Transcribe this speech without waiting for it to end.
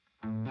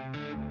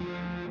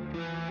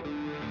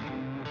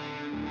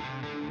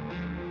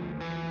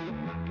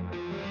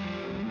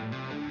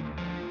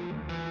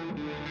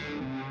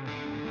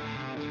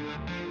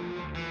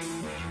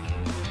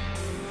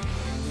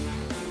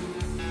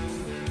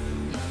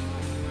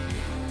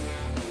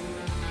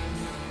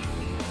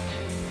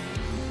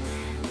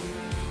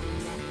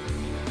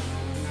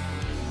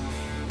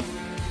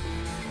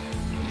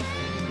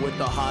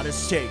the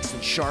hottest takes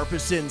and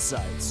sharpest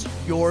insights.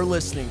 You're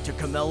listening to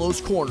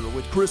Camelo's Corner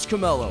with Chris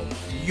Camelo,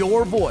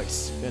 your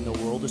voice in the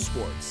world of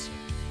sports.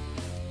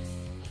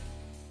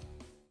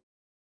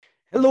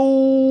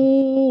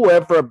 Hello,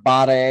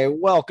 everybody.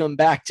 Welcome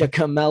back to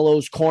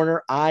Camelo's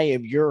Corner. I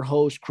am your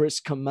host, Chris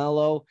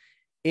Camelo.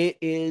 It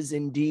is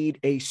indeed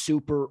a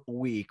super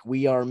week.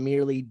 We are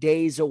merely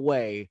days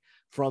away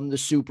from the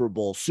Super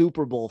Bowl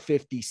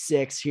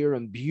 56 here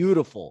in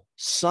beautiful,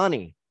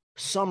 sunny,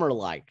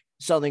 summer-like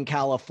Southern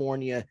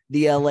California.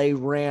 The LA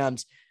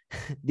Rams,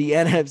 the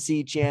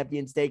NFC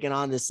champions, taking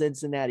on the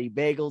Cincinnati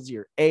Bengals,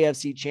 your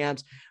AFC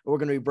champs. We're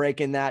going to be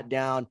breaking that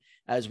down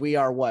as we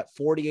are,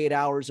 48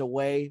 hours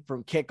away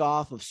from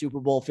kickoff of Super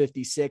Bowl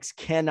 56.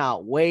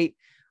 Cannot wait.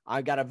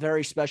 I got a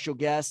very special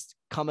guest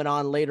coming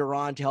on later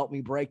on to help me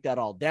break that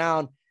all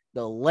down.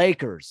 The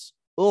Lakers.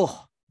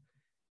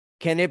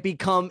 Can it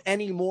become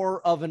any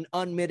more of an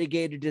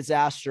unmitigated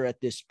disaster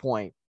at this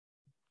point?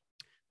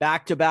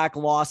 Back-to-back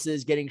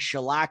losses, getting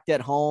shellacked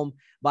at home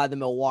by the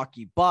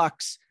Milwaukee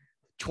Bucks.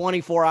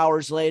 24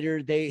 hours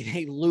later,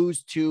 they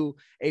lose to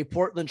a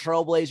Portland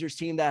Trailblazers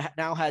team that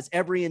now has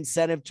every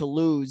incentive to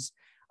lose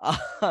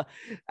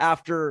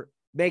after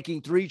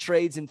making 3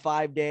 trades in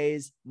 5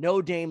 days. No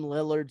Dame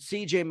Lillard.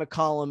 CJ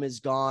McCollum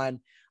is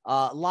gone.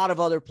 A lot of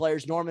other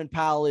players. Norman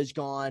Powell is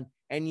gone.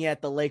 And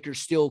yet the Lakers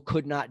still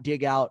could not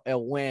dig out a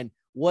win.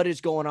 What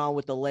is going on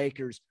with the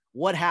Lakers?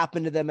 What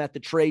happened to them at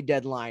the trade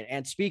deadline?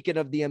 And speaking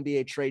of the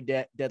NBA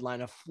trade deadline,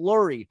 a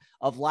flurry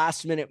of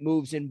last-minute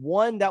moves, and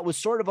one that was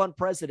sort of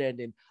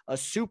unprecedented, a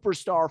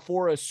superstar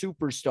for a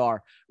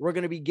superstar. We're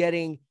going to be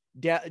getting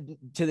to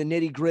the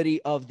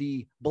nitty-gritty of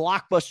the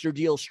blockbuster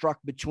deal struck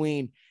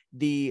between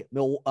the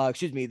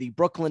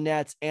Brooklyn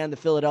Nets and the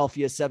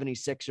Philadelphia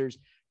 76ers.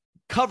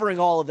 Covering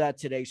all of that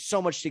today. So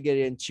much to get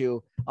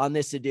into on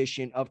this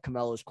edition of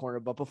Camelo's Corner.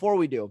 But before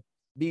we do,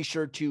 be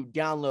sure to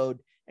download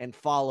and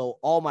follow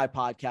all my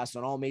podcasts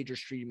on all major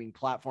streaming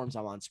platforms.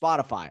 I'm on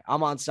Spotify.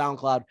 I'm on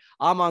SoundCloud.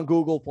 I'm on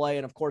Google Play.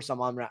 And of course,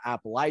 I'm on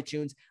Apple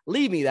iTunes.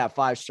 Leave me that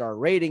 5-star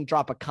rating,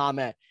 drop a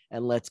comment,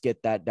 and let's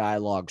get that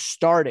dialogue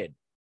started.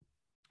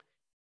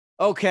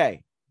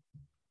 Okay.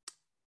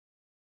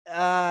 All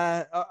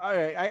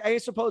right. I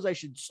suppose I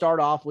should start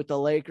off with the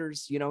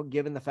Lakers,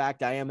 given the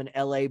fact I am an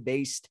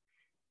LA-based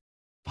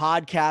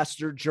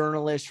podcaster,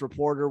 journalist,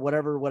 reporter,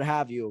 whatever, what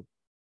have you.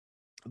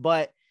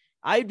 But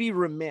I'd be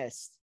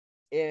remiss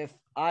if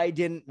I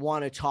didn't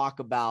want to talk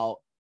about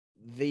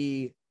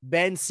the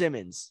Ben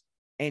Simmons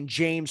and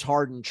James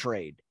Harden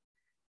trade,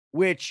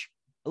 which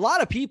a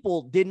lot of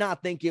people did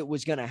not think it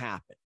was going to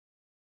happen.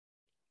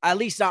 At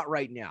least not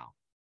right now.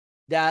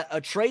 That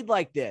a trade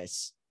like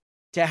this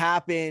to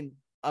happen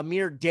a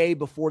mere day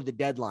before the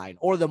deadline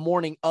or the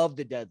morning of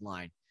the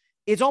deadline,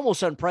 it's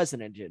almost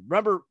unprecedented.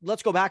 Remember,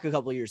 let's go back a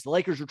couple of years. The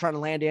Lakers were trying to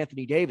land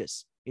Anthony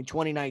Davis in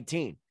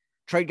 2019.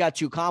 Trade got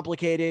too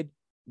complicated.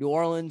 New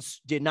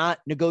Orleans did not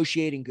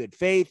negotiate in good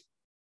faith.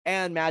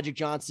 And Magic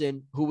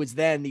Johnson, who was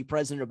then the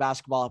president of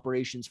basketball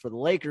operations for the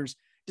Lakers,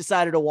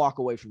 decided to walk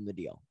away from the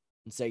deal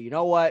and say, you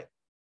know what?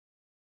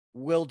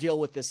 We'll deal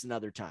with this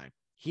another time.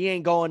 He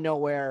ain't going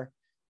nowhere.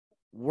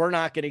 We're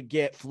not going to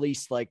get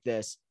fleeced like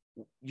this.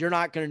 You're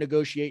not going to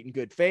negotiate in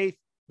good faith.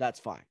 That's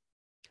fine.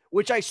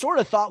 Which I sort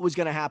of thought was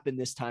going to happen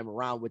this time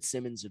around with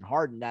Simmons and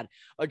Harden, that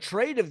a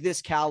trade of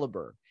this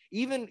caliber,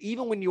 even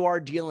when you are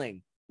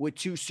dealing with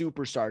 2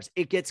 superstars,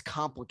 it gets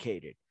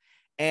complicated.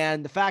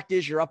 And the fact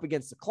is, you're up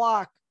against the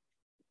clock.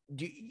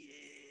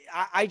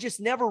 I just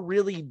never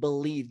really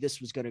believed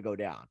this was going to go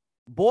down.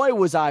 Boy,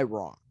 was I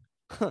wrong.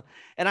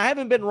 And I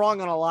haven't been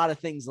wrong on a lot of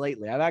things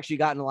lately. I've actually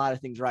gotten a lot of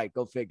things right.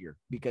 Go figure,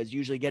 because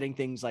usually getting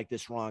things like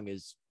this wrong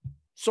is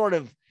sort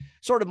of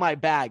my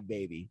bag,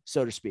 baby,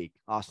 so to speak.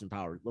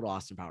 Little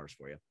Austin Powers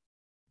for you.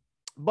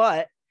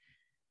 But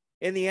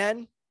in the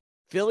end,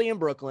 Philly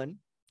and Brooklyn,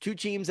 2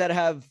 teams that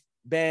have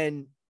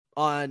been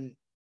on,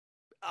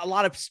 a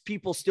lot of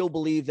people still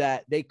believe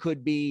that they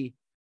could be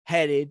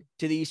headed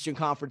to the Eastern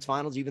Conference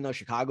Finals, even though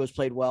Chicago's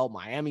played well,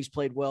 Miami's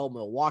played well,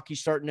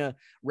 Milwaukee's starting to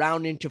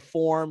round into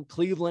form,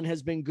 Cleveland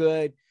has been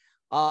good.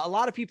 A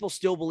lot of people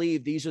still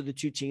believe these are the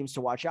 2 teams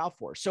to watch out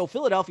for. So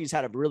Philadelphia's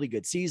had a really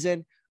good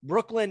season.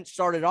 Brooklyn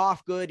started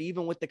off good,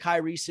 even with the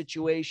Kyrie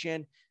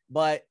situation,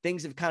 but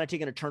things have kind of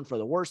taken a turn for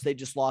the worse. They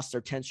just lost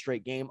their 10th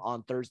straight game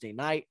on Thursday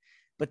night,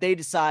 but they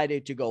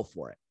decided to go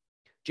for it.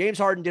 James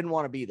Harden didn't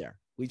want to be there.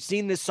 We've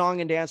seen this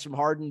song and dance from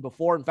Harden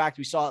before. In fact,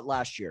 we saw it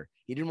last year.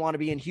 He didn't want to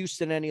be in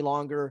Houston any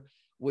longer,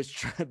 was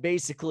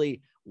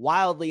basically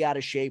wildly out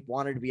of shape,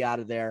 wanted to be out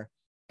of there,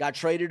 got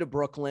traded to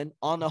Brooklyn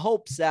on the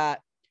hopes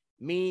that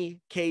me,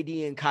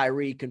 KD, and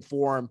Kyrie can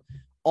form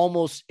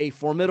almost a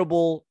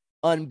formidable,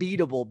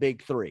 unbeatable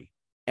big 3.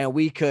 And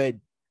we could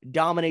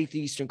dominate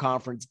the Eastern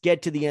Conference,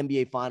 get to the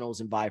NBA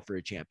Finals, and vie for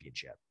a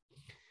championship.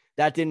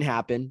 That didn't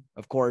happen.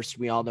 Of course,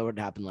 we all know what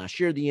happened last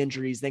year, the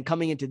injuries. Then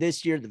coming into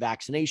this year, the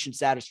vaccination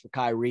status for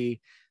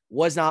Kyrie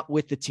was not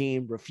with the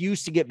team,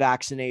 refused to get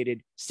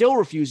vaccinated, still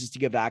refuses to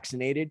get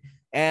vaccinated.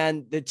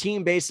 And the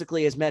team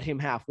basically has met him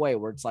halfway,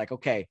 where it's like,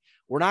 okay,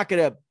 we're not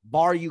going to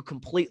bar you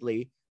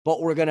completely, but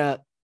we're going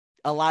to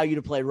allow you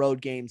to play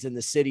road games in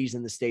the cities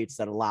and the states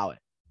that allow it,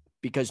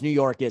 because New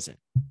York isn't.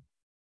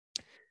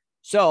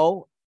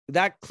 So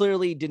that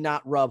clearly did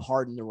not rub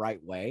Harden the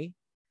right way.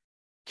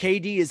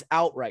 KD is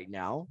out right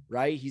now,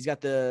 right? He's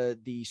got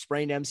the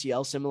sprained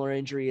MCL, similar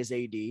injury as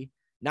AD.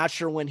 Not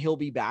sure when he'll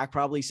be back.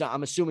 Probably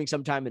I'm assuming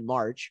sometime in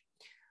March.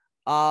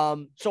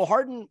 So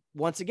Harden,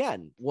 once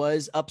again,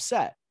 was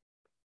upset.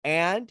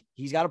 And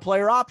he's got a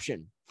player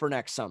option for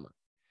next summer.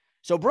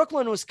 So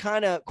Brooklyn was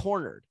kind of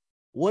cornered.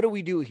 What do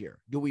we do here?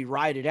 Do we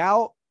ride it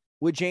out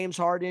with James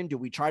Harden? Do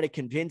we try to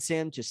convince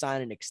him to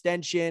sign an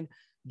extension?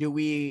 Do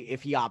we,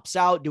 if he opts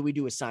out, do we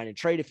do a sign and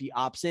trade? If he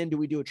opts in, do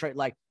we do a trade?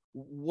 Like,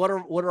 what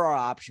are our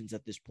options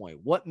at this point?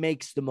 What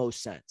makes the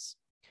most sense?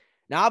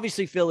 Now,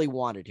 obviously, Philly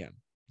wanted him.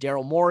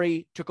 Daryl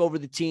Morey took over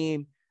the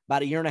team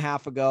about a year and a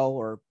half ago,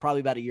 or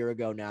probably about a year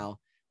ago now,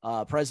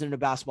 president of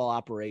basketball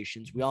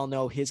operations. We all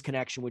know his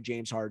connection with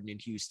James Harden in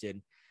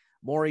Houston.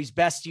 Morey's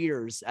best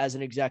years as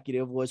an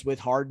executive was with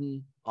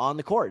Harden on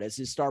the court as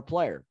his star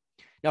player.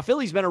 Now,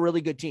 Philly's been a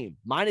really good team.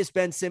 Minus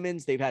Ben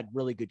Simmons, they've had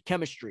really good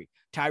chemistry.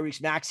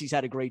 Tyrese Maxey's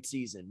had a great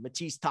season.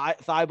 Matisse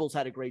Thybulle's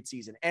had a great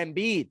season.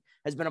 Embiid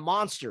has been a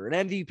monster,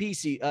 an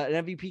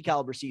MVP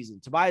caliber season.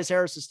 Tobias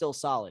Harris is still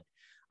solid.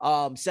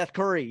 Seth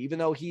Curry, even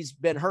though he's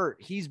been hurt,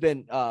 he's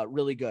been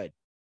really good.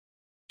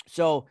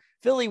 So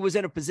Philly was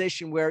in a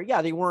position where,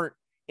 yeah, they weren't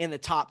in the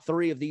top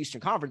 3 of the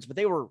Eastern Conference, but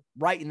they were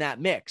right in that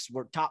mix.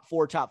 We're top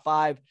 4, top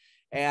 5.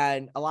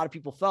 And a lot of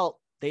people felt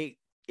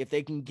if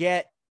they can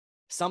get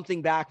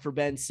something back for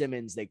Ben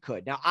Simmons, they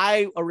could. Now,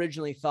 I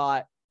originally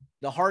thought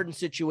the Harden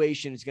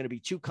situation is going to be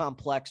too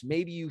complex.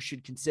 Maybe you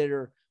should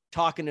consider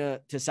talking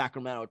to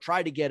Sacramento,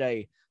 try to get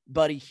a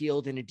Buddy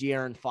Hield and a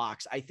De'Aaron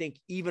Fox. I think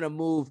even a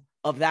move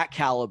of that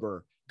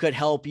caliber could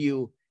help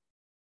you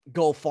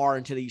go far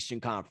into the Eastern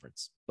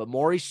Conference. But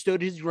Morey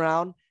stood his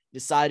ground,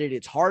 decided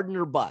it's Harden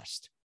or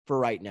bust for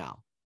right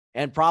now,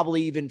 and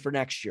probably even for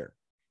next year.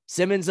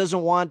 Simmons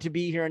doesn't want to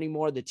be here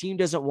anymore. The team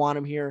doesn't want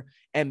him here.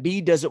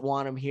 Embiid doesn't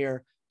want him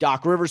here.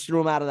 Doc Rivers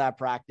threw him out of that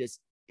practice.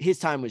 His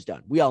time was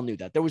done. We all knew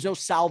that. There was no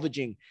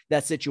salvaging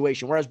that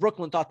situation, whereas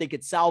Brooklyn thought they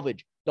could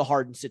salvage the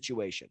Harden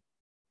situation.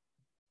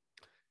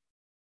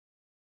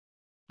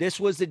 This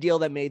was the deal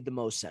that made the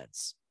most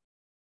sense.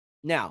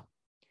 Now,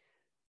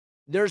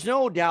 there's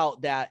no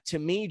doubt that, to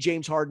me,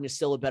 James Harden is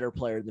still a better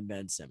player than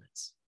Ben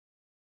Simmons.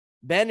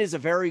 Ben is a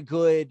very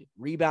good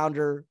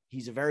rebounder.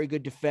 He's a very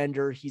good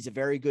defender. He's a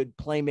very good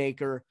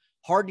playmaker.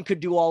 Harden could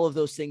do all of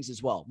those things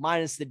as well,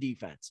 minus the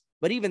defense.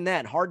 But even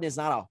then, Harden is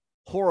not a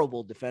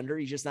horrible defender.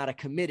 He's just not a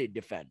committed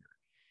defender.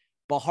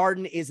 But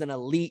Harden is an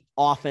elite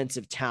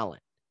offensive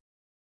talent.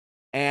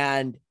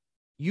 And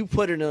you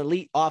put an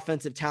elite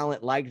offensive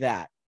talent like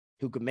that,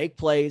 who can make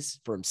plays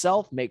for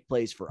himself, make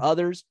plays for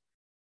others,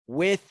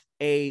 with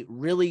a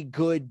really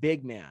good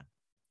big man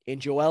in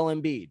Joel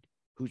Embiid,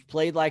 who's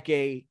played like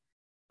an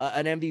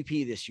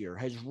MVP this year,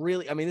 has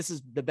really, I mean, this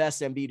is the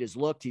best Embiid has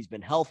looked. He's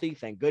been healthy,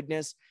 thank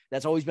goodness.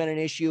 That's always been an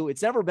issue.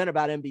 It's never been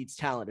about Embiid's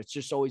talent. It's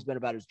just always been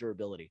about his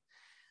durability.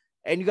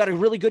 And you got a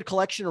really good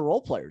collection of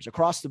role players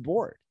across the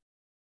board.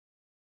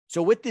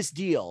 So with this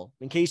deal,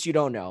 in case you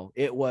don't know,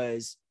 it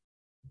was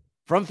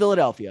from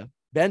Philadelphia,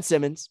 Ben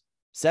Simmons,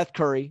 Seth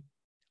Curry,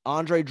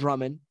 Andre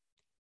Drummond,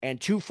 and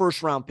 2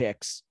 first-round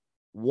picks,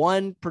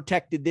 one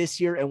protected this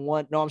year and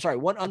one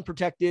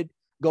unprotected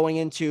going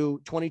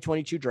into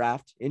 2022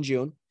 draft in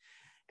June,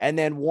 and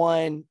then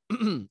one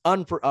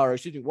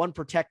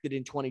protected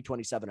in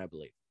 2027, I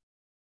believe.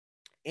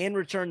 In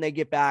return, they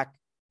get back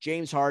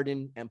James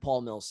Harden and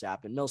Paul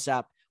Millsap. And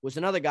Millsap was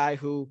another guy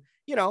who,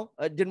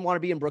 didn't want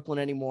to be in Brooklyn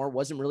anymore,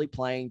 wasn't really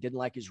playing, didn't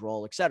like his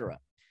role, etc.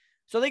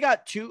 So they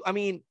got 2. I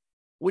mean,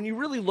 when you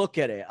really look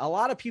at it, a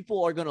lot of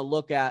people are going to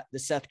look at the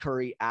Seth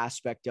Curry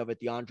aspect of it,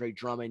 the Andre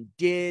Drummond.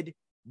 Did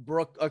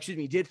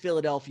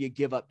Philadelphia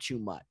give up too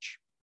much?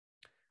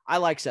 I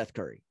like Seth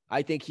Curry.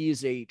 I think he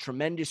is a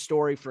tremendous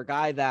story for a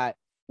guy that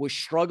was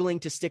struggling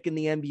to stick in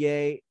the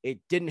NBA. It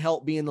didn't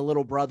help being the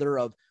little brother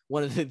of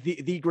one of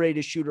the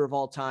greatest shooter of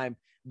all time,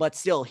 but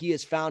still he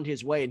has found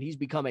his way and he's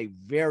become a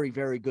very,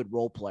 very good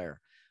role player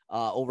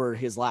over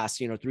his last,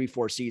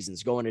 3-4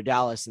 seasons, going to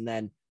Dallas and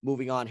then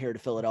moving on here to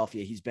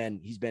Philadelphia. He's been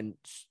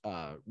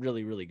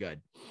really, really good.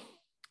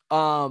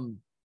 The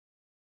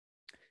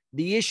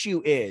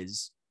issue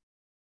is,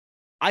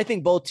 I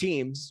think both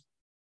teams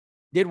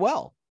did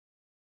well.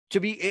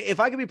 If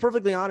I could be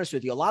perfectly honest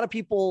with you, a lot of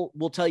people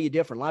will tell you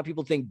different. A lot of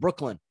people think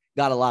Brooklyn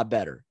got a lot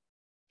better.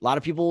 A lot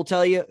of people will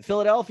tell you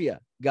Philadelphia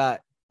got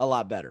a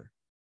lot better.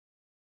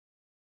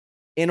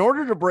 In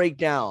order to break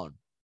down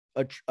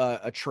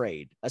a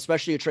trade,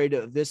 especially a trade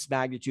of this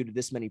magnitude, of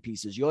this many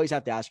pieces, you always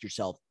have to ask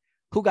yourself,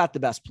 who got the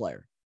best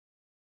player?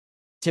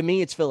 To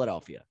me, it's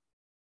Philadelphia.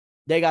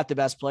 They got the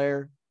best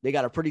player. They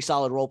got a pretty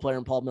solid role player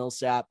in Paul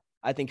Millsap.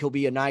 I think he'll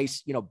be a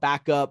nice,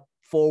 backup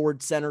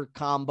forward center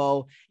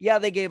combo. Yeah,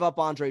 they gave up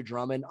Andre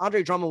Drummond.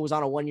 Andre Drummond was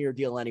on a 1-year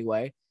deal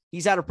anyway.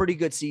 He's had a pretty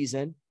good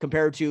season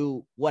compared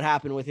to what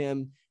happened with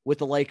him with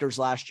the Lakers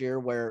last year,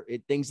 where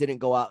things didn't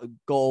go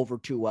over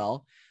too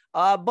well.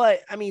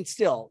 But I mean,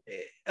 still,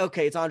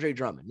 okay, it's Andre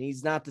Drummond.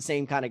 He's not the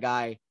same kind of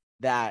guy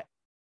that,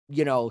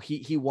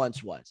 he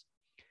once was.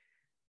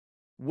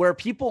 Where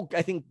people,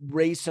 I think,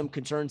 raise some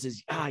concerns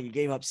is, you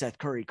gave up Seth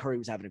Curry. Curry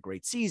was having a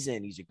great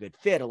season. He's a good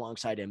fit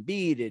alongside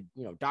Embiid.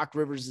 Doc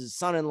Rivers is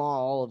son-in-law,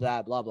 all of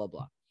that, blah, blah,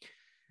 blah.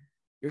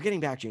 You're getting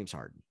back James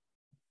Harden.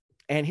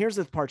 And here's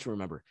the part to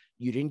remember.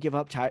 You didn't give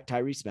up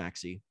Tyrese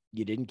Maxey.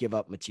 You didn't give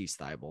up Matisse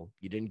Thybulle.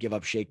 You didn't give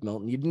up Shake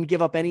Milton. You didn't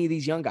give up any of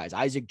these young guys,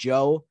 Isaac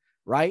Joe,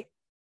 right?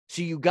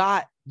 So you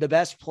got the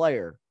best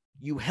player.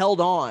 You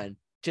held on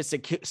to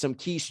some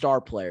key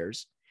star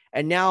players.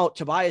 And now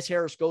Tobias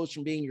Harris goes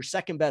from being your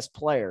second best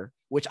player,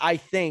 which I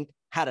think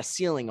had a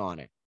ceiling on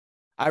it.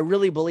 I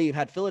really believe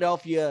had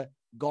Philadelphia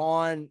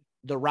gone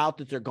the route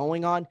that they're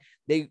going on,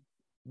 they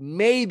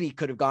maybe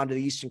could have gone to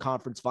the Eastern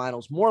Conference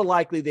Finals. More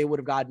likely, they would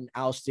have gotten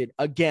ousted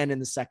again in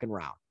the second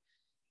round.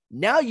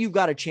 Now you've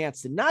got a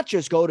chance to not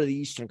just go to the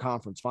Eastern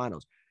Conference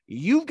Finals.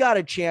 You've got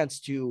a chance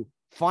to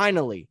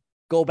finally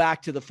go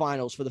back to the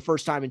finals for the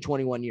first time in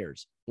 21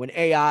 years when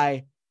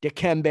AI,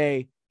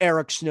 Dikembe,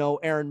 Eric Snow,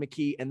 Aaron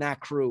McKee, and that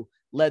crew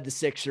led the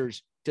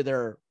Sixers to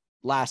their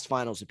last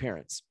finals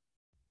appearance.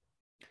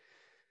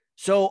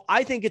 So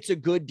I think it's a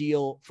good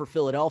deal for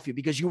Philadelphia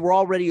because you were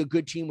already a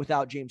good team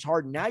without James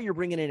Harden. Now you're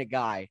bringing in a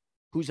guy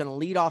who's an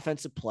elite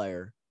offensive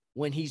player.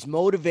 When he's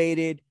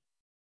motivated,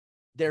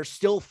 there's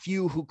still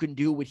few who can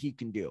do what he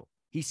can do.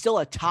 He's still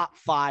a top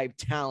 5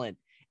 talent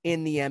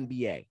in the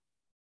NBA,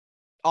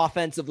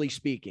 offensively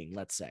speaking,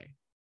 let's say.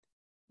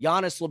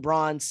 Giannis,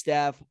 LeBron,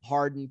 Steph,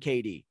 Harden,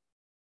 KD.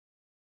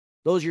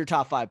 Those are your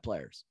top 5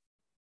 players,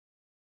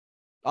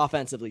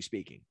 offensively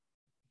speaking.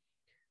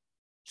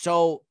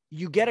 So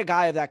you get a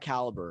guy of that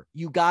caliber,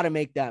 you got to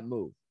make that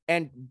move.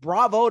 And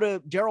bravo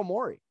to Daryl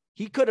Morey.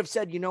 He could have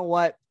said, you know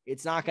what?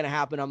 It's not going to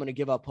happen. I'm going to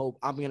give up hope.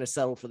 I'm going to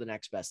settle for the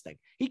next best thing.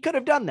 He could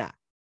have done that,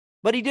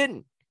 but he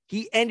didn't.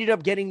 He ended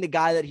up getting the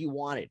guy that he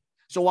wanted.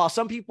 So while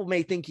some people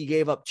may think he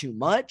gave up too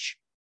much,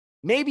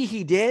 maybe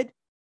he did,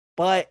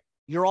 but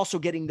you're also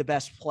getting the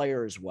best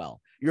player as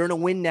well. You're in a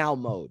win now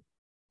mode.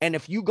 And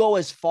if you go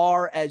as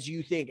far as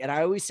you think, and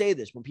I always say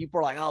this when people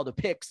are like, oh, the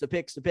picks,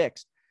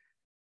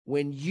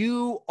 when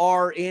you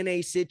are in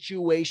a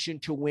situation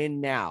to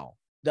win now,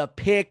 the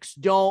picks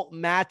don't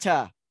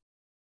matter.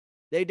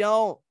 They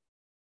don't.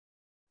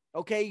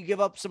 Okay, you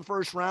give up some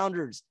first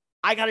rounders.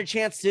 I got a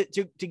chance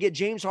to get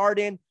James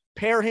Harden,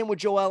 pair him with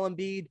Joel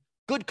Embiid,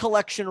 good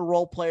collection of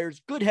role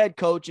players, good head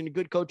coach and a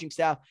good coaching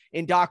staff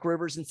in Doc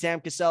Rivers and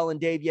Sam Cassell and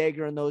Dave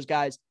Yeager and those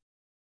guys.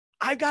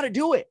 I've got to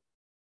do it.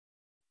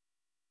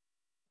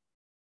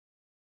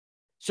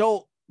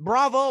 So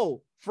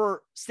bravo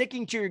for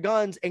sticking to your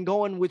guns and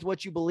going with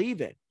what you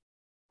believe in.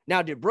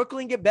 Now, did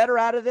Brooklyn get better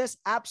out of this?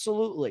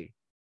 Absolutely.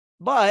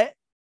 But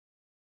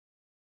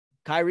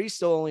Kyrie's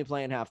still only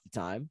playing half the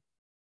time.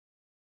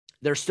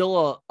 There's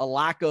still a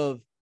lack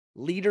of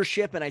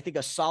leadership and I think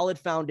a solid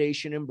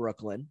foundation in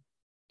Brooklyn.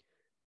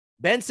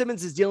 Ben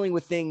Simmons is dealing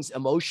with things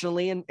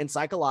emotionally and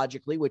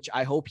psychologically, which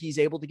I hope he's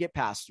able to get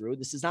past through.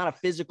 This is not a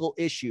physical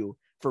issue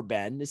for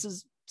Ben. This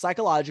is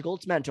psychological.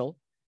 It's mental.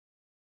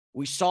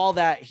 We saw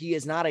that he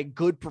is not a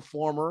good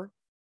performer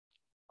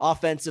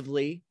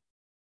offensively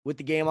with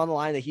the game on the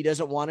line, that he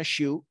doesn't want to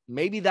shoot.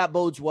 Maybe that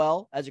bodes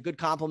well as a good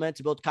compliment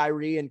to both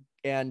Kyrie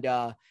and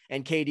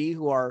KD,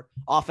 who are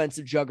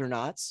offensive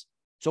juggernauts.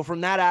 So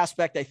from that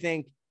aspect, I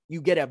think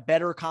you get a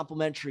better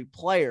complementary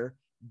player,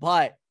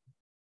 but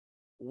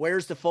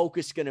where's the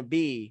focus going to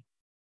be?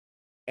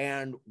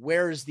 And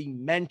where's the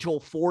mental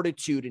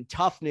fortitude and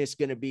toughness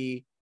going to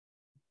be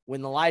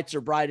when the lights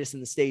are brightest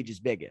and the stage is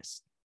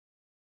biggest?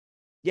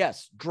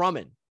 Yes,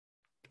 Drummond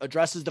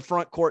addresses the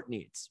front court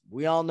needs.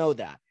 We all know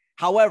that.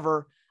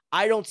 However,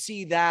 I don't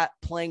see that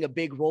playing a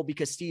big role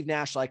because Steve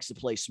Nash likes to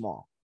play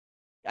small.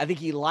 I think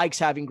he likes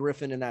having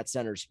Griffin in that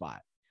center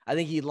spot. I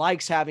think he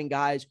likes having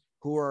guys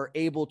who are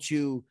able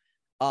to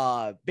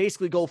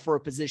basically go for a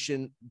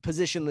positionless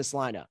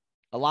lineup,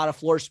 a lot of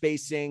floor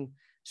spacing.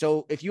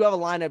 So if you have a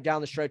lineup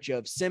down the stretch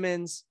of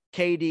Simmons,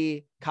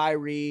 KD,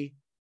 Kyrie,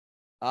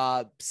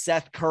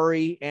 Seth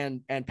Curry,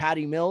 and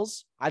Patty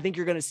Mills, I think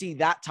you're going to see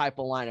that type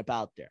of lineup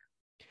out there.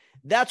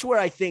 That's where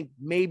I think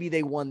maybe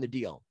they won the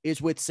deal,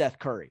 is with Seth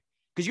Curry,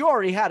 because you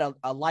already had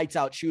a lights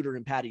out shooter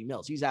in Patty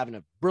Mills. He's having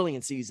a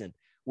brilliant season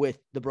with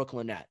the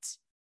Brooklyn Nets.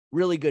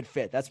 Really good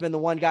fit. That's been the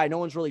one guy no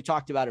one's really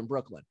talked about in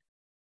Brooklyn.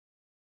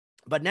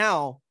 But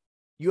now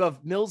you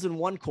have Mills in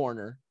one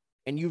corner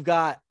and you've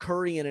got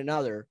Curry in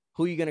another.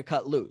 Who are you going to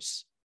cut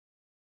loose?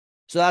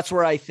 So that's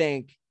where I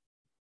think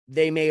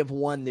they may have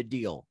won the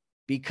deal,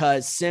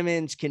 because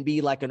Simmons can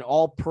be like an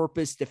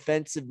all-purpose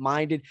defensive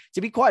minded.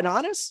 To be quite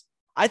honest,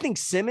 I think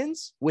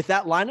Simmons with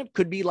that lineup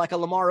could be like a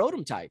Lamar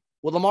Odom type.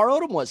 Well, Lamar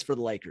Odom was for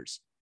the Lakers.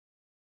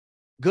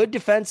 Good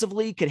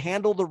defensively, could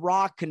handle the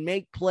rock, can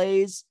make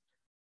plays,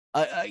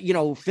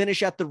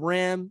 finish at the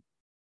rim.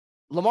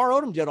 Lamar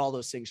Odom did all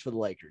those things for the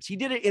Lakers. He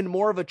did it in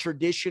more of a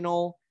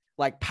traditional,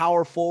 like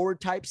power forward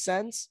type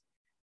sense,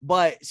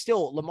 but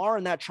still Lamar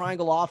in that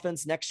triangle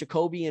offense next to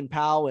Kobe and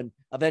Powell and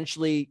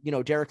eventually,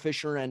 Derek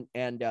Fisher and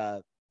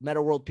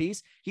Metta World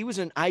Peace, he was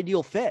an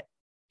ideal fit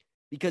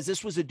because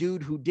this was a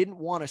dude who didn't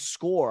want to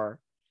score,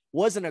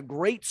 wasn't a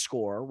great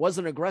scorer,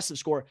 wasn't an aggressive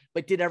scorer,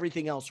 but did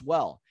everything else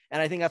well.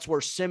 And I think that's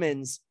where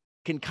Simmons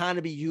can kind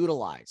of be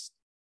utilized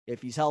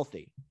if he's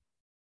healthy.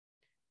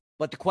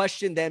 But the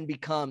question then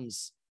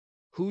becomes,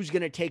 who's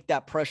going to take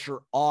that pressure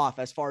off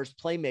as far as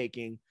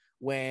playmaking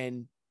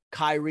when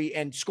Kyrie,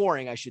 and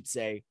scoring, I should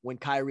say, when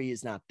Kyrie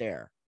is not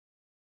there?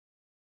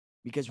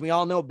 Because we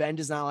all know Ben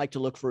does not like to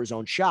look for his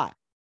own shot.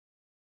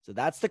 So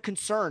that's the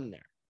concern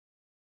there.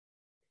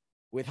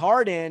 With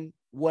Harden,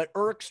 what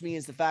irks me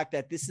is the fact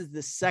that this is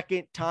the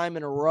second time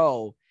in a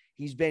row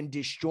he's been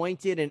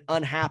disjointed and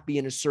unhappy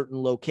in a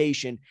certain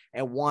location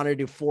and wanted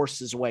to force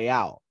his way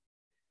out.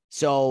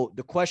 So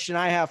the question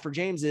I have for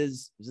James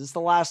is this the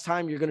last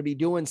time you're going to be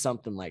doing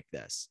something like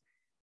this,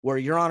 where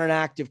you're on an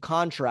active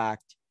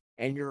contract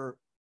and you're,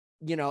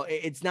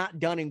 it's not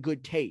done in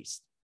good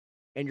taste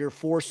and you're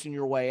forcing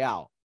your way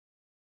out?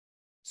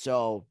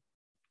 So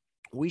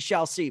we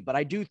shall see. But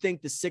I do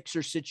think the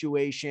Sixers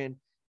situation,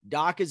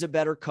 Doc is a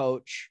better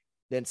coach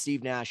than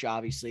Steve Nash,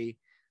 obviously.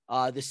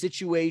 The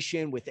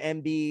situation with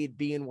Embiid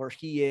being where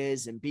he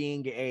is and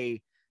being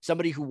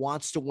somebody who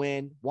wants to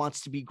win,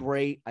 wants to be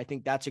great, I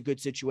think that's a good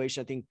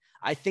situation.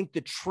 I think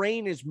the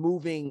train is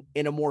moving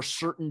in a more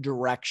certain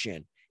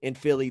direction in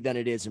Philly than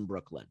it is in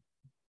Brooklyn.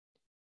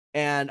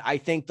 And I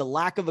think the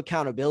lack of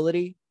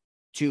accountability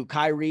to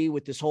Kyrie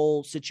with this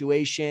whole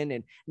situation,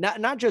 and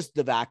not just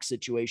the vax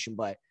situation,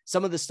 but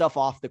some of the stuff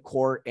off the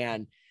court,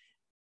 and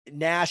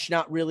Nash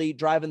not really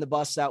driving the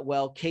bus that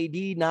well,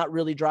 KD not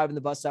really driving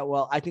the bus that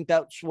well. I think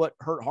that's what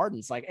hurt Harden.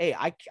 It's like, hey,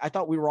 I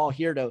thought we were all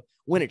here to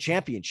win a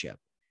championship,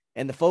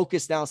 and the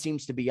focus now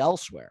seems to be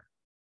elsewhere.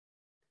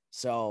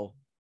 So,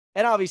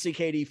 and obviously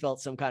KD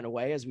felt some kind of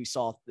way, as we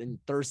saw in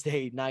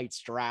Thursday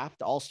night's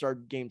draft, all-star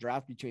game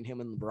draft between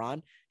him and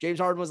LeBron. James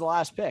Harden was the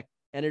last pick,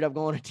 ended up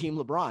going to Team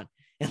LeBron.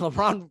 And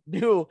LeBron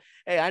knew,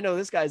 hey, I know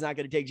this guy's not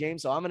going to take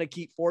James, so I'm going to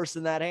keep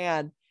forcing that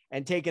hand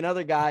and taking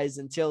other guys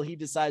until he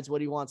decides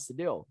what he wants to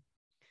do.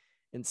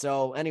 And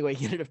so anyway,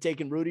 he ended up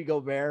taking Rudy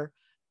Gobert.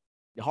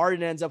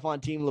 Harden ends up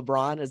on Team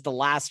LeBron as the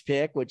last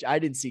pick, which I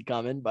didn't see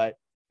coming, but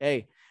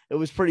hey, it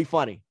was pretty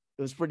funny.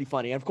 It was pretty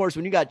funny. And of course,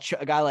 when you got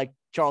a guy like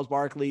Charles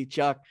Barkley,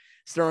 Chuck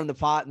stirring the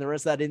pot, and the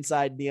rest of that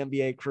inside the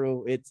NBA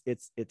crew, it's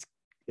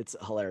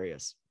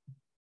hilarious.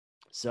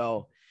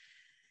 So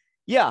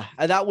yeah,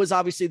 that was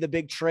obviously the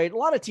big trade. A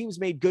lot of teams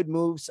made good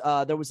moves.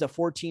 There was a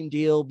 4-team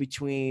deal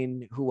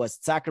between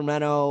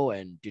Sacramento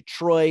and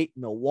Detroit,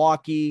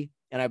 Milwaukee,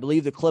 and I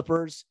believe the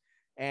Clippers.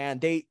 And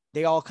they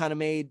all kind of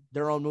made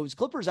their own moves.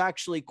 Clippers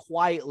actually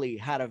quietly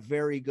had a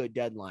very good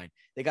deadline.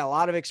 They got a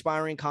lot of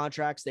expiring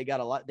contracts. They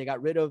got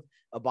rid of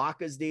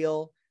Ibaka's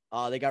deal.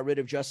 They got rid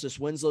of Justice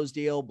Winslow's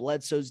deal,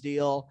 Bledsoe's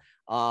deal.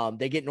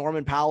 They get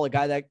Norman Powell, a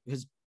guy that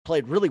has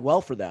played really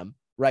well for them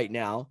right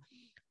now.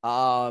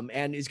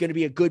 And is going to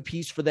be a good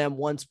piece for them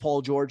once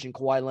Paul George and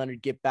Kawhi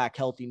Leonard get back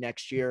healthy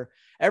next year.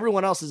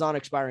 Everyone else is on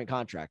expiring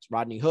contracts.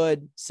 Rodney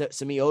Hood,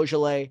 Semi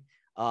Ojeleye,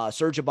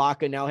 Serge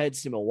Ibaka now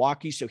heads to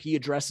Milwaukee, so he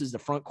addresses the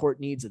front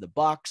court needs of the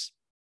Bucks.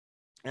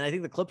 And I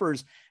think the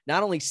Clippers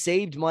not only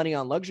saved money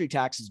on luxury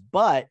taxes,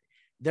 but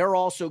they're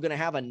also going to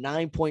have a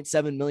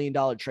 $9.7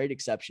 million trade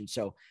exception.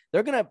 So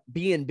they're going to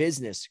be in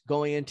business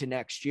going into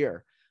next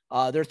year.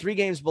 They're 3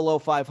 games below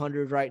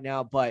 500 right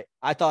now, but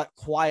I thought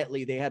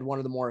quietly they had one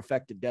of the more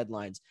effective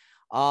deadlines.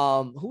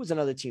 Who was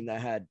another team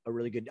that had a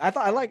really good?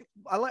 I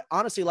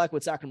honestly like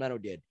what Sacramento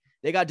did.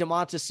 They got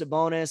Domantas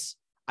Sabonis.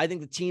 I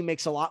think the team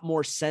makes a lot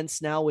more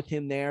sense now with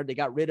him there. They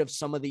got rid of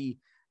some of the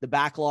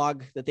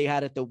backlog that they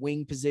had at the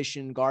wing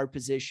position, guard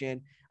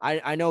position.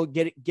 I know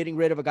getting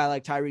rid of a guy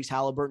like Tyrese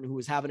Halliburton, who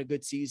was having a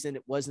good season,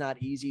 it was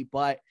not easy,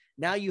 but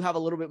now you have a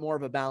little bit more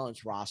of a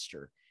balanced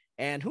roster.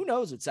 And who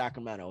knows with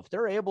Sacramento, if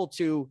they're able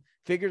to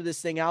figure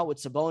this thing out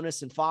with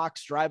Sabonis and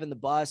Fox driving the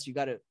bus, you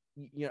got to,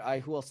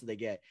 who else did they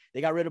get?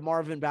 They got rid of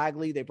Marvin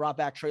Bagley. They brought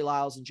back Trey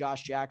Lyles and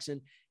Josh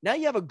Jackson. Now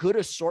you have a good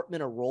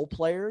assortment of role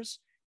players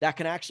that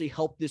can actually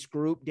help this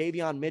group.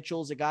 Davion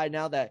Mitchell's a guy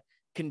now that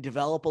can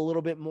develop a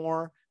little bit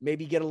more,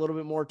 maybe get a little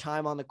bit more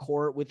time on the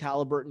court with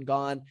Halliburton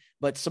gone.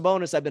 But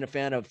Sabonis, I've been a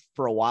fan of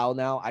for a while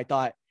now. I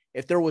thought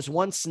if there was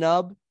one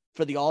snub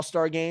for the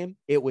All-Star game,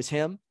 it was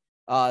him.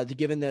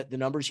 Given the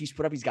numbers he's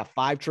put up, he's got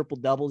 5 triple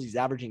doubles. He's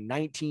averaging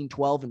 19,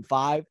 12, and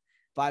 5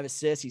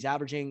 assists. He's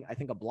averaging, I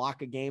think, a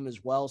block a game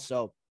as well.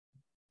 So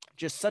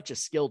just such a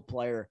skilled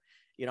player.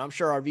 I'm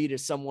sure Arvydas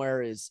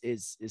somewhere is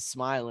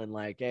smiling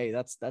like, hey,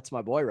 that's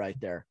my boy right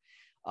there.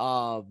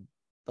 The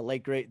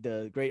great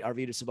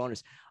Arvydas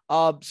Sabonis.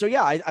 So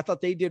yeah, I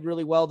thought they did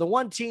really well. The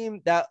one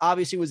team that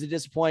obviously was a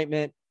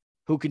disappointment,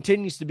 who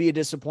continues to be a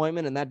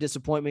disappointment, and that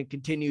disappointment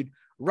continued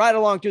right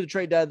along through the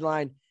trade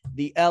deadline,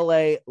 the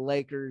LA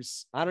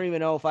Lakers. I don't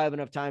even know if I have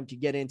enough time to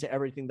get into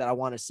everything that I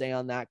want to say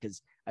on that,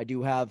 because I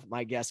do have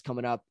my guest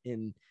coming up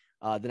in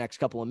the next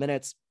couple of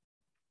minutes.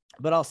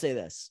 But I'll say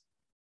this.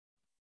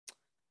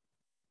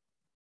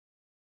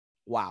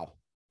 Wow.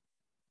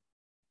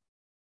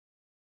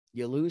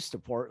 You lose to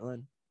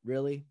Portland.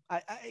 Really?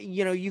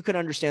 You can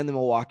understand the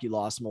Milwaukee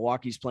loss.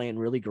 Milwaukee's playing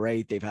really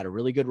great. They've had a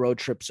really good road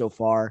trip so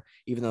far,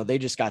 even though they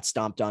just got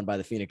stomped on by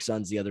the Phoenix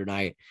Suns the other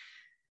night.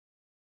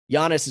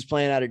 Giannis is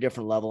playing at a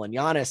different level, and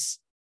Giannis,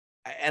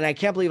 and I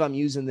can't believe I'm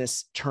using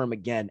this term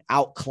again,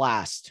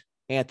 outclassed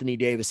Anthony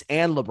Davis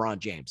and LeBron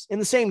James in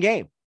the same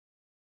game.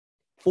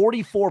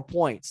 44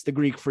 points the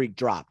Greek Freak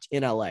dropped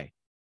in LA,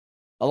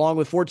 along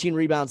with 14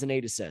 rebounds and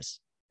 8 assists.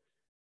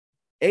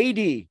 AD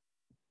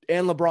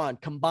and LeBron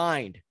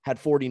combined had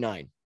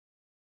 49.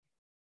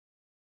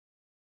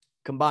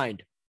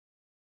 Combined.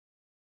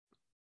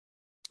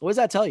 What does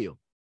that tell you?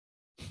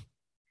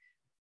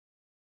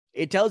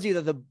 It tells you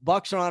that the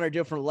Bucks are on a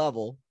different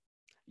level.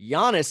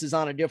 Giannis is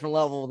on a different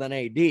level than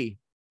AD.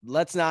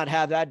 Let's not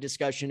have that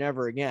discussion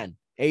ever again.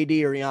 AD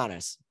or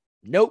Giannis.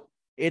 Nope.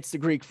 It's the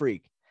Greek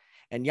Freak.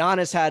 And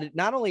Giannis had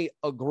not only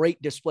a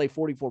great display,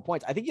 44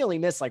 points, I think he only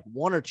missed like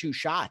 1 or 2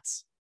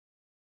 shots.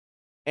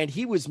 And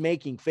he was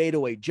making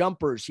fadeaway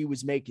jumpers. He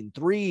was making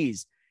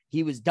threes.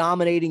 He was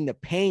dominating the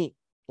paint.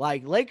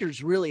 Like,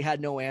 Lakers really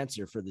had no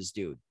answer for this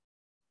dude.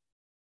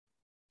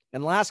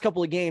 And the last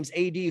couple of games,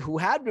 AD, who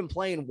had been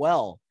playing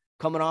well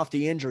coming off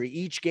the injury,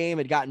 each game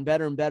had gotten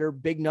better and better,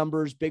 big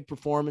numbers, big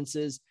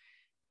performances.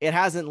 It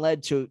hasn't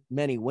led to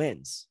many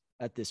wins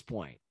at this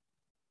point.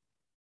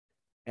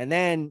 And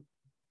then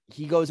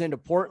he goes into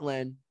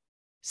Portland,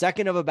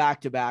 second of a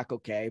back-to-back,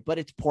 okay, but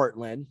it's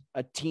Portland,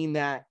 a team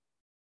that,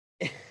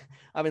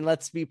 I mean,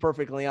 let's be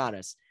perfectly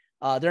honest.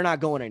 They're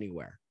not going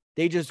anywhere.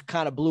 They just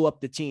kind of blew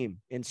up the team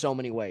in so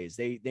many ways.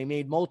 They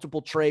made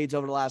multiple trades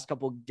over the last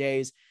couple of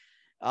days.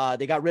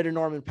 They got rid of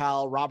Norman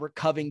Powell, Robert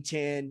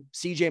Covington,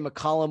 CJ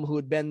McCollum, who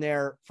had been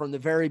there from the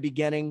very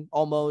beginning,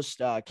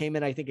 almost came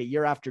in, I think, a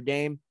year after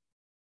Dame.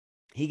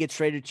 He gets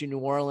traded to New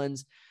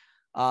Orleans.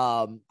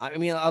 I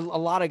mean, a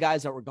lot of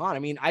guys that were gone. I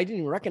mean, I didn't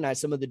even recognize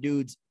some of the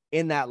dudes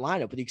in that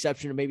lineup, with the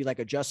exception of maybe like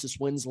a Justice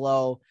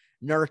Winslow,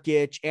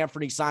 Nurkic,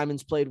 Anthony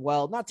Simons played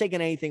well. Not taking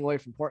anything away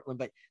from Portland,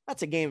 but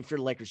that's a game for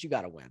the Lakers. You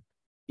got to win.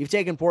 You've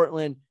taken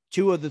Portland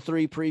 2 of the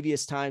 3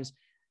 previous times.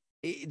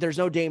 There's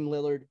no Dame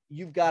Lillard.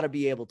 You've got to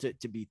be able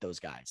to beat those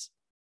guys.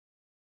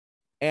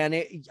 And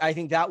I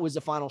think that was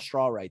the final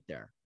straw right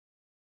there.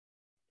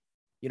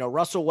 You know,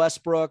 Russell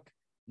Westbrook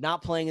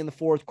not playing in the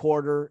fourth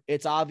quarter.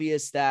 It's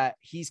obvious that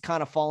he's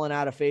kind of fallen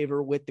out of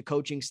favor with the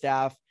coaching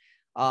staff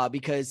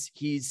because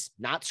he's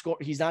not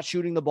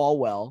shooting the ball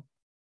well.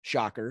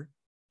 Shocker.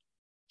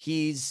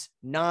 He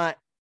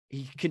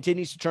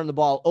continues to turn the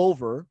ball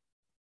over.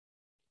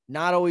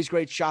 Not always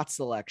great shot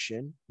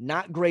selection,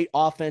 not great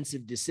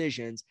offensive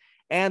decisions.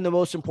 And the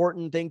most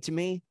important thing to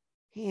me,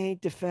 he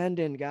ain't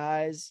defending,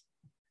 guys.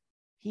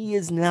 He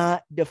is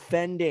not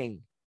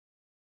defending.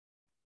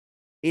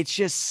 It's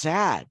just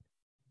sad.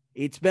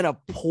 It's been a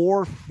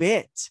poor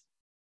fit.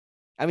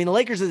 I mean, the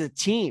Lakers as a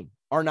team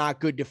are not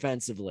good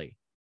defensively.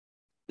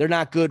 They're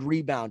not good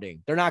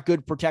rebounding. They're not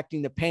good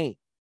protecting the paint.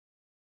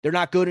 They're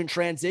not good in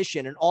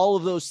transition. And all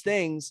of those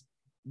things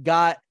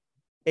got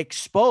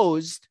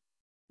exposed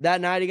that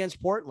night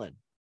against Portland.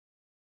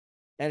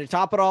 And to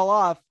top it all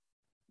off,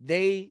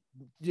 they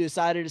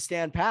decided to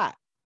stand pat.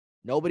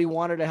 Nobody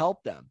wanted to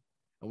help them.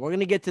 And we're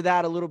going to get to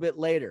that a little bit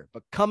later.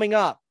 But coming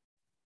up,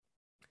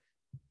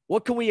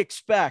 what can we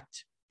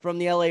expect from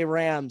the LA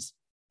Rams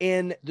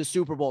in the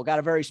Super Bowl? Got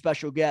a very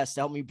special guest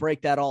to help me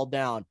break that all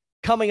down.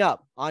 Coming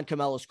up on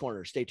Camelo's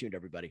Corner. Stay tuned,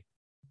 everybody.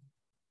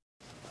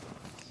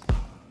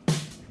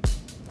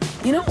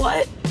 You know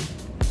what?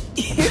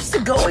 Here's to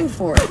going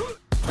for it.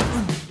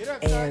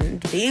 And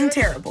being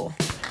terrible.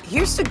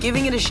 Here's to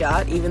giving it a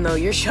shot, even though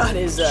your shot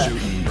is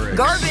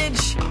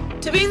garbage.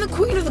 To being the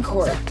queen of the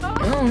court.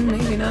 Oh,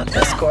 maybe not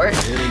this court.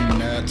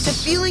 To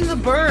feeling the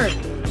burn,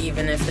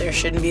 even if there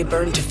shouldn't be a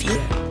burn to feel.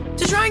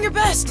 To trying your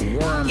best,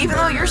 even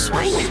though your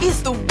swing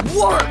is the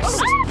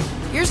worst.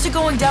 Here's to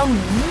going down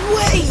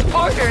way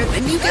harder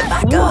than you get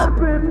back up.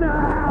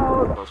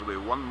 Possibly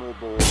one more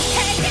ball.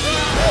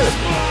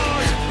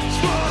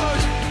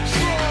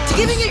 To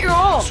giving it your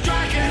all.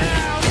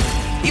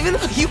 Even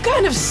though you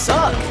kind of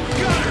suck.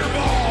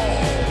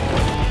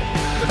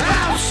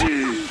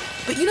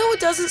 But you know what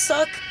doesn't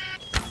suck?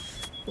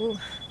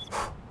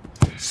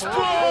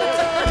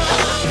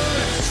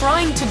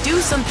 Trying to do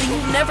something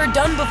you've never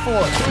done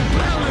before.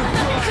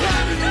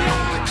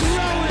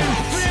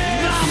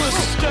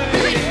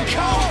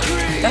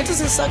 That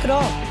doesn't suck at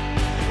all.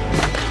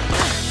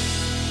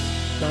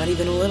 Not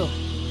even a little.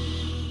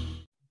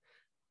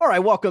 All right,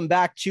 welcome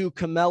back to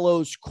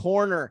Camelo's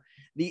Corner.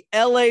 The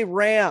LA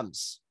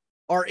Rams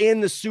are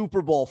in the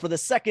Super Bowl for the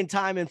second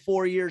time in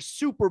 4 years,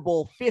 Super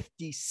Bowl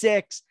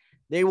 56.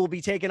 They will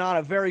be taking on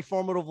a very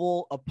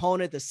formidable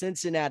opponent, the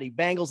Cincinnati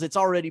Bengals. It's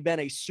already been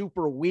a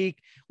super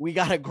week. We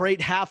got a great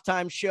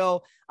halftime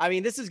show. I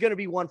mean, this is going to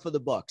be one for the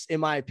books, in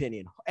my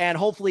opinion. And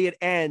hopefully it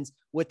ends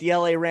with the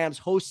LA Rams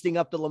hosting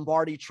up the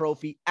Lombardi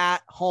Trophy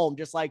at home,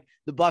 just like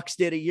the Bucks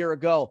did a year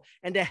ago.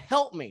 And to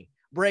help me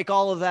break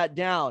all of that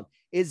down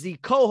is the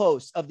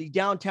co-host of the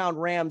Downtown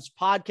Rams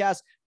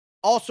podcast,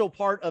 also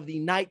part of the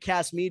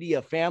Nightcast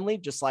Media family,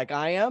 just like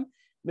I am,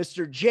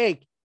 Mr.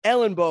 Jake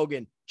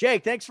Ellenbogen.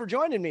 Jake, thanks for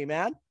joining me,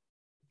 man.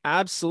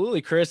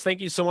 Absolutely, Chris.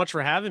 Thank you so much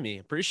for having me.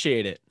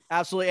 Appreciate it.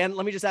 Absolutely. And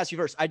let me just ask you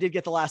first. I did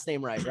get the last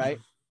name right?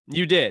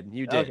 You did.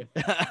 You did.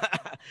 Okay.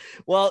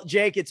 Well,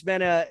 Jake, it's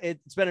been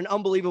an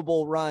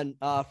unbelievable run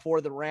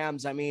for the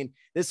Rams. I mean,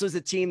 this was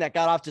a team that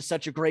got off to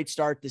such a great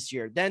start this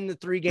year. Then the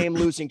 3-game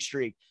losing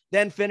streak,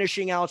 then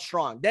finishing out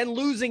strong, then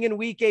losing in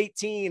week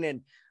 18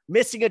 and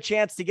missing a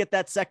chance to get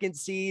that second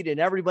seed, and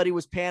everybody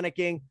was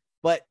panicking.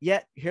 But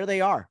yet here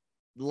they are,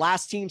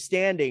 last team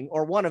standing,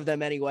 or one of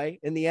them anyway,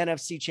 in the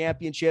NFC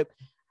Championship.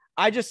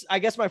 I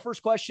guess my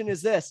first question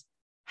is this: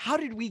 how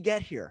did we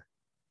get here?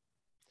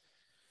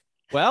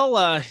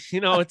 Well,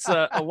 it's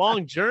a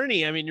long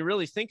journey. I mean, you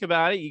really think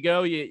about it.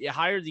 You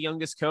hired the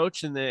youngest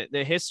coach in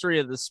the history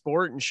of the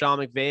sport, and Sean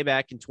McVay,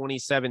 back in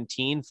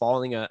 2017,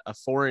 following a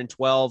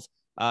 4-12,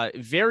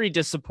 very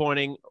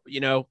disappointing,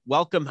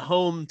 welcome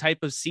home type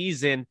of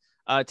season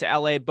to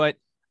LA. But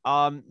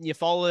you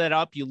follow that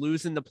up, you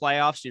lose in the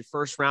playoffs, your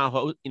first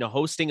round,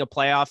 hosting a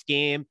playoff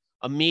game.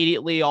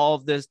 Immediately, all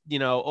of this,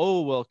 can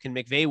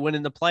McVay win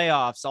in the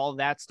playoffs? All of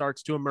that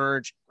starts to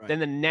emerge. Right. Then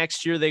the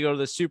next year they go to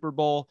the Super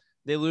Bowl.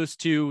 They lose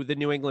to the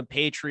New England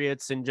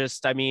Patriots, and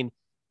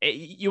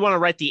you want to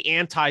write the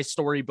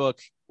anti-storybook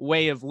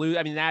way of lose.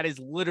 I mean, that is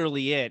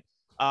literally it.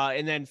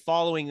 And then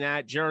following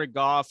that, Jared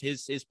Goff,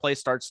 his play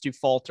starts to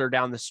falter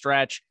down the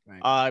stretch.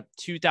 Right.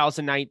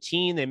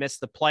 2019, they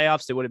missed the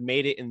playoffs. They would have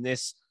made it in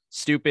this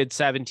stupid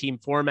 7-team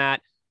format.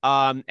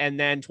 And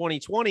then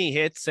 2020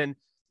 hits, and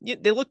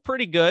they look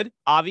pretty good.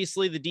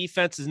 Obviously, the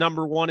defense is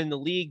number one in the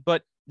league,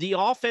 but the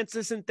offense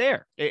isn't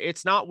there.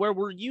 It's not where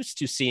we're used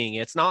to seeing it.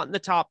 It's not in the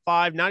top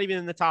 5, not even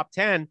in the top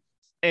 10.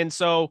 And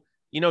so,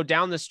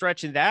 down the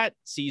stretch in that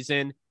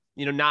season,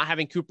 not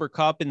having Cooper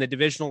Kupp in the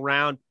divisional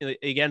round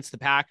against the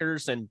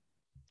Packers, and,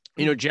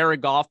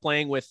 Jared Goff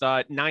playing with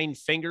 9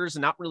 fingers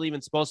and not really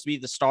even supposed to be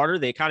the starter.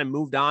 They kind of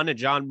moved on to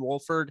John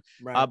Wolford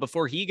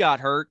before he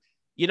got hurt.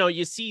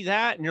 You see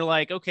that and you're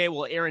like, okay,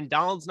 well, Aaron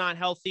Donald's not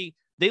healthy.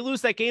 They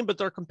lose that game, but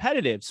they're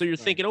competitive. So you're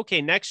thinking,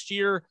 okay, next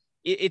year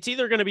it's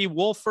either going to be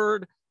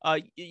Wolford,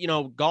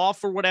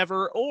 Goff or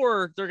whatever,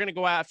 or they're going to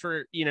go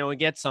after, and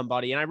get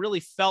somebody. And I really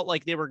felt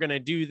like they were going to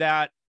do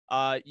that,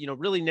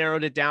 really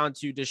narrowed it down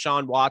to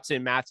Deshaun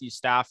Watson, Matthew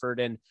Stafford.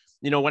 And,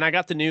 when I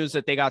got the news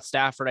that they got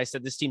Stafford, I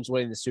said, this team's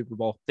winning the Super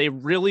Bowl. They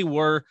really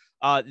were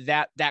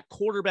that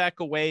quarterback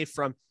away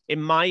from,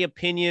 in my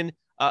opinion,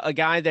 a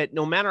guy that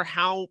no matter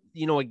how,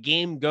 a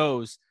game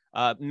goes,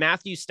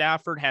 Matthew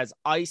Stafford has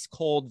ice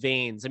cold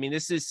veins. I mean,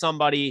 this is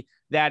somebody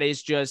that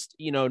is just,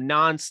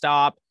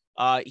 nonstop.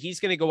 He's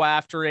going to go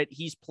after it.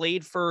 He's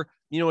played for,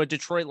 a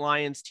Detroit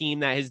Lions team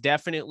that has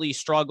definitely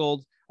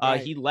struggled. Right.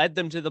 He led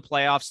them to the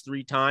playoffs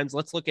 3 times.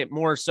 Let's look at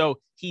more. So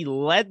he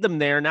led them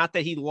there, not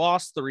that he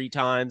lost 3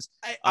 times.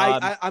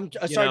 I'm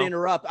sorry to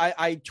interrupt.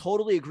 I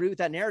totally agree with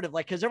that narrative.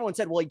 Like, cause everyone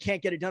said, well, he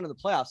can't get it done in the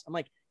playoffs. I'm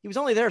like, he was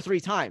only there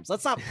 3 times.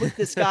 Let's not put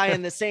this guy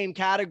in the same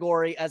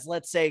category as,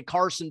 let's say,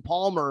 Carson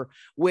Palmer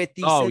with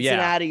the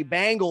Cincinnati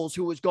Bengals,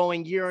 who was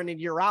going year in and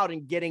year out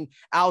and getting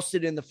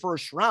ousted in the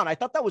first round. I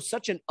thought that was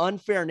such an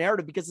unfair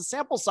narrative because the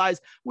sample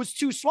size was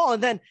too small.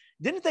 And then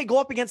didn't they go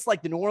up against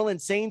like the New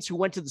Orleans Saints, who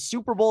went to the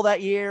Super Bowl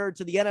that year,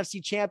 to the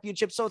NFC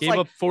Championship? So it's gave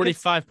up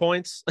 45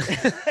 points.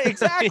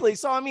 Exactly.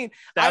 So, I mean,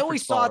 I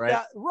always thought right?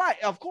 that, right,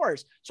 of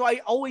course. So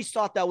I always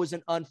thought that was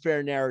an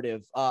unfair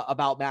narrative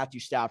about Matthew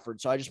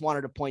Stafford. So I just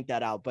wanted to point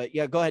that out. But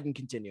yeah, go ahead and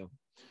continue.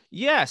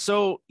 Yeah.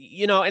 So,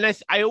 and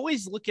I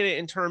always look at it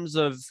in terms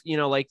of,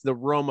 like the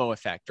Romo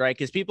effect, right?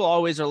 Because people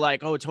always are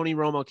like, oh, Tony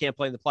Romo can't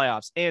play in the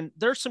playoffs. And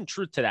there's some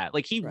truth to that.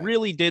 Like, he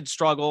really did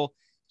struggle.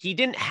 He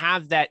didn't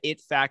have that it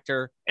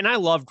factor. And I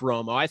loved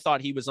Romo. I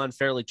thought he was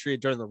unfairly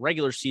treated during the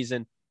regular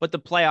season, but the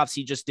playoffs,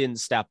 he just didn't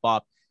step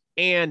up.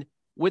 And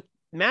with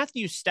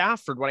Matthew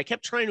Stafford, what I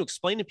kept trying to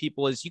explain to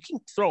people is, you can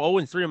throw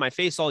 0-3 in my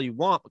face all you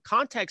want, but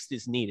context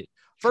is needed.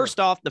 First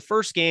off, the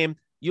first game,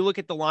 you look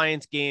at the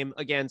Lions game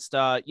against,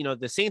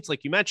 the Saints,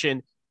 like you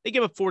mentioned, they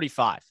give up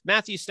 45.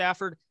 Matthew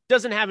Stafford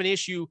doesn't have an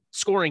issue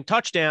scoring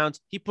touchdowns.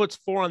 He puts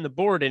 4 on the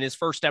board in his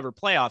first ever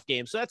playoff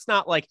game. So that's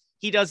not like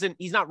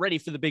he's not ready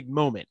for the big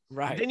moment.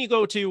 Right. Then you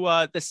go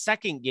to the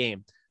second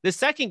game. The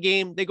second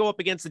game, they go up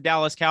against the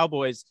Dallas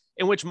Cowboys,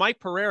 in which Mike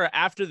Pereira,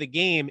 after the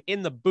game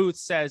in the booth,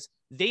 says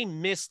they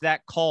missed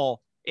that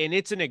call and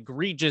it's an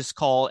egregious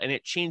call and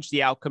it changed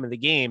the outcome of the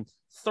game.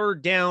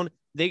 Third down,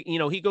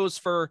 he goes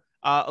for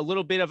a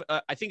little bit of,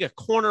 I think, a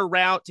corner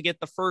route to get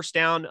the first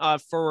down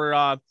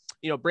for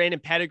Brandon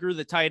Pettigrew,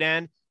 the tight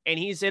end, and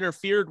he's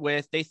interfered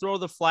with. They throw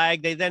the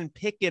flag. They then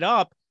pick it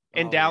up,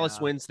 and Dallas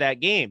wins that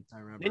game.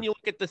 Then you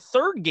look at the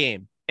third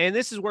game, and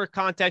this is where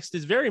context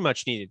is very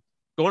much needed.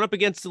 Going up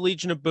against the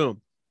Legion of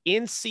Boom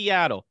in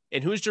Seattle,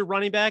 and who's your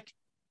running back?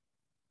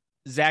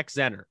 Zach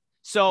Zenner.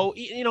 So,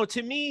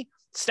 to me,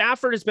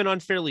 Stafford has been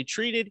unfairly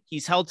treated.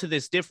 He's held to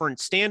this different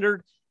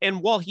standard,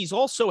 and while he's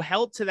also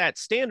held to that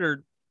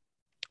standard,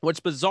 what's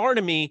bizarre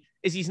to me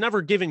is he's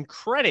never given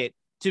credit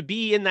to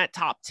be in that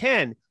top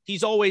 10.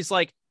 He's always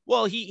like,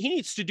 well, he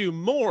needs to do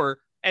more.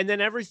 And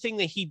then everything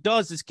that he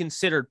does is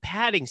considered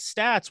padding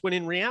stats, when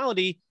in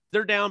reality,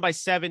 they're down by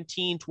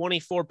 17,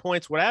 24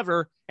 points,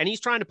 whatever. And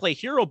he's trying to play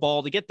hero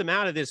ball to get them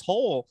out of this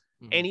hole.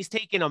 Mm-hmm. And he's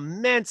taking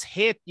immense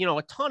hit,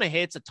 a ton of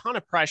hits, a ton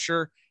of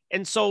pressure.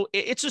 And so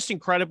it's just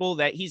incredible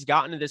that he's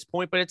gotten to this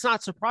point, but it's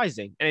not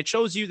surprising. And it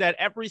shows you that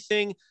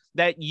everything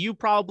that you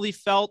probably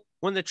felt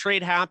when the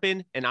trade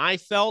happened and I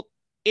felt,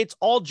 it's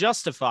all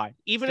justified.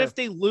 Even if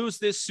they lose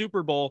this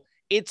Super Bowl,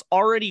 it's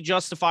already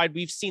justified.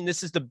 We've seen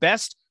this is the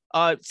best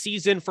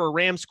season for a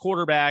Rams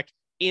quarterback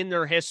in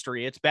their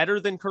history. It's better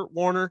than Kurt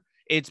Warner.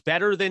 It's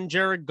better than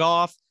Jared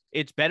Goff.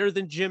 It's better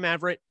than Jim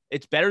Everett.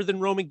 It's better than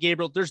Roman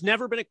Gabriel. There's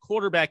never been a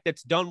quarterback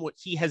that's done what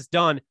he has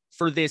done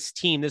for this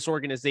team, this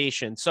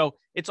organization. So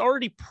it's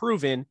already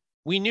proven.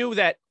 We knew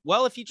that,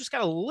 well, if you just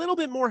got a little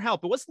bit more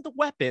help, it wasn't the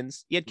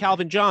weapons. You had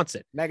Calvin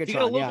Johnson. Megatron, you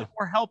got a little bit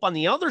more help on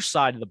the other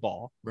side of the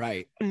ball.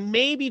 Right. And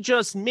maybe,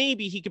 just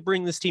maybe, he could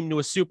bring this team to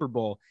a Super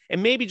Bowl.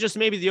 And maybe, just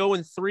maybe, the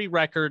 0-3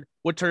 record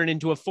would turn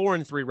into a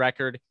 4-3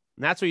 record.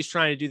 And that's what he's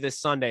trying to do this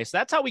Sunday. So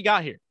that's how we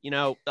got here.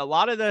 A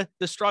lot of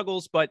the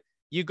struggles, but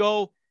you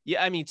go,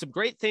 I mean, some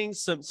great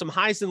things, some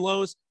highs and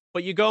lows,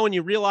 but you go and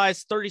you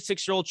realize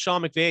 36-year-old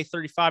Sean McVay,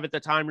 35 at the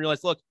time,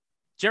 realized, look,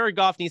 Jared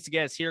Goff needs to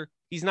get us here.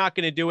 He's not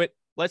going to do it.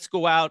 Let's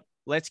go out.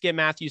 Let's get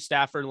Matthew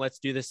Stafford and let's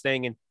do this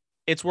thing. And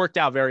it's worked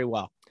out very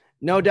well.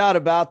 No doubt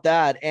about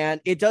that.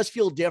 And it does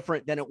feel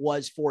different than it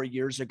was 4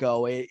 years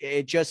ago.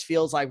 It just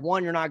feels like,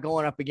 one, you're not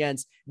going up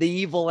against the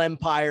evil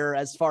empire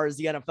as far as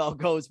the NFL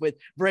goes with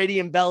Brady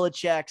and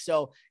Belichick.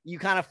 So you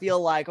kind of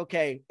feel like,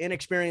 okay,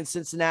 inexperienced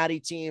Cincinnati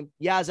team.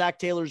 Yeah, Zach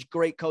Taylor's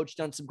great coach,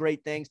 done some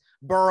great things.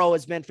 Burrow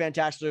has been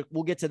fantastic.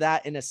 We'll get to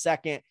that in a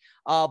second.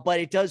 But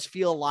it does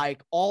feel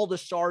like all the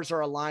stars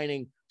are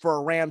aligning for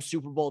a Rams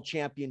Super Bowl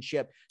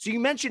championship. So you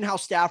mentioned how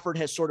Stafford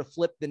has sort of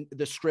flipped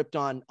the script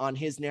on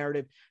his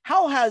narrative.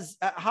 How has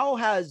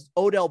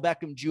Odell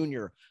Beckham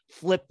Jr.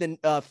 flipped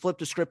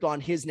the script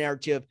on his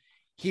narrative?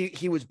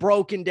 He was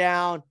broken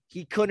down.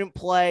 He couldn't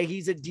play.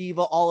 He's a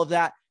diva, all of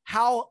that.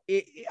 How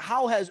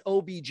has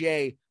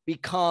OBJ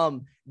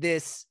become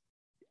this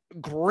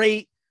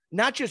great,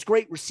 not just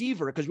great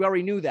receiver, because we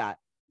already knew that,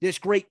 this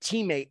great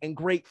teammate and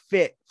great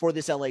fit for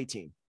this LA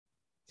team?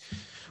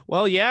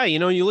 Well, yeah,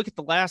 you look at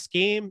the last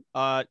game,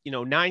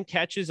 9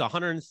 catches,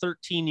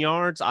 113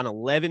 yards on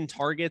 11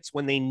 targets.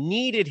 When they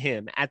needed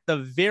him at the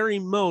very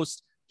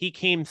most, he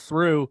came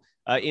through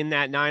in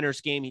that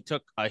Niners game. He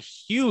took a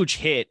huge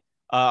hit,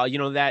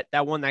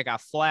 that one that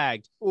got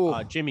flagged,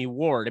 Jimmy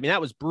Ward. I mean,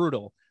 that was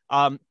brutal.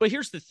 But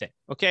here's the thing,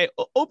 okay?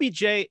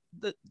 OBJ,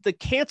 the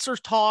cancer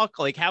talk,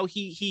 like how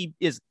he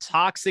is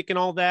toxic and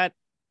all that,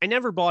 I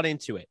never bought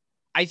into it.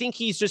 I think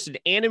he's just an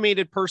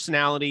animated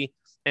personality.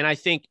 And I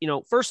think,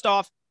 first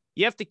off,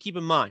 you have to keep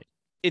in mind,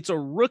 it's a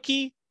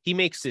rookie. He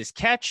makes his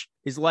catch.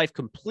 His life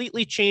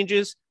completely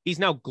changes. He's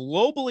now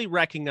globally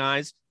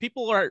recognized.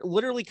 People are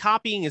literally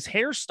copying his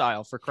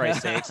hairstyle, for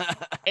Christ's sakes.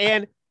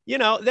 And,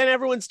 then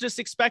everyone's just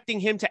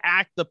expecting him to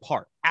act the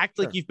part,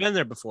 like you've been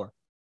there before.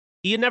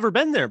 He had never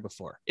been there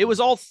before. It was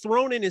all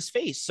thrown in his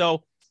face.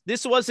 So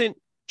this wasn't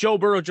Joe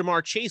Burrow,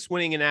 Jamar Chase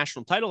winning a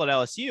national title at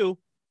LSU.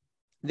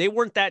 They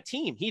weren't that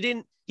team.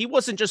 He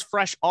wasn't just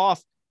fresh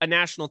off a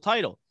national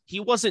title. He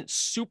wasn't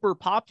super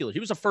popular. He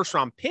was a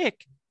first-round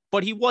pick,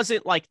 but he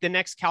wasn't like the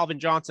next Calvin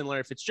Johnson,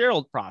 Larry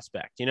Fitzgerald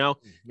prospect, Right.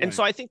 And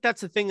so I think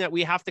that's the thing that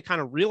we have to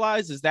kind of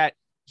realize is that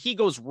he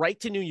goes right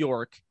to New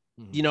York,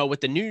 with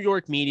the New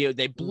York media.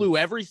 They blew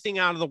everything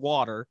out of the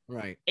water.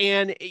 Right.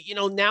 And,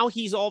 now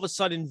he's all of a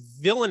sudden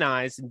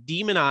villainized and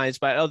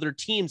demonized by other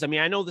teams. I mean,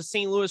 I know the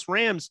St. Louis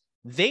Rams,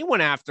 they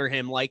went after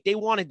him like they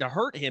wanted to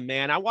hurt him,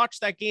 man. I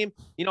watched that game,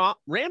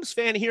 Rams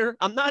fan here.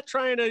 I'm not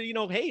trying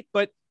to, hate,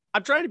 but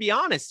I'm trying to be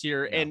honest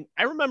here. Yeah. And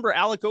I remember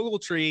Alec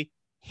Ogletree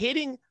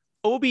hitting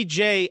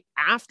OBJ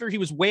after he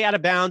was way out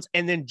of bounds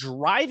and then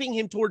driving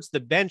him towards the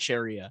bench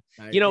area.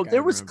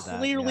 There was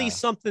clearly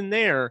something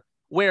there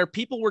where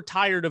people were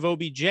tired of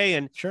OBJ.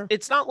 And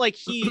It's not like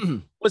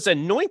he was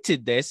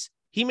anointed this.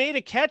 He made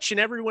a catch and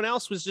everyone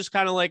else was just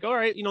kind of like, all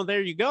right,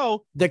 there you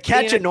go. The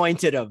catch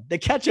anointed him. The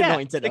catch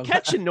anointed him. The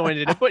catch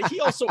anointed him, but he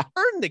also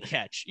earned the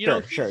catch.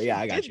 Sure. Yeah,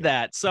 I got you.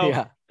 That.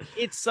 So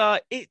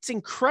it's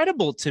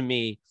incredible to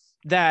me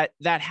that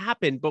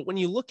happened. But when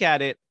you look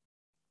at it,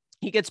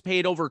 he gets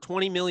paid over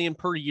 $20 million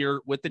per year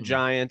with the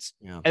Giants.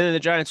 Yeah. And then the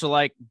Giants are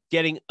like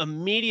getting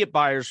immediate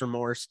buyer's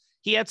remorse.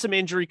 He had some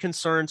injury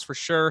concerns for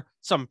sure.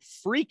 Some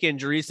freak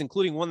injuries,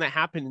 including one that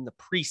happened in the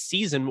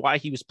preseason. Why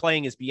he was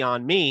playing is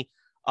beyond me.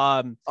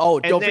 Don't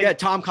forget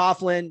Tom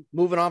Coughlin,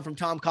 moving on from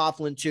Tom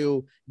Coughlin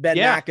to Ben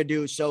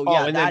McAdoo. So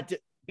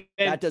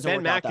that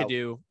doesn't Ben work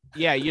McAdoo.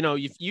 Yeah,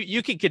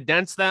 you can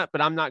condense that, but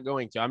I'm not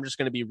going to. I'm just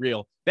going to be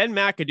real. Ben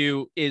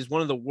McAdoo is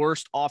one of the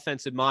worst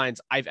offensive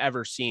minds I've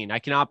ever seen. I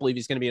cannot believe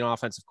he's going to be an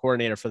offensive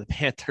coordinator for the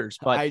Panthers.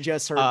 But I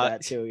just heard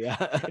that too.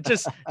 Yeah,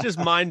 just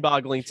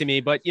mind-boggling to me.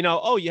 But you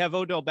have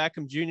Odell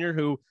Beckham Jr.,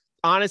 who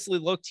honestly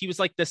he was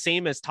like the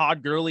same as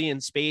Todd Gurley in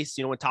space.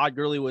 When Todd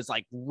Gurley was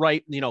like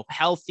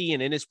healthy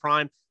and in his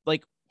prime,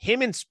 like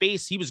him in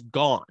space, he was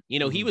gone.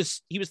 He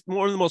was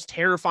one of the most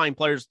terrifying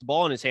players with the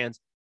ball in his hands.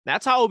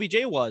 That's how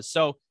OBJ was.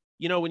 So.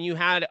 When you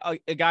had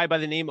a guy by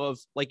the name of,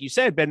 like you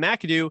said, Ben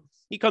McAdoo,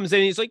 he comes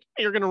in, he's like,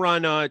 hey, you're going to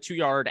run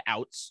 2-yard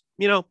outs.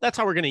 That's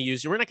how we're going to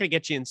use you. We're not going to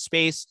get you in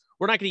space.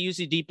 We're not going to use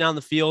you deep down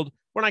the field.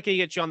 We're not going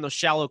to get you on those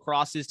shallow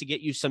crosses to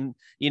get you some,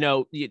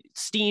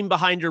 steam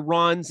behind your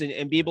runs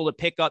and be able to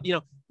pick up,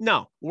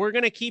 no, we're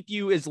going to keep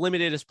you as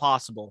limited as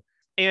possible.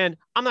 And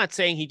I'm not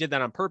saying he did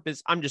that on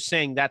purpose. I'm just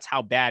saying that's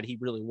how bad he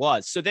really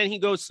was. So then he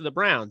goes to the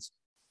Browns,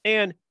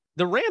 and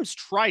the Rams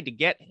tried to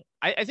get him.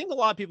 I think a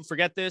lot of people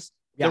forget this.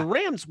 Yeah. The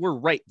Rams were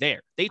right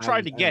there. They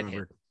tried to get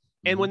him.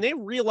 And when they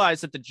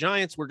realized that the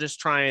Giants were just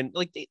trying,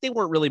 like they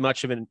weren't really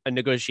much of a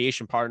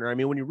negotiation partner. I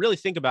mean, when you really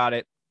think about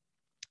it,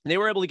 they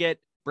were able to get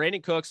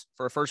Brandon Cooks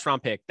for a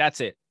first-round pick.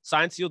 That's it.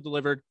 Signed, sealed,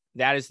 delivered.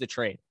 That is the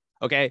trade.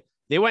 Okay.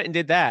 They went and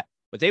did that,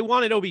 but they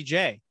wanted OBJ,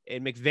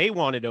 and McVay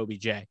wanted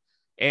OBJ,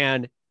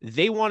 and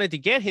they wanted to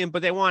get him,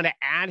 but they wanted to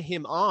add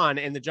him on.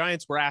 And the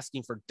Giants were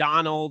asking for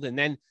Donald. And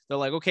then they're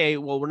like, okay,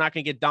 well, we're not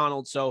going to get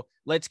Donald, so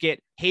let's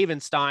get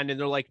Havenstein. And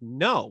they're like,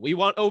 no, we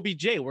want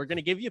OBJ. We're going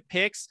to give you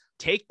picks.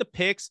 Take the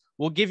picks.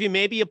 We'll give you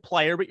maybe a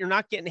player, but you're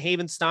not getting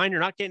Havenstein. You're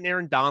not getting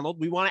Aaron Donald.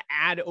 We want to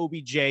add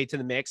OBJ to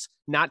the mix,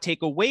 not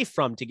take away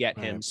from to get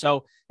him.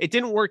 So it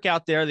didn't work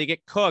out there. They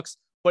get Cooks,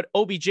 but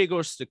OBJ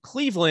goes to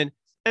Cleveland.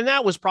 And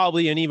that was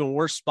probably an even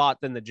worse spot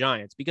than the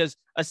Giants, because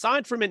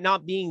aside from it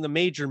not being the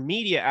major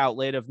media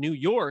outlet of New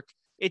York,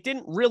 it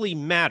didn't really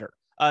matter.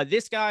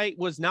 This guy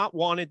was not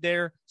wanted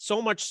there,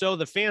 so much so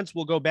the fans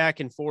will go back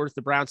and forth.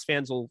 The Browns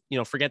fans will,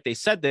 forget they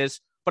said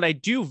this, but I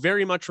do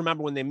very much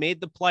remember when they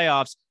made the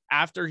playoffs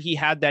after he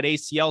had that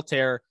ACL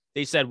tear,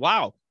 they said,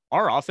 wow,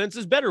 our offense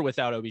is better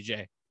without OBJ,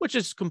 which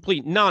is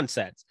complete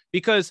nonsense,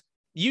 because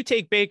you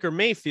take Baker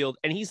Mayfield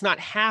and he's not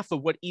half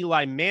of what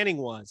Eli Manning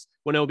was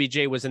when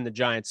OBJ was in the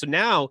Giants. So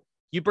now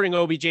you bring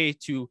OBJ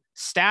to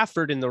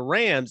Stafford in the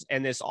Rams,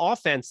 and this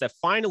offense that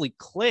finally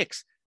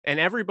clicks and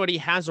everybody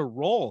has a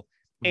role.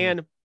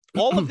 And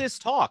all of this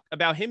talk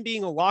about him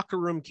being a locker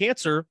room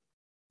cancer,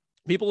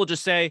 people will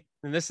just say,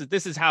 and this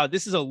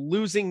is a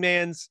losing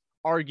man's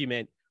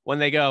argument when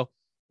they go,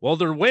 well,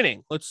 they're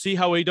winning. Let's see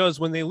how he does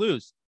when they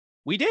lose.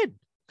 We did.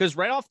 Because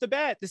right off the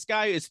bat, this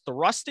guy is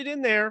thrusted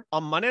in there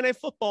on Monday Night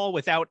Football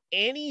without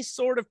any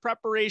sort of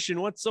preparation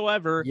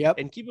whatsoever. Yep.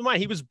 And keep in mind,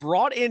 he was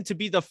brought in to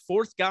be the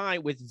fourth guy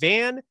with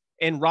Van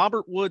and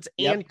Robert Woods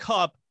and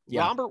Kupp. Yep.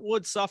 Robert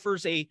Woods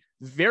suffers a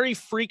very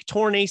freak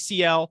torn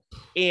ACL.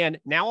 And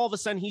now all of a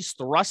sudden he's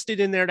thrusted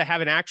in there to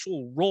have an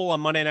actual role on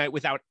Monday night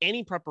without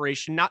any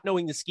preparation, not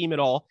knowing the scheme at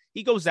all.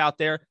 He goes out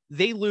there.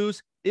 They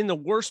lose in the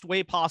worst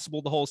way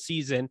possible the whole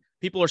season.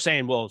 People are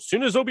saying, well, as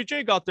soon as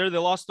OBJ got there, they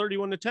lost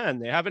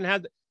 31-10. They haven't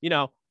had,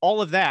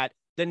 all of that.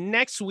 The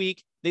next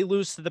week, they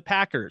lose to the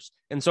Packers.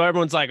 And so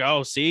everyone's like,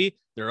 oh, see,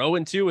 they're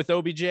 0-2 with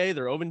OBJ.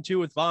 They're 0-2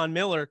 with Von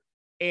Miller.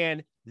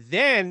 And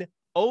then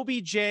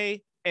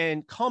OBJ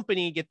and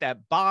company get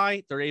that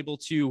bye. They're able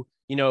to,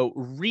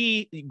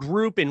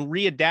 regroup and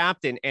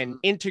readapt and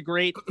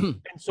integrate.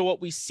 And so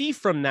what we see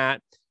from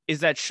that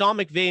is that Sean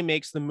McVay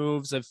makes the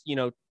moves of,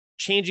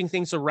 changing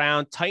things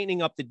around,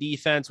 tightening up the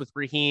defense with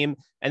Raheem,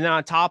 and then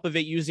on top of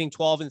it, using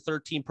 12 and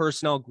 13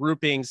 personnel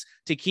groupings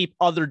to keep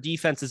other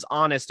defenses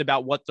honest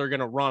about what they're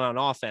going to run on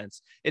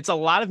offense. It's a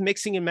lot of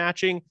mixing and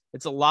matching.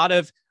 It's a lot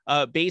of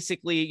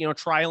basically,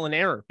 trial and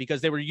error,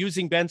 because they were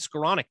using Ben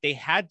Skoranek. They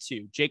had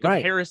to.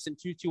 Jacob Harris and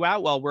Tutu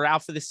Atwell were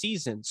out for the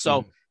season.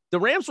 So the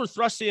Rams were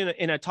thrust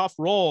in a tough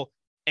role,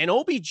 and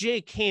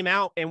OBJ came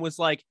out and was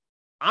like,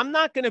 I'm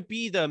not going to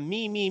be the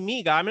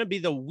me guy. I'm going to be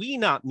the we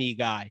not me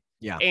guy.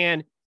 Yeah.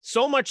 And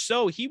so much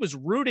so he was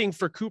rooting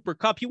for Cooper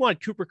Kupp. He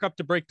wanted Cooper Kupp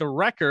to break the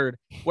record.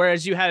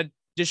 Whereas you had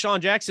Deshaun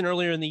Jackson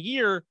earlier in the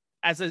year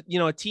as a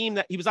team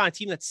that he was on a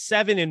team that's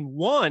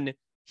 7-1.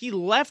 He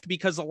left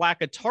because of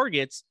lack of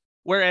targets.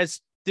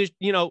 Whereas,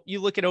 you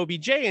look at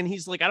OBJ and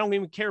he's like, I don't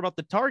even care about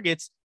the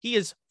targets. He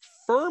is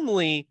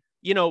firmly,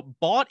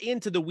 bought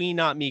into the we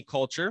not me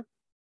culture,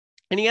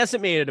 and he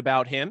hasn't made it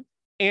about him.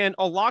 And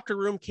a locker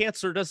room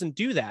cancer doesn't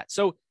do that.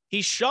 So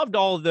he shoved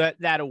all of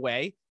that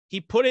away. He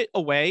put it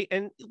away.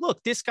 And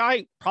look, this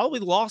guy probably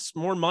lost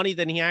more money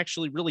than he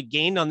actually really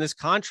gained on this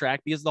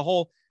contract, because the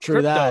whole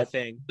crypto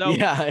thing. So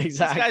yeah,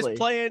 exactly.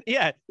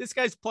 This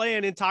guy's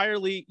playing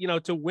entirely,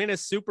 to win a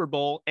Super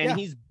Bowl, and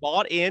he's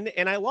bought in,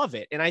 and I love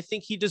it. And I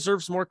think he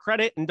deserves more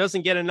credit and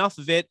doesn't get enough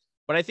of it,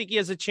 but I think he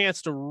has a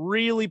chance to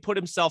really put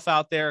himself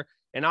out there.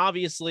 And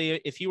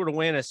obviously, if he were to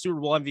win a Super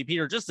Bowl MVP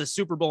or just a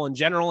Super Bowl in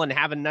general and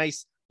have a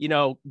nice,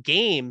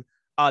 game,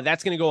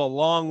 that's going to go a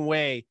long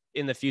way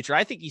in the future.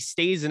 I think he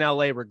stays in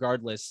LA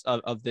regardless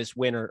of this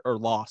win or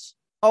loss.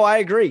 Oh, I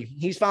agree.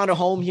 He's found a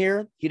home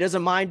here. He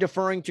doesn't mind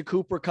deferring to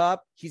Cooper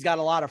Kupp. He's got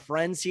a lot of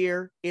friends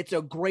here. It's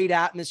a great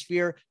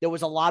atmosphere. There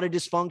was a lot of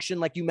dysfunction,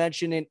 like you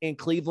mentioned, in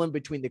Cleveland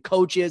between the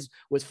coaches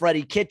with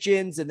Freddie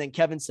Kitchens and then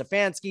Kevin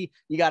Stefanski.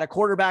 You got a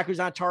quarterback who's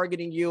not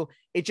targeting you.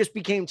 It just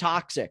became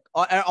toxic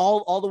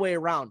all the way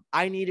around.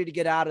 I needed to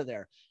get out of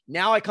there.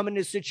 Now I come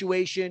into a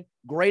situation,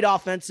 great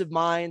offensive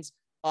minds,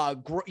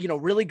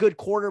 really good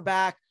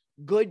quarterback,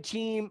 good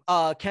team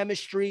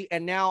chemistry.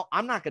 And now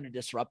I'm not going to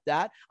disrupt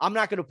that. I'm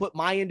not going to put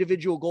my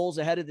individual goals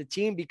ahead of the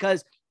team,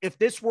 because if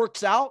this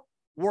works out,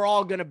 we're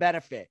all going to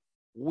benefit.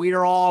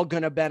 We're all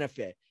going to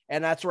benefit.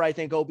 And that's where I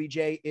think OBJ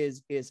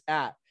is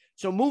at.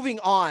 So moving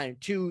on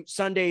to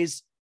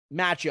Sunday's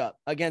matchup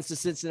against the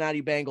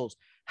Cincinnati Bengals.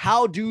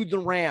 How do the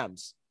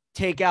Rams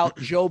take out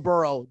Joe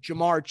Burrow,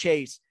 Jamar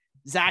Chase,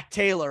 Zach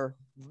Taylor,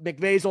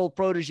 McVay's old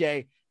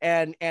protege,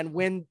 and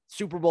win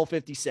Super Bowl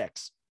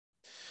 56?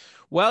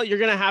 Well, you're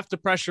going to have to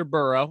pressure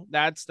Burrow.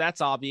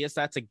 That's obvious.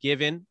 That's a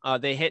given.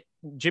 They hit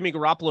Jimmy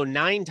Garoppolo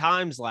 9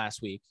 times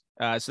last week.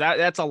 So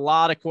that's a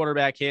lot of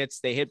quarterback hits.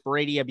 They hit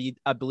Brady,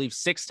 I believe,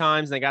 6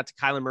 times. And they got to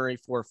Kyler Murray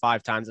 4 or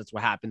 5 times. That's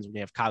what happens when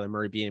you have Kyler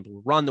Murray being able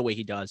to run the way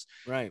he does.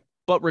 Right.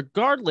 But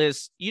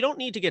regardless, you don't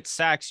need to get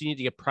sacks. You need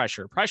to get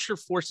pressure. Pressure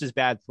forces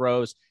bad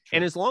throws. Sure.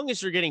 And as long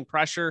as you're getting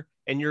pressure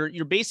and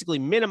you're basically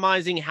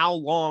minimizing how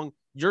long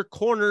your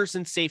corners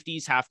and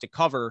safeties have to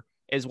cover,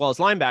 as well as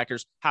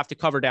linebackers have to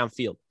cover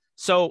downfield.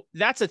 So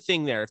that's a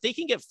thing there. If they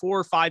can get 4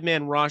 or 5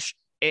 man rush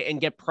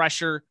and get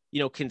pressure,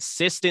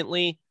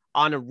 consistently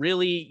on a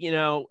really,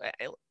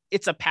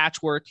 it's a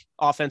patchwork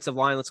offensive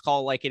line. Let's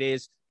call it like it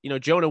is.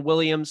 Jonah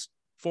Williams,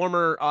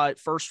 former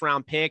first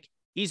round pick.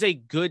 He's a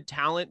good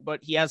talent,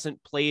 but he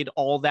hasn't played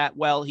all that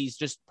well. He's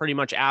just pretty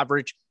much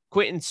average.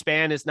 Quentin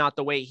Spann is not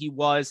the way he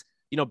was,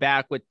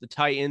 back with the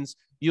Titans.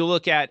 You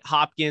look at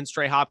Hopkins,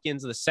 Trey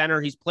Hopkins, the center.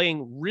 He's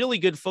playing really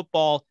good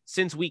football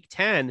since week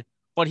 10,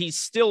 but he's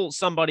still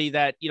somebody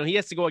that, he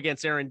has to go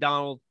against Aaron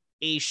Donald,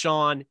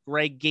 Ashawn,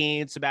 Greg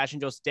Gaines, Sebastian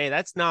Joseph-Day.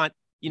 That's not,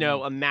 a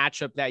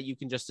matchup that you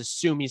can just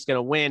assume he's going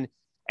to win.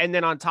 And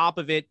then on top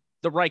of it,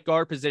 the right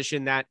guard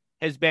position that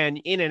has been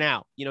in and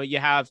out. You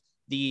have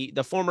the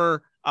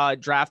former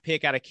draft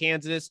pick out of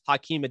Kansas,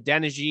 Hakeem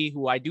Adeniji,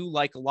 who I do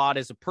like a lot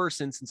as a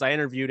person since I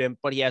interviewed him,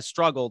 but he has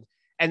struggled.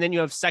 And then you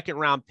have second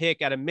round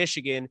pick out of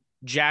Michigan,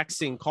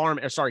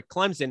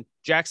 Clemson,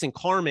 Jackson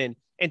Carman.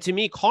 And to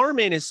me,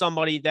 Carman is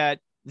somebody that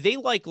they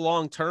like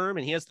long-term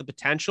and he has the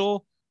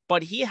potential,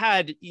 but he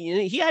had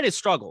his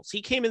struggles.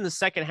 He came in the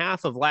second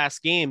half of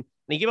last game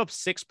and he gave up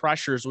 6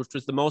 pressures, which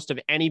was the most of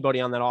anybody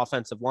on that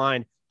offensive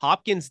line.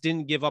 Hopkins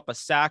didn't give up a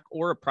sack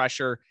or a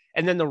pressure.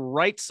 And then the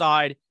right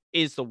side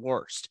is the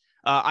worst.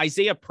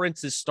 Isaiah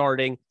Prince is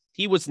starting.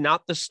 He was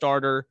not the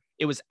starter.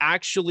 It was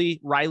actually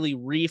Riley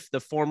Reif, the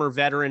former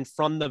veteran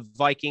from the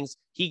Vikings.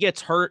 He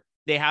gets hurt.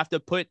 They have to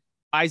put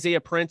Isaiah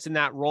Prince in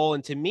that role.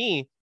 And to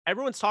me,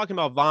 everyone's talking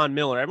about Von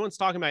Miller. Everyone's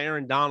talking about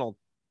Aaron Donald.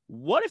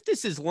 What if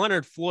this is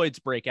Leonard Floyd's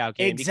breakout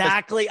game?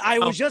 Exactly. I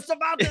was just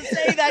about to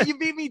say that. You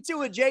beat me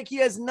to it, Jake. He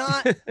has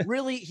not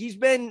really, he's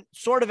been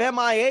sort of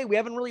MIA. We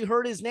haven't really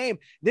heard his name.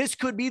 This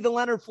could be the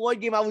Leonard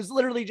Floyd game. I was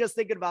literally just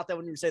thinking about that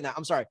when you were saying that.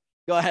 I'm sorry.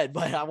 Go ahead,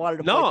 but I wanted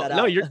to point that out.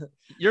 No,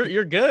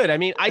 you're good. I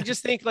mean, I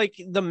just think like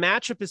the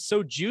matchup is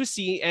so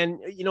juicy, and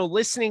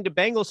listening to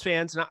Bengals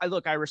fans, and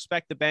I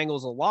respect the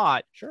Bengals a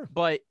lot, sure,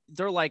 but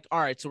they're like, all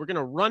right, so we're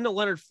gonna run to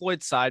Leonard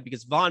Floyd's side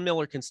because Von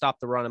Miller can stop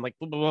the run. I'm like,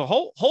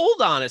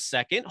 hold on a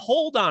second.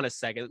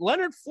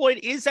 Leonard Floyd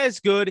is as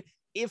good,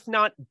 if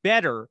not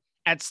better,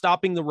 at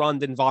stopping the run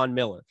than Von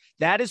Miller.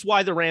 That is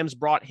why the Rams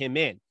brought him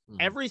in.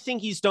 Everything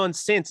he's done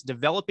since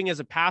developing as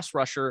a pass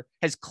rusher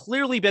has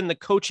clearly been the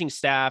coaching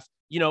staff,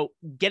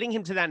 getting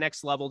him to that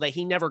next level that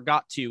he never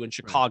got to in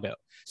Chicago. Right.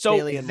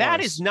 So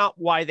that is not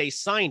why they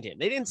signed him.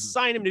 They didn't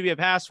sign him to be a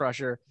pass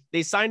rusher.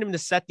 They signed him to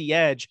set the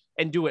edge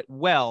and do it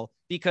well,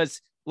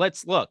 because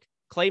let's look,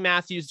 Clay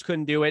Matthews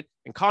couldn't do it,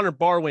 and Connor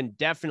Barwin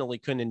definitely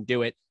couldn't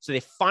do it. So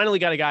they finally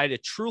got a guy to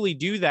truly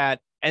do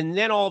that. And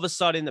then all of a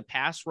sudden the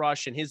pass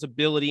rush and his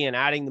ability and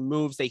adding the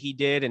moves that he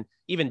did, and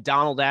even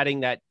Donald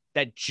adding that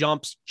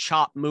jumps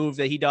chop move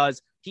that he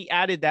does, he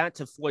added that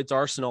to Floyd's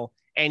arsenal,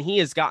 and he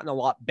has gotten a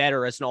lot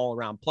better as an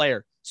all-around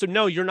player. So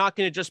no, you're not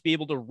going to just be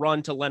able to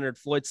run to Leonard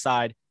Floyd's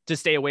side to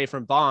stay away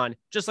from Von,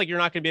 just like you're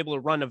not going to be able to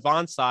run to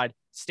Von's side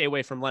to stay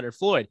away from Leonard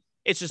Floyd.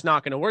 It's just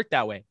not going to work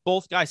that way.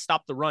 Both guys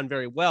stop the run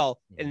very well,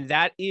 and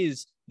that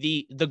is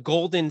the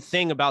golden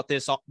thing about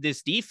this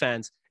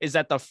defense, is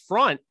that the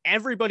front,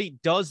 everybody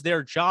does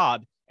their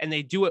job and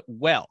they do it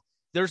well.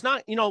 There's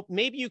not,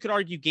 maybe you could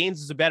argue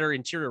Gaines is a better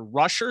interior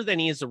rusher than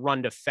he is a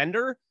run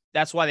defender.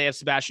 That's why they have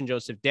Sebastian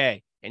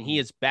Joseph-Day, and he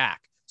is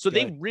back. So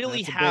they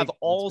really have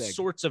all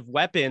sorts of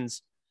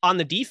weapons on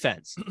the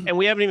defense, and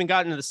we haven't even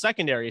gotten to the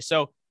secondary.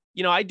 So,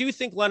 I do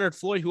think Leonard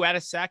Floyd, who had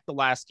a sack the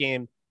last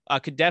game,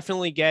 could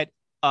definitely get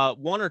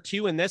 1 or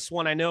 2 in this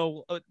one. I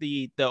know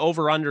the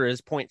over-under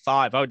is 0.5.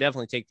 I would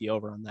definitely take the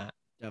over on that.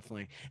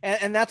 Definitely.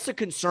 And that's the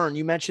concern.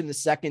 You mentioned the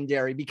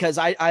secondary, because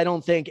I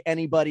don't think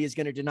anybody is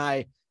going to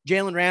deny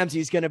Jalen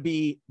Ramsey is going to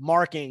be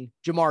marking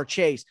Jamar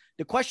Chase.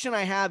 The question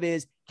I have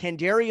is, can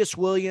Darius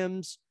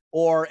Williams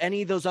or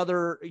any of those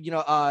other,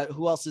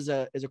 who else is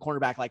a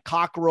cornerback, like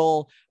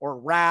Cockrell or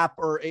Rapp,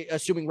 or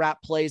assuming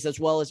Rapp plays, as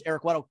well as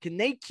Eric Weddle, can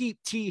they keep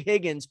T.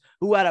 Higgins,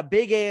 who had a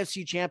big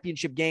AFC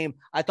championship game,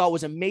 I thought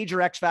was a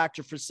major X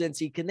factor for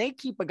Cincy? Can they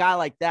keep a guy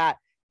like that,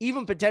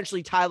 even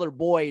potentially Tyler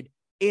Boyd,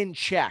 in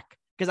check?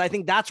 Because I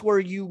think that's where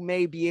you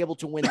may be able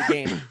to win the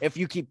game if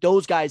you keep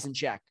those guys in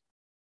check.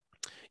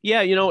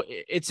 Yeah,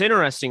 it's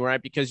interesting,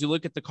 right? Because you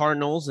look at the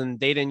Cardinals, and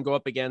they didn't go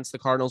up against the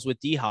Cardinals with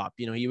D-Hop.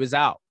 He was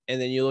out.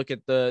 And then you look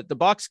at the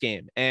Bucs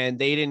game, and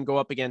they didn't go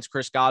up against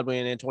Chris Godwin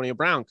and Antonio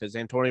Brown because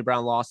Antonio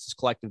Brown lost his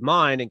collective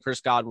mind and Chris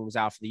Godwin was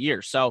out for the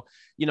year. So,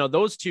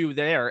 those two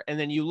there. And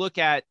then you look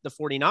at the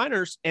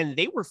 49ers, and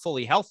they were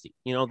fully healthy.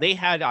 They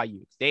had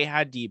Ayuk, they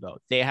had Debo,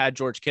 they had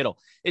George Kittle.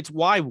 It's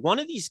why one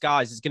of these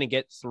guys is going to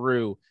get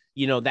through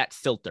that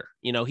filter.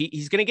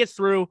 He's going to get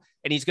through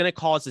and he's going to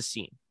cause a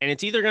scene. And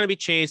it's either going to be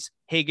Chase,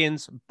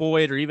 Higgins,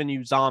 Boyd, or even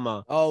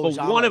Uzama. But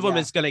Uzama, one of them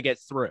is going to get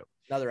through.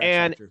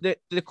 And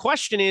the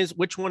question is,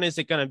 which one is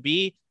it going to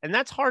be? And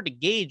that's hard to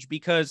gauge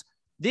because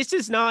this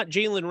is not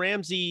Jalen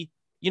Ramsey,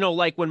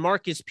 like when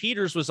Marcus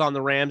Peters was on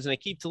the Rams and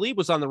Aqib Talib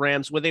was on the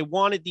Rams, where they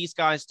wanted these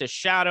guys to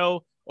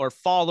shadow or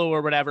follow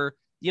or whatever.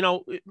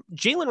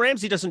 Jalen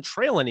Ramsey doesn't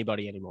trail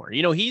anybody anymore.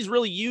 He's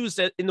really used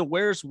in the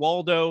Where's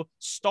Waldo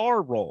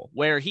star role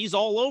where he's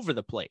all over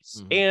the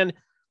place. And,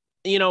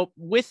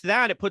 with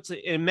that, it puts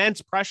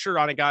immense pressure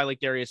on a guy like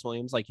Darius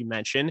Williams, like you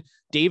mentioned,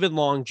 David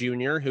Long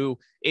Jr., who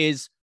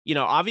is,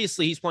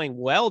 obviously he's playing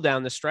well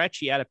down the stretch.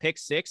 He had a pick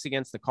 6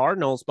 against the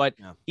Cardinals, but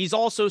he's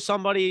also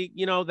somebody,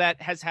 that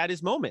has had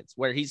his moments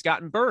where he's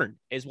gotten burned,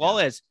 as well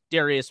as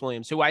Darius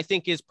Williams, who I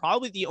think is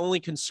probably the only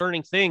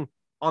concerning thing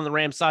on the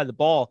Rams side of the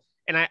ball.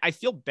 And I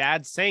feel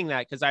bad saying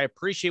that because I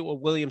appreciate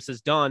what Williams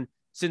has done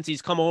since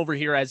he's come over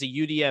here as a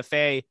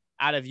UDFA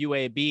out of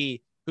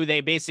UAB, who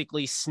they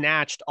basically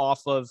snatched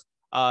off of,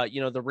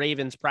 the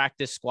Ravens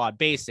practice squad,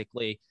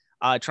 basically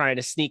trying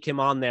to sneak him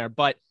on there.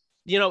 But,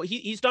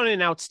 he's done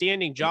an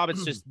outstanding job.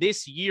 It's just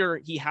this year,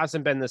 he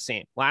hasn't been the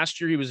same. Last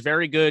year, he was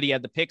very good. He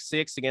had the pick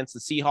 6 against the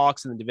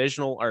Seahawks in the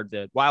divisional or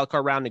the wild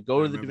card round to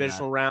go to the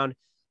divisional round,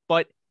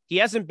 but he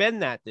hasn't been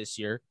that this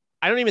year.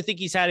 I don't even think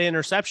he's had an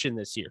interception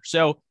this year.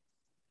 So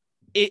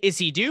is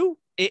he due?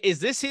 Is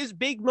this his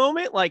big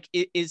moment? Like,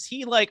 is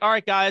he like, all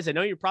right, guys, I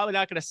know you're probably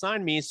not going to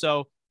sign me, so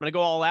I'm going to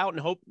go all out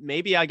and hope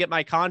maybe I get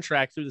my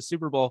contract through the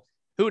Super Bowl.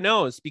 Who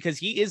knows? Because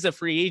he is a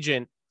free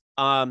agent.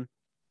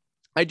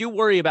 I do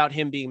worry about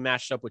him being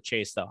matched up with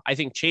Chase, though. I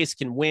think Chase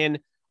can win.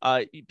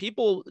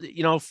 People,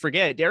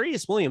 forget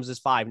Darius Williams is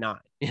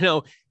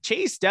 5'9".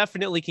 Chase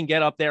definitely can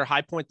get up there,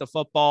 high point the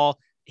football.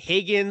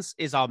 Higgins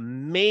is a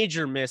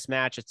major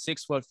mismatch at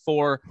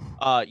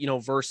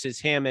 6'4", versus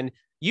him. And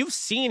you've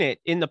seen it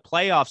in the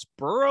playoffs.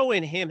 Burrow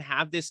and him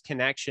have this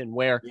connection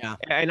where,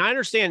 and I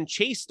understand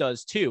Chase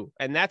does too,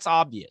 and that's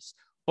obvious.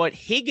 But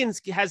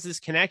Higgins has this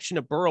connection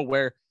to Burrow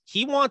where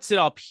he wants it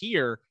up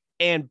here,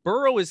 and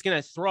Burrow is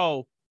going to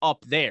throw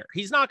up there.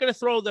 He's not going to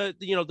throw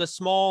the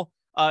small,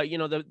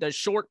 the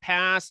short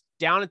pass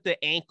down at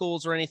the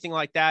ankles or anything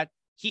like that.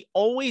 He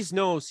always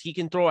knows he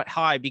can throw it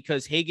high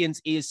because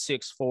Higgins is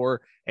 6'4",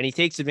 and he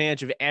takes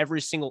advantage of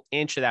every single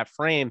inch of that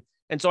frame.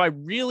 And so I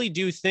really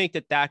do think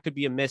that could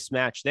be a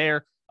mismatch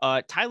there.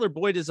 Tyler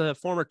Boyd is a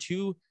former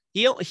 2.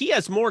 He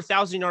has more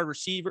 1,000-yard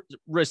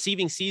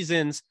receiving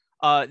seasons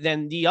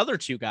than the other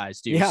 2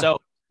 guys do. Yeah.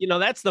 So,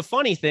 that's the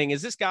funny thing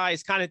is this guy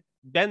is kind of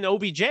been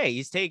OBJ.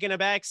 He's taken a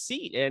back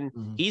seat and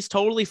he's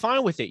totally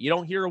fine with it. You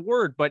don't hear a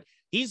word, but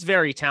he's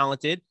very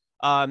talented.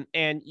 And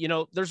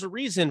there's a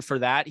reason for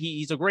that.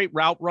 He's a great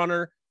route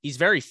runner. He's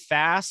very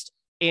fast.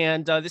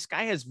 And this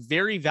guy has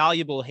very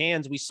valuable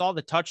hands. We saw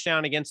the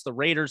touchdown against the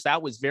Raiders.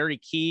 That was very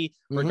key,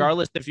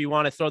 regardless if you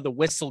want to throw the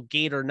whistle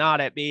gate or not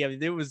at me. I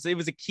mean, it was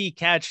a key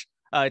catch,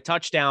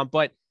 touchdown.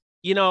 But,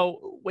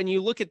 when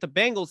you look at the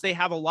Bengals, they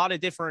have a lot of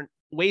different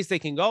ways they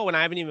can go. And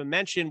I haven't even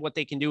mentioned what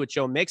they can do with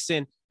Joe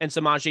Mixon and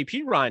Samaje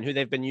Perine, who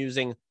they've been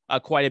using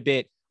quite a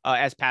bit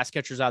as pass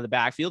catchers out of the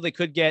backfield. They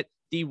could get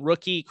the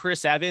rookie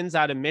Chris Evans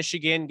out of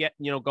Michigan,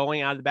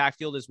 going out of the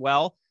backfield as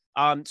well.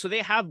 So they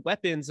have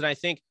weapons. And I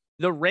think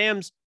the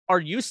Rams are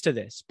used to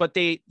this, but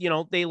they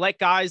let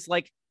guys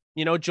like,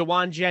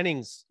 Jawan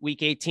Jennings,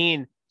 week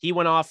 18, he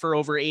went off for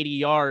over 80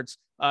 yards.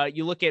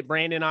 You look at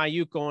Brandon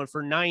Ayuk going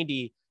for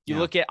 90. You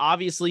look at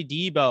obviously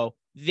Debo,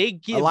 they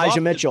give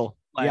Elijah Mitchell.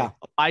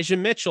 Elijah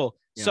Mitchell.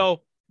 Yeah.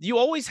 So you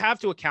always have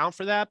to account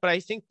for that. But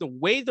I think the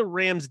way the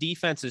Rams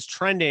defense is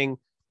trending,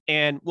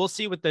 and we'll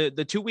see with the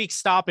 2-week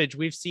stoppage,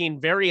 we've seen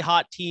very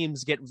hot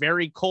teams get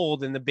very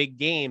cold in the big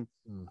game.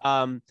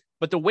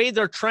 But the way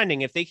they're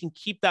trending, if they can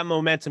keep that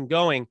momentum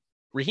going,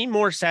 Raheem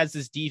Morris has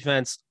this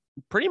defense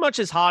pretty much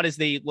as hot as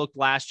they looked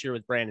last year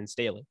with Brandon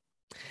Staley.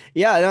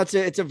 Yeah,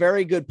 it's a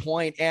very good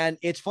point. And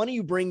it's funny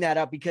you bring that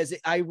up because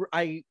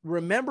I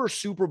remember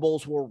Super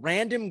Bowls where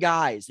random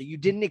guys that you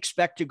didn't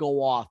expect to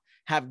go off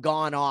have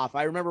gone off.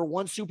 I remember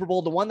one Super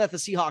Bowl, the one that the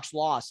Seahawks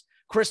lost,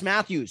 Chris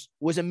Matthews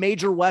was a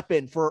major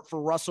weapon for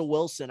Russell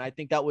Wilson. I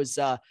think that was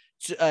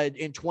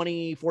in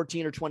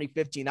 2014 or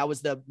 2015. That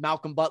was the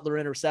Malcolm Butler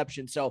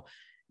interception. So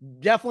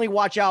definitely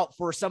watch out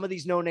for some of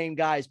these no-name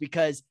guys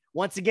because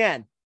once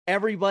again,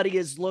 everybody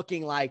is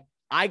looking like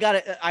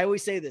I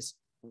always say this,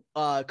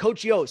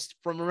 Coach Yost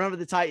from Remember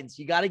the Titans,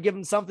 you got to give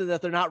them something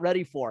that they're not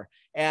ready for.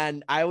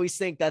 And I always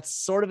think that's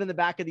sort of in the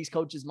back of these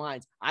coaches'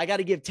 minds. I got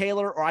to give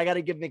Taylor or I got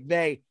to give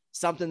McVay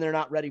something they're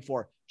not ready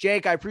for.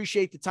 Jake, I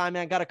appreciate the time,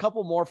 man. Got a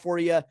couple more for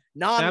you.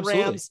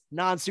 Non-Rams,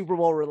 non-Super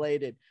Bowl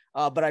related,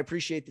 but I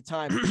appreciate the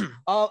time.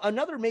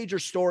 Another major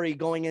story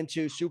going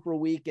into Super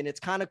Week, and it's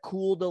kind of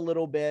cooled a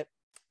little bit.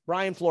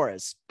 Brian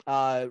Flores,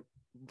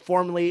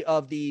 formerly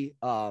of the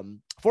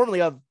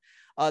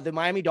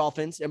Miami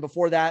Dolphins, and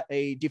before that,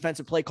 a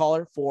defensive play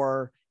caller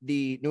for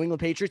the New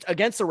England Patriots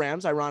against the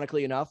Rams,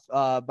 ironically enough,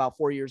 about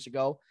 4 years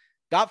ago,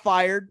 got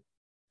fired.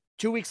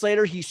 2 weeks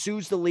later, he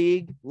sues the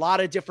league. A lot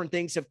of different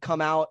things have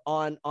come out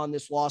on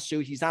this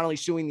lawsuit. He's not only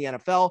suing the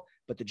NFL,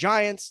 but the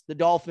Giants, the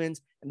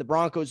Dolphins, and the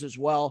Broncos as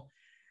well.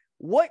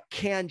 What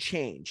can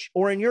change?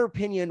 Or in your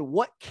opinion,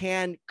 what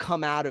can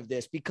come out of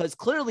this? Because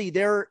clearly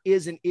there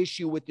is an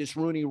issue with this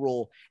Rooney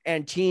Rule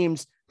and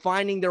teams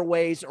finding their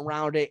ways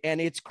around it.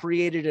 And it's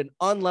created an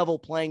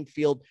unlevel playing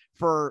field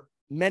for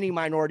many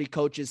minority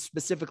coaches,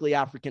 specifically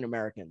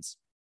African-Americans.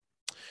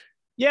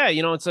 Yeah,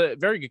 it's a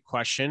very good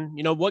question.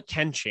 What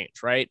can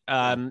change, right?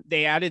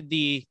 They added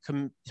the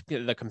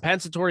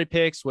compensatory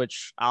picks,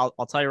 which I'll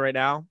tell you right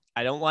now,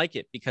 I don't like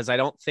it because I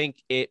don't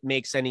think it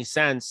makes any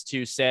sense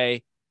to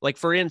say, like,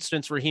 for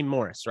instance, Raheem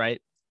Morris,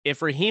 right?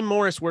 If Raheem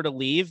Morris were to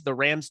leave, the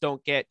Rams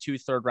don't get 2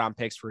 third-round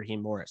picks for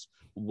Raheem Morris.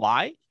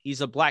 Why?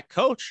 He's a black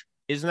coach.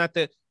 Isn't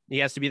that he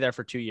has to be there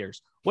for 2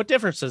 years? What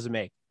difference does it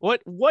make?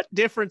 What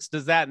difference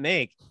does that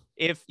make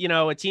if,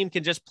 a team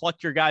can just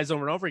pluck your guys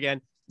over and over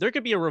again? There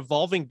could be a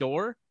revolving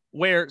door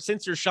where,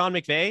 since you're Sean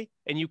McVay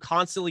and you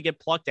constantly get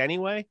plucked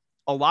anyway,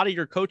 a lot of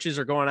your coaches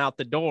are going out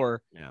the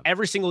door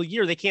every single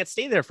year. They can't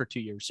stay there for 2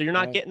 years. So you're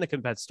not getting the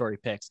compensatory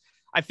picks.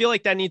 I feel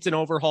like that needs an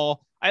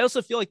overhaul. I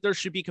also feel like there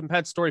should be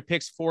compensatory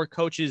picks for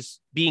coaches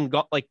being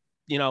like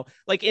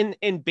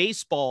in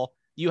baseball,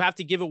 you have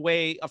to give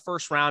away a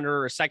first rounder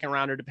or a second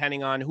rounder,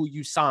 depending on who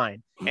you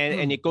sign.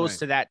 And it goes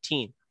to that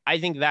team. I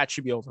think that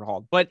should be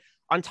overhauled. But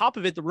on top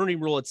of it, the Rooney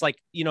Rule, it's like,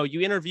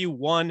 you interview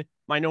one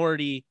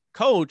minority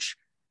coach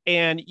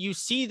and you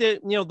see the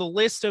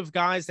list of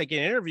guys that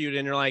get interviewed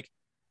and you're like,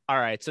 all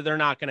right, so they're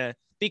not going to,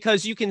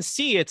 because you can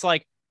see it's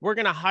like, we're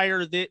going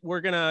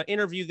to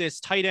interview this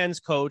tight ends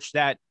coach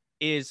that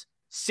is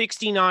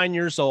 69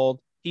 years old.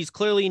 He's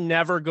clearly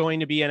never going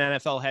to be an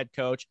NFL head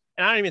coach.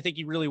 And I don't even think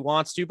he really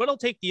wants to, but he'll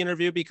take the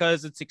interview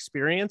because it's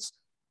experience.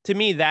 To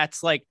me,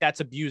 that's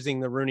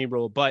abusing the Rooney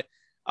Rule. But,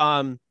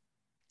 I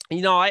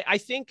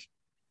think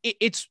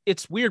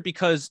it's weird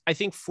because I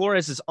think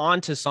Flores is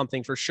onto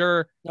something for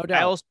sure. No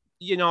doubt.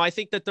 I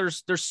think that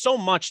there's so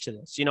much to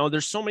this,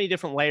 there's so many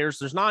different layers.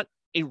 There's not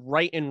a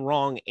right and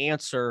wrong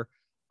answer.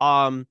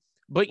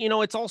 But,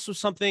 it's also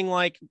something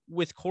like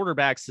with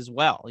quarterbacks as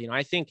well.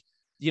 I think,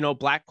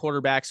 black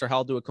quarterbacks are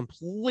held to a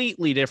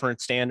completely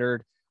different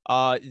standard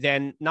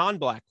than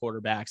non-black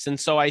quarterbacks. And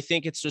so I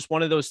think it's just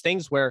one of those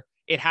things where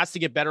it has to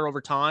get better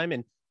over time.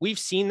 And we've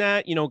seen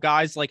that,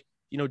 guys like,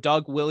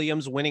 Doug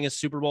Williams winning a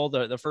Super Bowl,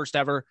 the first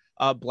ever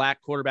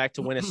black quarterback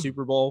to win a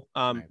Super Bowl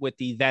with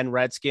the then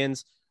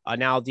Redskins,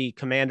 now the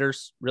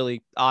Commanders.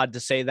 Really odd to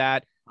say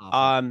that.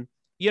 Awesome.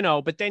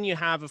 But then you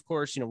have, of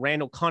course,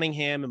 Randall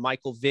Cunningham and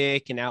Michael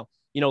Vick and now,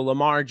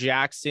 Lamar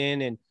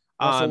Jackson and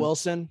Russell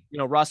Wilson.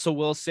 Russell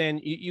Wilson.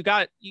 You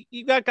got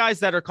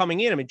guys that are coming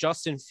in. I mean,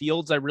 Justin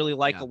Fields, I really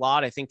like a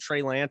lot. I think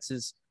Trey Lance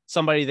is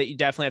somebody that you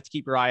definitely have to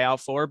keep your eye out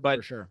for. But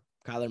for sure,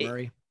 Kyler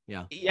Murray.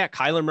 Yeah,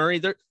 Kyler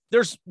Murray.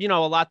 There's a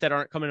lot that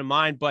aren't coming to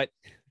mind, but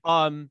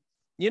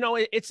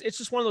it's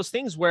just one of those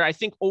things where I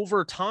think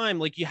over time,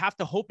 like, you have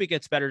to hope it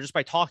gets better just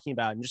by talking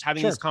about it and just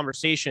having these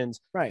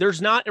conversations. Right.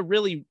 There's not a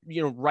really,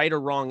 right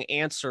or wrong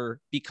answer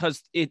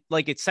because it,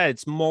 like it said,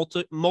 it's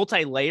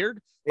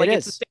multi-layered. Like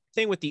it's the same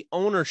thing with the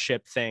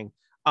ownership thing.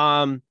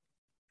 I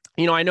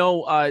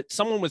know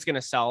someone was going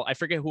to sell, I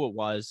forget who it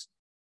was,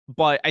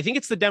 but I think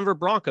it's the Denver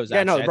Broncos.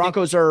 Yeah, no, the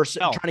Broncos are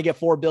trying to get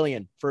 $4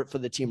 billion for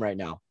the team right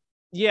now.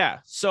 Yeah.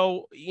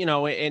 So,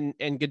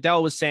 and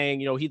Goodell was saying,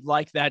 he'd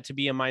like that to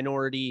be a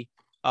minority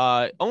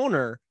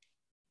owner.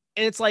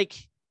 And it's like,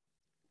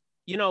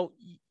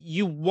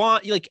 you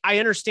want, like, I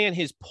understand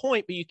his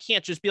point, but you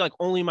can't just be like,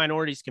 only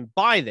minorities can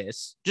buy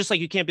this. Just like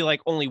you can't be like,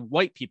 only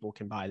white people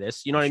can buy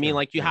this. You know what I mean?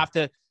 Like you have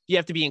to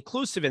be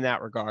inclusive in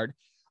that regard.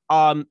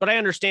 But I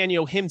understand,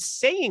 him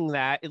saying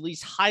that at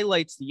least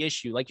highlights the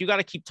issue. Like, you got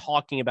to keep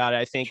talking about it,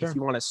 I think, if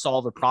you want to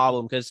solve a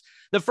problem, because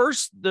the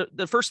first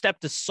step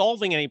to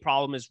solving any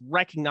problem is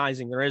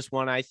recognizing there is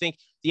one. I think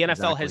the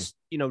NFL has,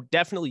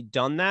 definitely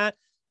done that.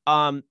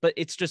 But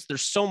it's just,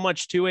 there's so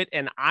much to it.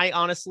 And I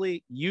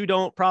honestly, you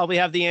don't probably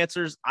have the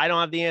answers. I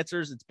don't have the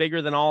answers. It's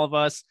bigger than all of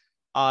us.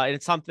 And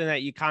it's something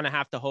that you kind of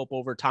have to hope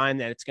over time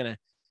that it's going to,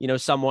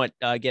 somewhat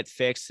get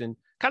fixed. And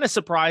kind of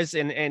surprised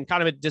and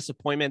kind of a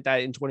disappointment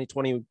that in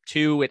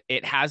 2022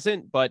 it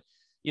hasn't, but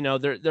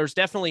there's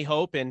definitely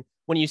hope. And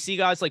when you see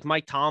guys like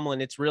Mike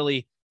Tomlin, it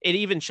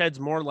even sheds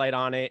more light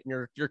on it.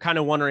 And you're kind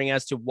of wondering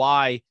as to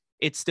why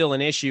it's still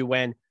an issue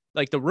when,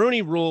 like, the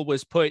Rooney Rule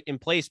was put in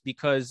place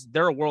because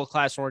they're a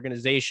world-class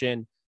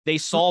organization. They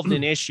solved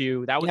an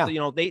issue that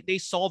was, they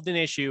solved an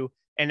issue,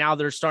 and now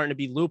there's starting to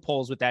be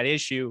loopholes with that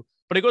issue.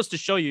 But it goes to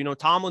show you,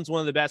 Tomlin's one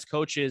of the best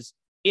coaches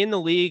in the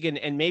league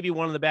and maybe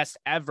one of the best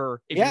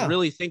ever, if you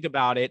really think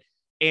about it.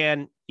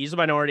 and he's a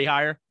minority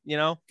hire, you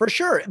know, for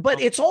sure.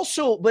 But it's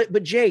also,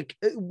 but Jake,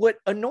 what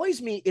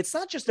annoys me, it's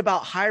not just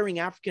about hiring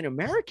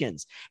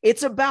African-Americans.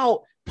 It's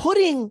about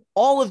putting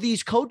all of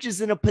these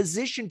coaches in a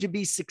position to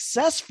be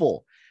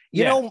successful.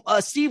 You know,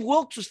 Steve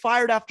Wilkes was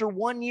fired after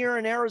 1 year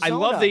in Arizona. I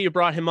love that you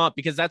brought him up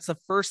because that's the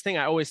first thing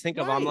I always think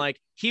of. I'm like,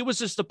 he was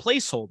just a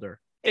placeholder.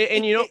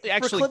 And you know,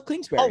 actually,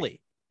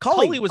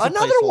 Culley was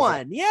another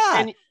one. Yeah.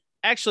 And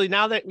actually,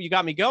 now that you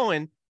got me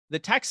going, the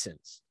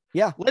Texans.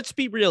 Yeah. Let's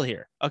be real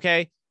here.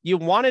 Okay. You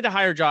wanted to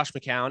hire Josh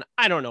McCown.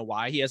 I don't know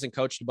why he hasn't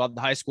coached above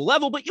the high school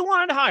level, but you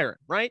wanted to hire him,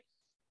 right?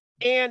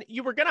 And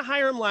you were going to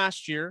hire him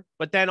last year,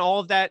 but then all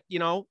of that, you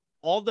know,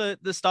 all the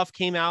stuff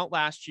came out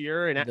last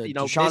year, and the you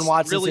know, Deshaun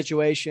Watson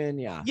situation.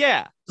 Yeah.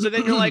 Yeah. So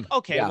then you're like,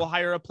 okay, we'll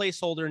hire a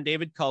placeholder in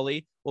David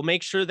Culley. We'll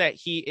make sure that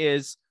he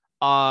is,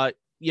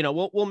 you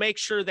know, we'll make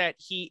sure that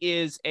he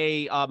is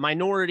a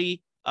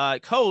minority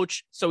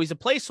coach. So he's a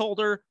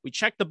placeholder. We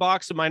check the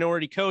box of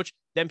minority coach.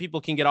 Then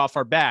people can get off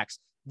our backs.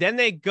 Then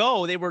they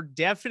were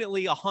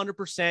definitely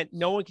 100%.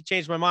 No one can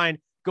change my mind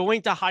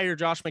going to hire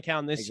Josh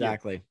McCown this year.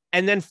 Exactly.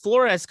 And then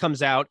Flores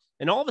comes out,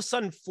 and all of a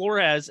sudden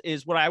Flores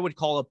is what I would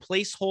call a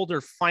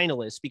placeholder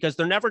finalist because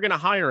they're never going to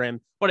hire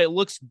him, but it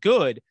looks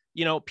good,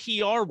 you know,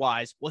 PR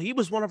wise. Well, he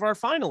was one of our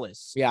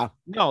finalists. Yeah.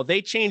 No,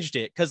 they changed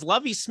it because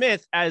Lovie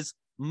Smith, as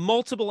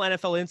multiple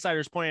NFL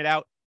insiders pointed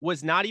out,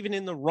 was not even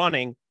in the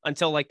running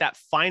until like that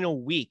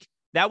final week.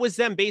 That was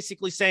them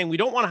basically saying, we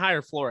don't want to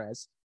hire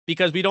Flores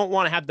because we don't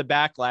want to have the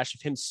backlash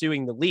of him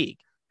suing the league.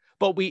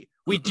 But we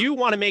do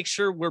want to make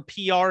sure we're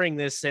PRing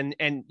this and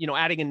you know,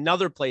 adding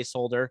another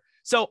placeholder.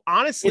 So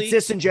honestly, it's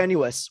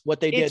disingenuous what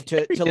they did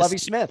to Lovie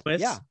Smith.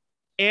 Yeah.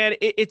 And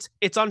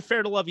it's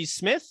unfair to Lovie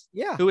Smith.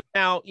 Yeah. Who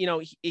now, you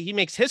know, he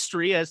makes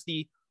history as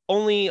the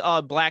only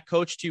Black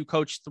coach to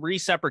coach 3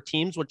 separate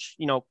teams, which,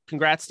 you know,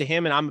 congrats to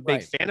him. And I'm a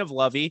big fan of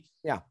Lovie.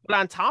 Yeah. But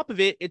on top of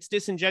it, it's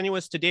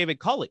disingenuous to David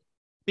Culley,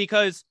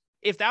 because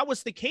if that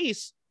was the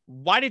case,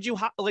 why did you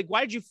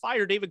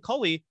fire David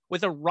Culley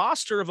with a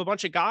roster of a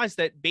bunch of guys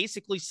that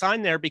basically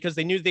signed there because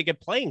they knew they get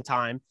playing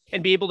time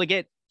and be able to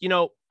get, you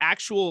know,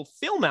 actual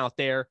film out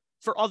there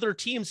for other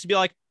teams to be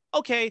like,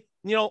 okay,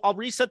 you know, I'll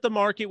reset the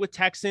market with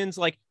Texans.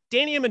 Like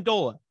Danny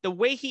Amendola, the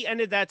way he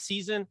ended that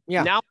season.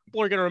 Yeah. Now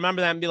people are going to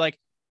remember that and be like,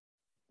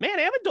 man,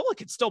 Amendola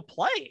can still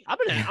play. I'm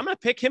going to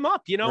pick him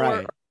up, you know,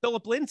 or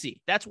Philip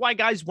Lindsay. That's why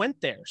guys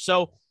went there.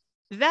 So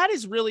that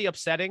is really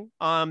upsetting.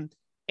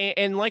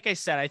 And like I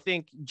said, I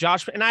think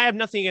Josh, and I have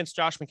nothing against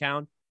Josh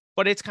McCown,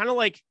 but it's kind of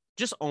like,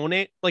 just own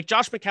it. Like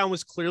Josh McCown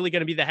was clearly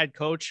going to be the head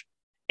coach.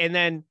 And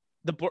then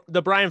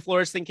the Brian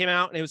Flores thing came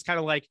out and it was kind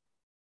of like,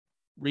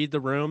 read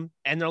the room.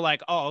 And they're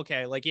like, oh,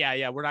 okay. Like,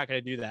 yeah, we're not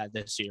going to do that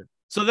this year.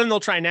 So then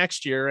they'll try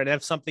next year. And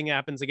if something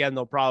happens again,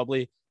 they'll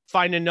probably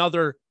find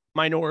another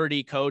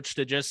minority coach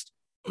to just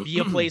be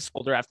a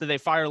placeholder after they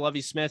fire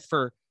Lovie Smith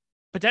for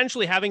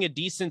potentially having a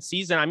decent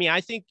season. I mean,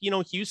 I think, you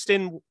know,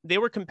 Houston, they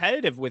were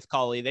competitive with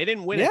Culley. They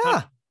didn't win a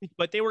ton,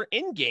 but they were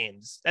in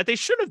games that they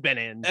should have been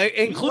in,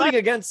 including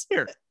against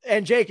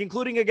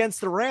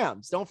the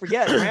Rams. Don't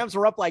forget, the Rams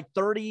were up like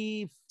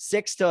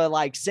 36 to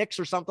like 6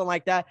 or something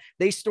like that.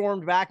 They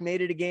stormed back,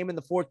 made it a game in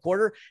the fourth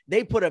quarter.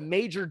 They put a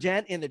major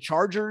dent in the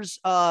Chargers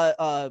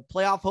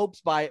playoff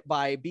hopes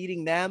by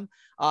beating them.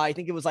 I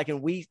think it was like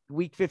in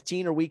week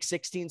 15 or week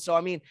 16. So,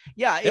 I mean,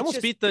 yeah, they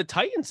almost beat the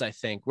Titans, I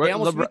think,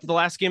 the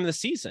last game of the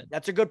season.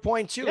 That's a good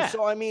point too. Yeah.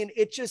 So, I mean,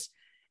 it's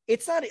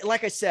not,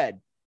 like I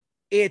said,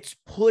 it's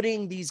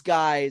putting these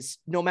guys,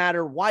 no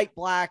matter white,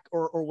 black,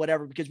 or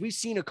whatever, because we've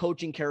seen a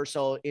coaching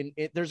carousel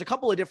there's a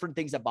couple of different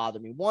things that bother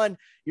me. One,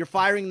 you're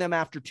firing them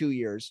after 2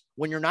 years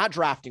when you're not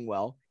drafting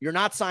well, you're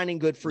not signing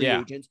good free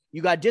agents.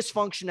 You got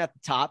dysfunction at the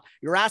top.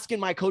 You're asking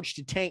my coach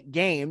to tank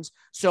games.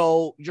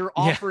 So you're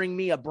offering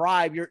me a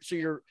bribe.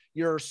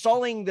 You're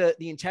sullying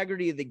the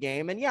integrity of the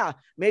game. And yeah,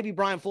 maybe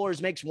Brian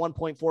Flores makes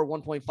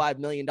 $1.5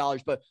 million,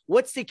 but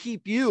what's to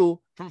keep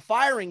you from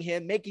firing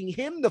him, making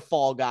him the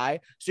fall guy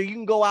so you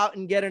can go out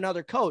and get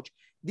another coach?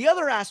 The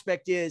other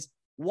aspect is,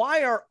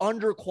 why are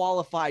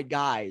underqualified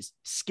guys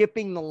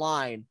skipping the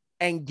line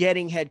and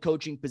getting head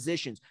coaching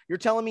positions? You're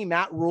telling me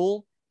Matt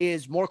Rule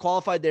is more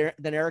qualified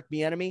than Eric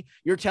Bieniemy?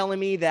 You're telling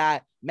me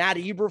that Matt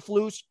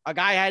Eberflus, a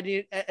guy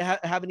I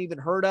haven't even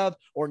heard of,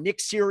 or Nick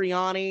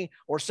Sirianni,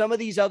 or some of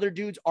these other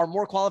dudes are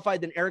more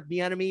qualified than Eric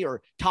Bieniemy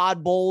or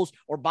Todd Bowles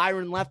or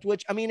Byron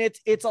Leftwich? I mean,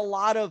 it's a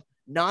lot of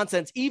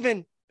nonsense.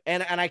 Even,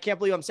 and I can't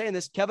believe I'm saying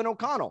this, Kevin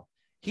O'Connell.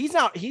 He's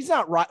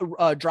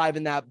not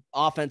driving that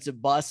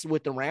offensive bus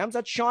with the Rams.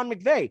 That's Sean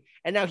McVay.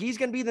 And now he's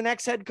going to be the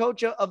next head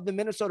coach of the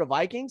Minnesota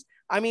Vikings.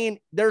 I mean,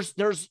 there's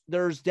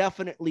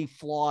definitely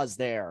flaws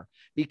there,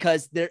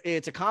 because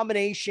it's a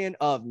combination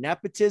of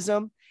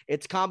nepotism.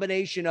 It's a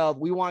combination of,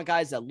 we want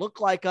guys that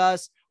look like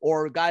us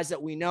or guys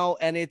that we know.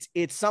 And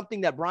it's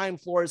something that Brian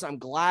Flores, I'm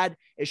glad,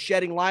 is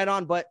shedding light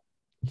on, but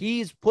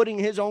he's putting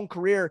his own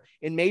career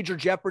in major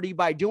jeopardy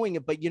by doing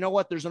it. But you know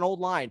what? There's an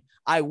old line: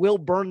 I will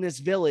burn this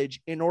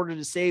village in order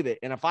to save it.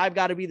 And if I've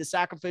got to be the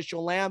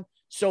sacrificial lamb,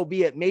 so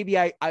be it. Maybe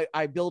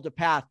I build a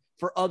path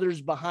for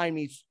others behind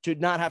me to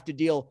not have to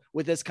deal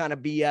with this kind of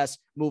BS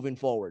moving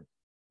forward.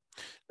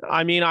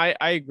 I mean, I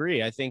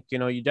agree. I think, you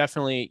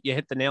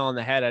hit the nail on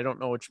the head. I don't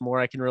know which more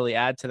I can really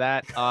add to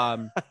that.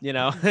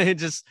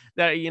 Just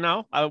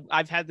that,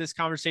 I've had this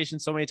conversation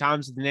so many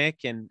times with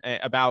Nick and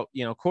about,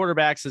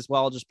 quarterbacks as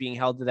well, just being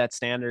held to that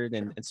standard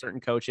and certain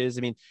coaches.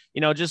 I mean,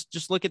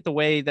 just look at the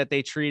way that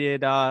they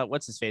treated,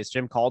 what's his face,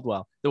 Jim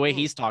Caldwell, the way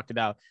he's talked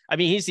about. I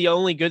mean, he's the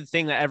only good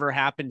thing that ever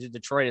happened to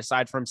Detroit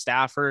aside from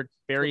Stafford,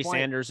 Barry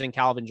Sanders, and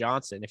Calvin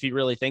Johnson, if you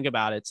really think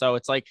about it. So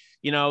it's like,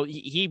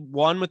 he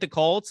won with the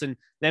Colts, and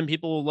then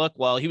people will look,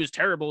 well, he was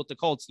terrible with the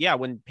Colts. Yeah,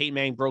 when Peyton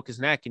Manning broke his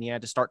neck and he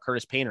had to start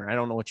Curtis Painter. I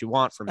don't know what you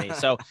want from me.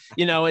 So,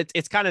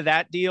 it's kind of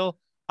that deal.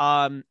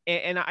 And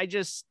I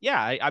just,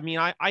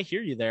 I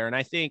hear you there. And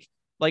I think,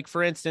 like,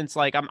 for instance,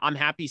 like I'm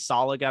happy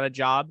Saleh got a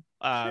job.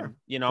 Sure.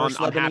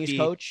 I'm happy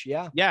coach.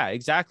 Yeah,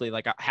 exactly.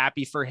 Like, I'm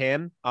happy for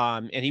him.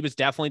 And he was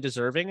definitely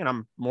deserving, and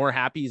I'm more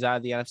happy he's out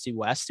of the NFC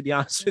West, to be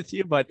honest with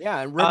you. But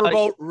yeah, and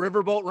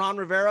Riverboat Ron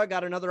Rivera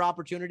got another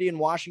opportunity in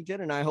Washington,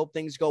 and I hope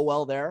things go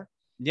well there.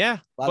 Yeah.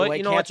 By the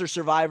way, cancer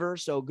survivor,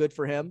 so good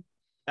for him.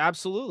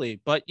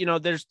 Absolutely. But,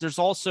 there's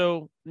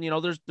also,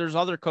 there's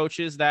other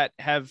coaches that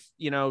have,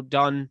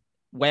 done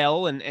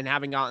well and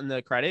haven't gotten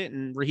the credit.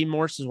 And Raheem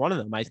Morris is one of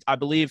them. I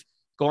believe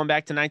going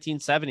back to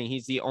 1970,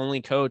 he's the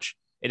only coach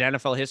in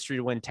NFL history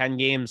to win 10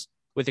 games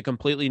with a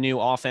completely new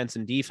offense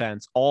and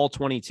defense, all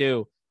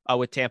 22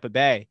 with Tampa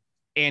Bay.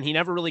 And he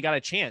never really got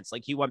a chance.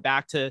 Like, he went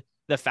back to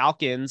the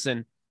Falcons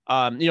and,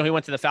 he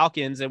went to the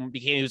Falcons and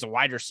he was a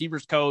wide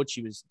receivers coach.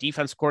 He was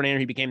defensive coordinator.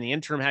 He became the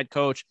interim head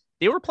coach.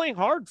 They were playing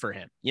hard for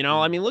him.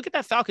 I mean, look at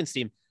that Falcons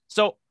team.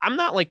 So I'm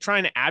not like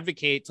trying to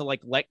advocate to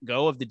like let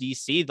go of the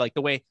DC, like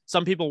the way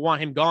some people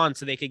want him gone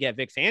so they could get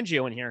Vic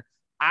Fangio in here.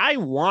 I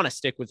want to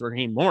stick with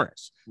Raheem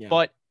Morris,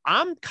 but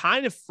I'm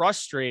kind of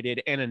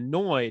frustrated and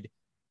annoyed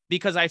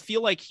because I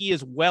feel like he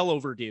is well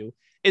overdue,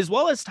 as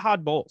well as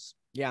Todd Bowles.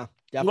 Yeah.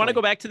 Definitely. You want to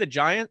go back to the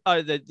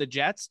the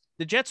Jets?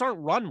 The Jets aren't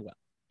run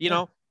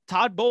well.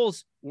 Todd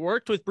Bowles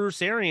worked with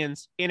Bruce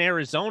Arians in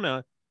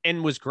Arizona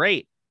and was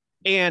great.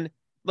 And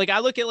like, I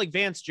look at like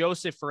Vance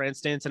Joseph, for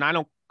instance, and I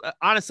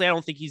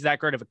don't think he's that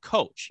great of a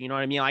coach. You know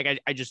what I mean? Like,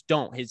 I just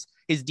don't.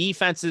 His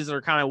defenses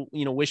are kind of,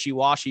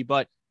 wishy-washy,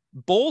 but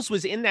Bowles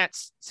was in that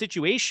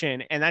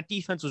situation and that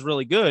defense was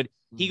really good.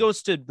 He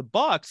goes to the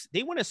Bucs.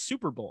 They win a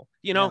Super Bowl,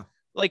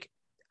 like,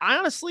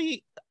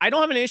 honestly, I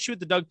don't have an issue with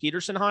the Doug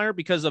Peterson hire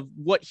because of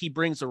what he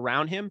brings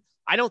around him.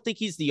 I don't think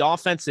he's the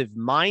offensive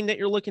mind that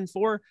you're looking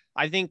for.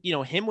 I think,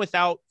 him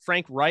without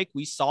Frank Reich,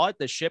 we saw it.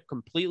 The ship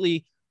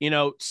completely,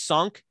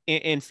 sunk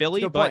in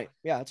Philly. That's a good point.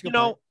 Yeah, that's a good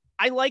point.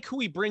 I like who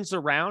he brings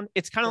around.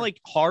 It's kind of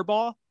like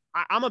Harbaugh.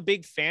 I'm a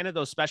big fan of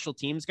those special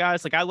teams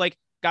guys. Like, I like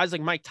guys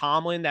like Mike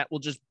Tomlin that will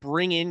just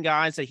bring in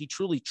guys that he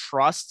truly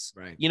trusts,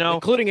 right?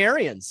 Including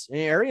Arians.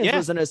 Arians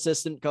was an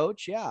assistant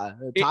coach. Yeah.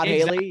 Todd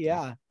Haley.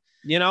 Yeah.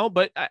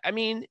 But I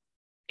mean,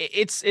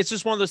 it's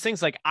just one of those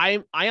things. Like,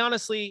 I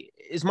honestly,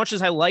 as much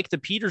as I like the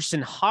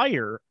Peterson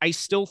hire, I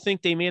still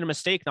think they made a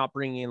mistake not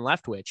bringing in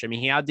Leftwich. I mean,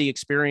 he had the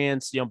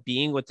experience,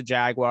 being with the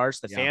Jaguars,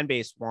 the fan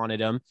base wanted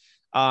him.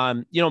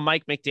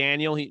 Mike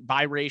McDaniel,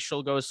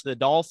 biracial, goes to the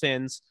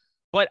Dolphins.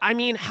 But I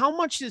mean, how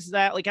much is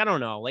that? Like, I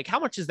don't know. Like, how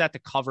much is that to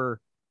cover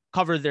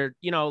their,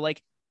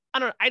 like,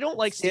 I don't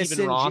like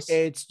Stephen Ross.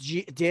 It's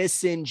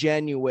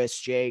disingenuous,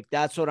 Jake.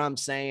 That's what I'm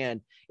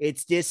saying.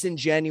 It's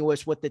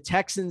disingenuous. What the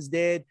Texans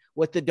did,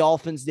 what the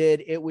Dolphins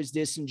did, it was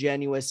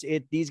disingenuous.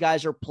 These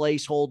guys are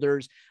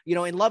placeholders.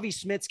 In Lovie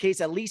Smith's case,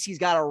 at least he's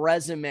got a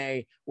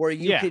resume where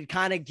you could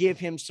kind of give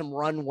him some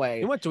runway.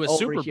 He went to a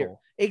Super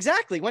Bowl.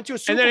 Exactly. Went to a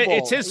Super Bowl. And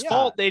it's his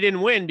fault they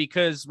didn't win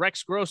because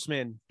Rex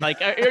Grossman,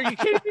 like, are you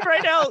kidding me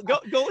right now? Go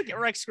look at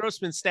Rex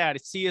Grossman's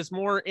stats. He has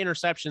more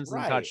interceptions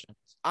than touchdowns.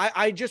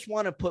 I just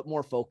want to put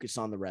more focus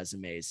on the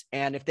resumes.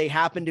 And if they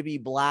happen to be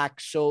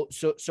black, so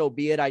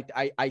be it.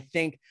 I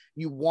think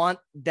you want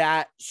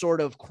that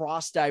sort of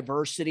cross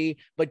diversity,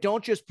 but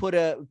don't just put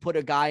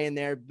a guy in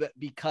there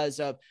because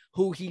of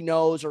who he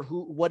knows or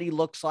what he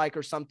looks like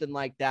or something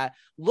like that.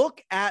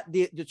 Look at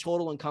the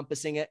total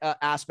encompassing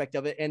aspect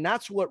of it. And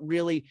that's what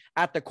really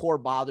at the core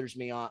bothers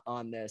me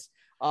on this.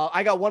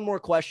 I got one more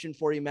question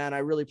for you, man. I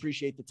really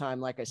appreciate the time.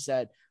 Like I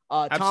said,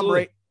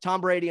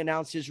 Tom Brady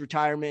announced his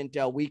retirement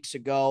weeks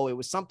ago. It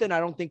was something I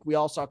don't think we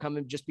all saw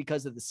coming just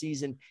because of the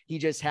season he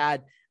just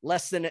had,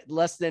 less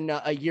than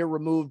a year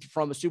removed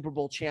from a Super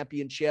Bowl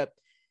championship.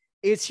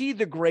 Is he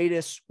the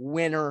greatest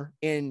winner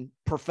in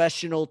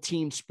professional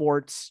team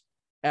sports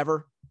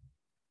ever?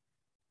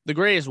 The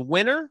greatest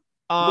winner?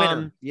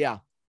 Yeah.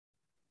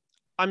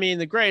 I mean,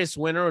 the greatest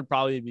winner would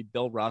probably be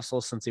Bill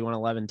Russell since he won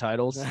 11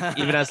 titles.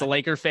 Even as a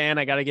Laker fan,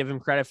 I got to give him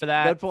credit for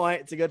that. Good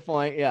point. It's a good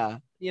point. Yeah.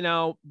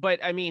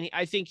 But I mean,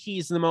 I think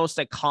he's the most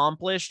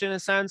accomplished in a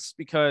sense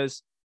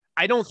because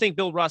I don't think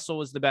Bill Russell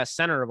was the best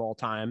center of all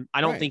time.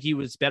 I don't think he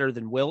was better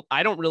than Wilt.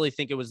 I don't really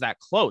think it was that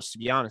close, to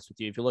be honest with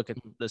you. If you look at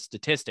the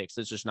statistics,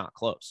 it's just not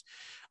close.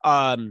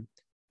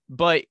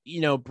 But,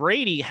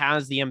 Brady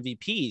has the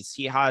MVPs.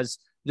 He has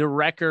the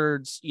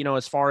records,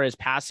 as far as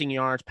passing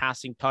yards,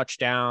 passing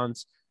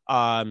touchdowns,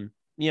 and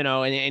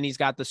he's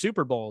got the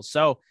Super Bowls.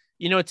 So,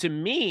 To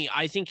me,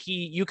 I think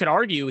you could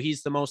argue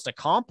he's the most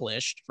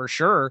accomplished for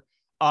sure.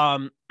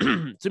 To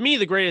me,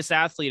 the greatest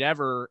athlete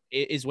ever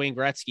is Wayne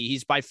Gretzky.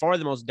 He's by far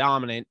the most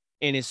dominant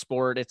in his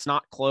sport. It's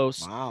not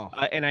close. Wow.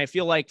 And I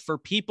feel like for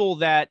people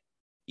that,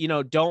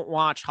 don't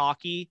watch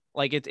hockey,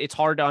 like it's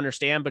hard to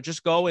understand, but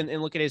just go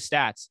and look at his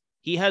stats.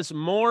 He has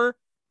more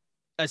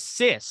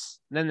assists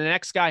than the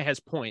next guy has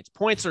points.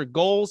 Points are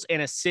goals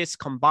and assists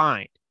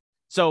combined.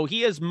 So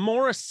he has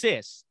more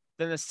assists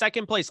than the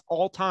second place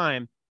all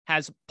time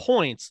has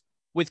points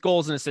with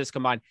goals and assists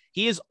combined.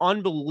 He is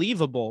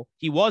unbelievable.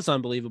 He was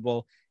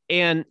unbelievable.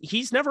 And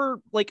he's never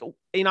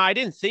I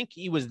didn't think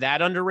he was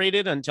that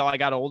underrated until I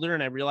got older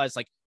and I realized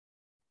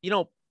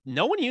no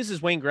one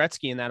uses Wayne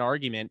Gretzky in that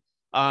argument.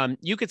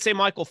 You could say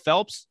Michael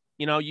Phelps,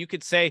 you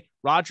could say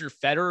Roger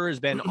Federer has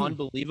been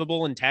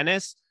unbelievable in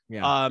tennis.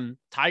 Yeah.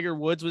 Tiger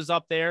Woods was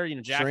up there,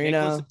 Jack Serena.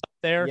 Nicklaus was up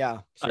there. Yeah.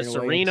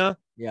 Serena.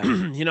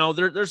 Yeah.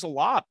 There's a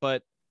lot,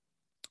 but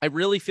I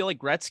really feel like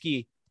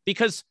Gretzky,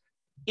 because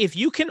if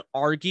you can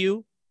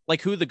argue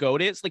who the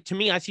GOAT is, to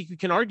me, I think you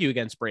can argue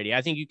against Brady.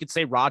 I think you could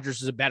say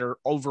Rodgers is a better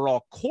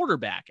overall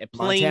quarterback at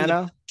playing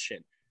the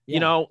position.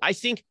 Yeah. I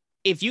think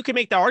if you can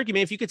make the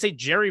argument, if you could say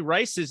Jerry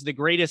Rice is the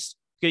greatest,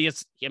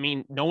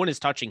 no one is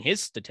touching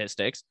his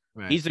statistics.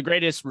 Right. He's the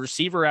greatest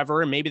receiver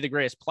ever and maybe the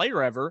greatest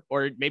player ever.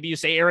 Or maybe you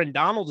say Aaron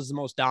Donald is the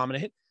most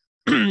dominant.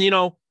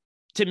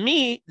 To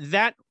me,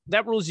 that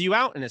rules you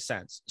out in a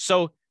sense.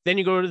 So then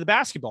you go to the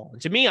basketball.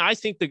 And to me, I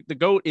think the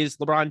GOAT is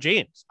LeBron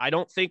James. I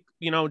don't think,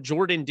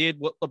 Jordan did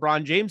what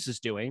LeBron James is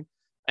doing.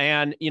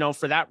 And,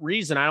 for that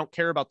reason, I don't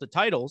care about the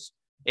titles.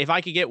 If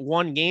I could get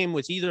one game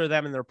with either of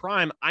them in their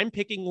prime, I'm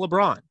picking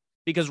LeBron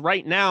because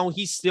right now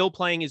he's still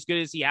playing as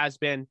good as he has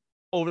been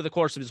over the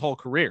course of his whole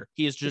career.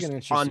 He is just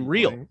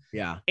unreal. Point.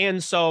 Yeah.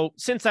 And so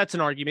since that's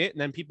an argument, and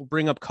then people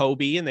bring up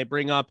Kobe and they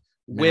bring up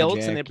Wilt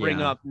and they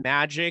bring up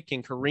Magic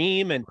and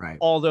Kareem and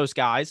all those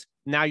guys.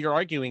 Now you're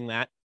arguing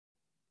that.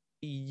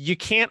 You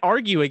can't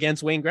argue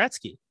against Wayne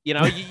Gretzky. You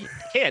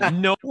can't.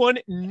 No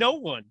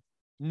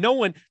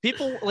one.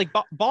 People like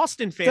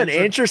Boston fans. That's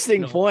an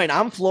interesting point.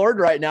 I'm floored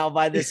right now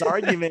by this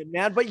argument,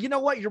 man. But you know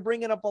what? You're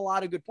bringing up a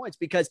lot of good points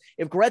because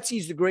if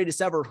Gretzky's the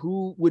greatest ever,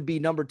 who would be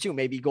number two?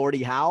 Maybe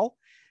Gordie Howe.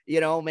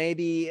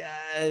 Maybe.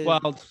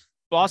 Well,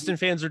 Boston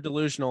fans are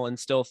delusional and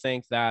still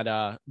think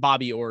that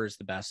Bobby Orr is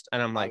the best,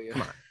 and I'm like,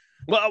 come on.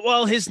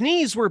 Well, his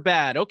knees were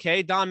bad.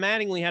 Okay, Don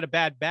Mattingly had a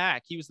bad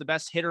back. He was the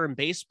best hitter in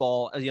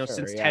baseball,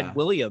 since Ted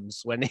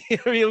Williams. When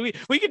we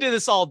could do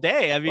this all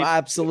day. Well,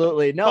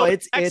 absolutely. No,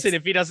 it's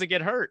if he doesn't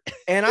get hurt.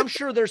 And I'm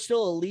sure there's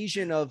still a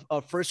legion of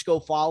Frisco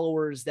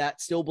followers that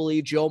still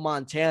believe Joe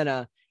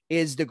Montana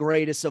is the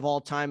greatest of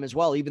all time as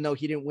well, even though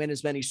he didn't win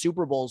as many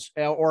Super Bowls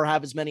or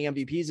have as many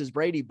MVPs as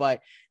Brady. But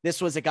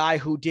this was a guy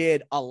who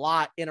did a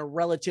lot in a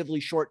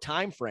relatively short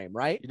time frame,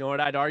 right? You know what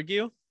I'd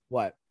argue?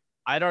 What?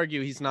 I'd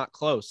argue he's not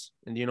close.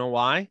 And do you know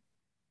why?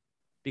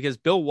 Because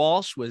Bill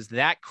Walsh was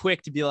that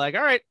quick to be like,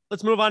 all right,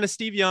 let's move on to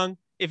Steve Young.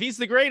 If he's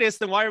the greatest,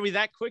 then why are we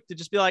that quick to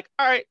just be like,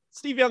 all right,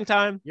 Steve Young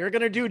time? You're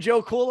going to do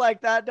Joe Cool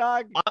like that,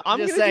 dog? I'm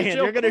just saying,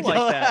 you're going to do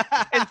like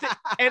that.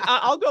 And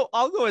I'll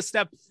go a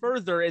step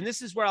further. And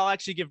this is where I'll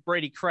actually give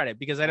Brady credit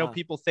because I know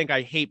people think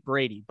I hate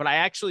Brady, but I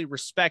actually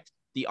respect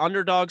the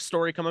underdog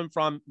story coming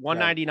from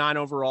 199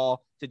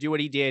 overall to do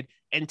what he did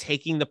and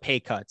taking the pay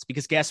cuts.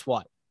 Because guess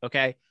what?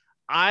 Okay.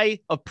 I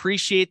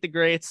appreciate the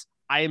greats.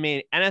 I am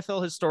an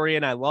NFL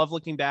historian. I love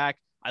looking back.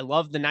 I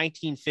love the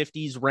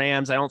 1950s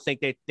Rams. I don't think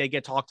they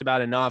get talked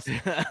about enough.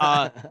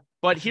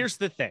 But here's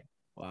the thing.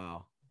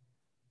 Wow.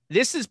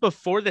 This is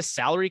before the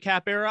salary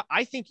cap era.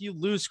 I think you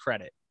lose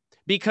credit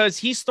because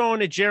he's throwing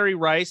to Jerry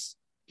Rice.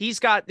 He's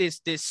got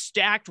this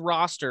stacked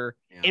roster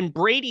and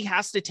Brady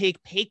has to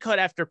take pay cut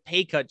after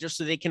pay cut just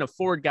so they can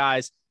afford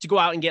guys to go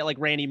out and get like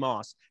Randy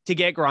Moss, to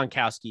get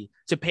Gronkowski,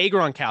 to pay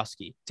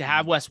Gronkowski, to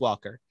have Wes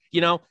Welker,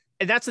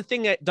 and that's the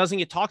thing that doesn't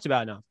get talked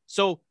about enough.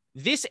 So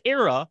this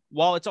era,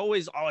 while it's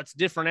always, it's a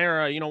different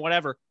era,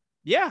 whatever.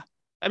 Yeah.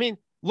 I mean,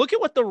 look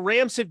at what the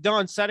Rams have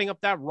done setting up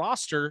that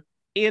roster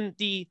in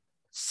the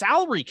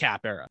salary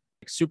cap era.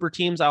 Like super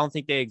teams, I don't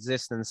think they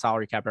exist in the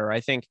salary cap era.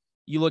 I think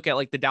you look at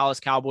like the Dallas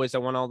Cowboys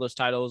that won all those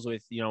titles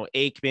with,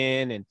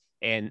 Aikman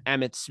and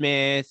Emmitt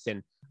Smith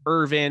and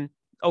Irvin.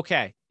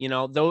 Okay.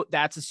 Though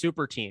that's a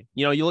super team.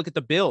 You look at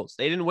the Bills,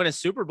 they didn't win a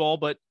Super Bowl,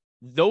 but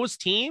those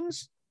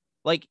teams,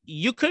 like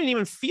you couldn't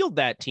even field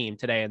that team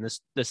today in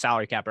the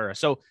salary cap era.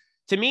 So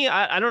to me,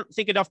 I don't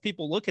think enough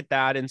people look at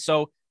that. And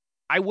so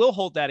I will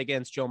hold that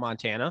against Joe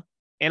Montana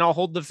and I'll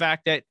hold the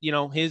fact that,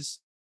 his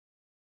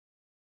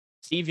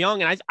Steve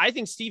Young. And I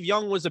think Steve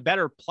Young was a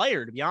better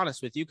player, to be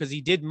honest with you, because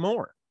he did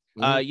more,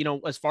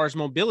 as far as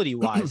mobility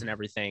wise and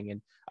everything.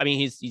 And I mean,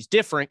 he's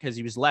different because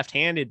he was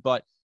left-handed,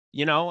 but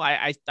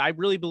I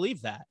really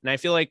believe that. And I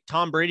feel like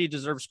Tom Brady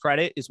deserves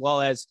credit as well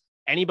as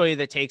anybody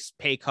that takes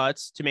pay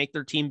cuts to make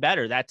their team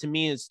better. That to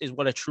me is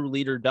what a true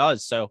leader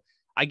does. So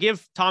I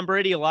give Tom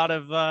Brady a lot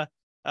of,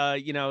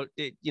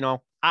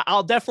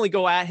 I'll definitely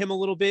go at him a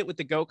little bit with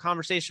the GOAT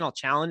conversation. I'll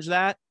challenge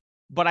that,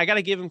 but I got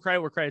to give him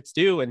credit where credit's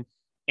due.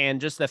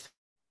 And just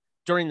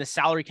during the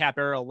salary cap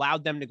era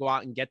allowed them to go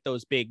out and get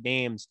those big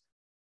names.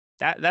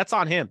 That's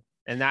on him.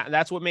 And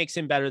that's what makes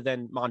him better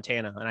than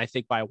Montana. And I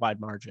think by a wide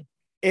margin.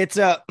 It's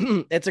a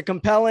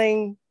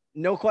compelling,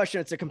 no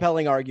question. It's a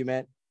compelling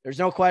argument. There's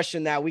no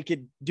question that we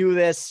could do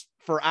this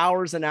for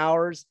hours and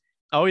hours.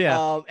 Oh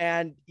yeah.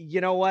 And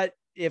you know what?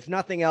 If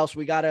nothing else,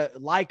 we got to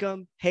like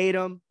him, hate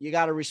him. You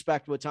got to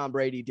respect what Tom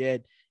Brady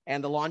did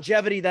and the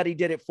longevity that he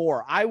did it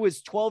for. I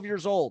was 11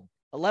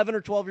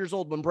 or 12 years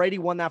old when Brady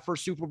won that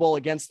first Super Bowl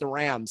against the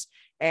Rams.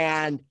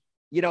 And,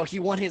 you know, he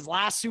won his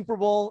last Super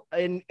Bowl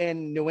in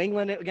New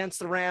England against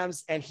the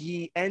Rams, and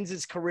he ends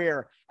his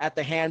career at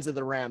the hands of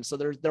the Rams. So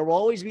there will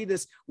always be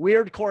this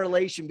weird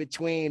correlation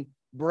between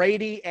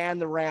Brady and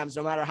the Rams,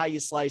 no matter how you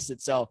slice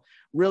it. So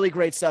really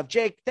great stuff.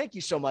 Jake, thank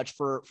you so much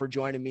for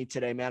joining me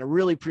today, man. I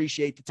really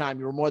appreciate the time.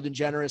 You were more than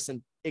generous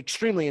and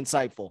extremely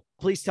insightful.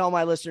 Please tell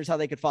my listeners how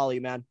they could follow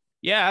you, man.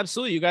 Yeah,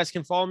 absolutely. You guys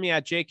can follow me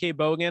at JK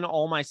Bogan.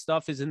 All my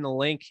stuff is in the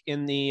link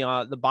in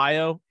the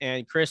bio.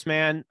 And Chris,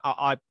 man,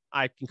 I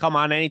can come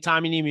on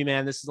anytime you need me,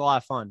 man. This is a lot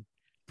of fun.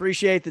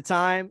 Appreciate the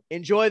time.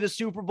 Enjoy the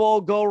Super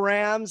Bowl. Go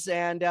Rams,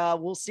 and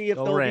we'll see if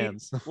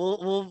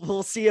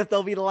we'll see if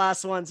they'll be the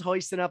last ones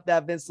hoisting up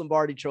that Vince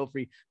Lombardi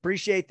trophy.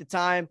 Appreciate the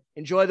time.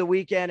 Enjoy the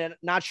weekend, and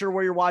not sure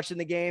where you're watching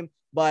the game,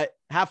 but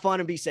have fun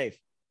and be safe.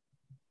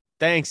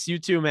 Thanks. You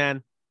too,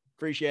 man.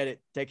 Appreciate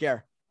it. Take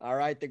care. All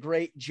right, the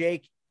great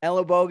Jake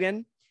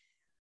Ellenbogen.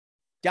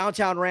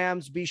 Downtown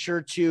Rams, be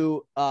sure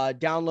to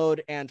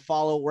download and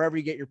follow wherever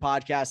you get your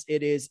podcast.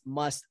 It is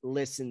must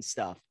listen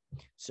stuff.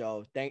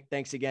 So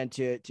thanks again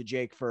to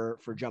Jake for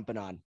jumping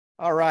on.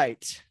 All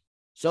right.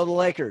 So the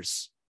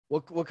Lakers,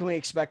 what can we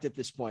expect at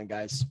this point,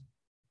 guys?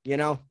 You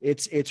know,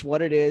 it's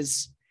what it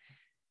is.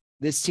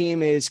 This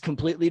team is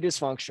completely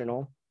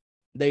dysfunctional.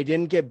 They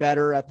didn't get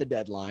better at the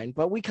deadline,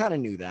 but we kind of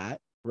knew that,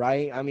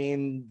 right? I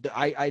mean,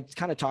 I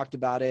kind of talked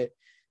about it.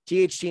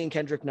 THT and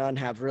Kendrick Nunn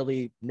have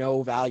really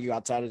no value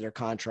outside of their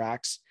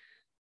contracts.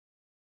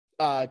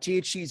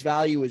 THT's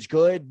value is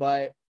good,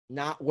 but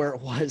not where it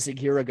was a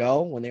year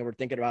ago when they were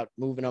thinking about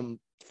moving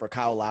them for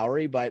Kyle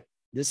Lowry. But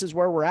this is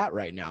where we're at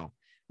right now.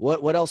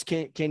 What else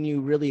can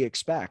you really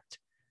expect?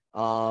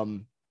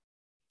 I'm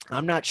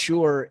not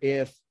sure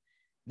if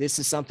this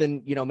is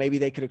something, you know, maybe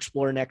they could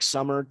explore next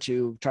summer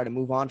to try to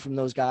move on from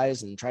those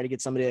guys and try to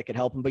get somebody that could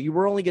help them. But you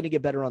were only going to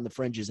get better on the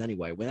fringes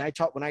anyway. When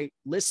I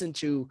listened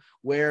to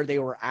where they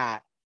were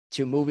at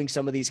to moving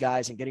some of these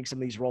guys and getting some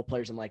of these role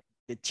players, I'm like,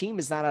 the team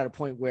is not at a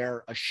point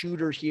where a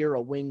shooter here,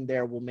 a wing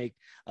there will make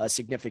a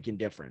significant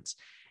difference.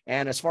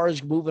 And as far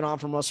as moving on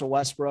from Russell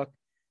Westbrook,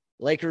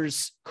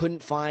 Lakers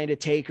couldn't find a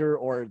taker,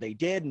 or they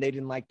did, and they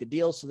didn't like the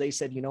deal. So they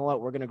said, you know what,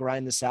 we're going to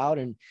grind this out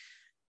and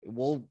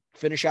we'll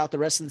finish out the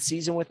rest of the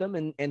season with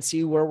them and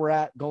see where we're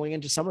at going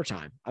into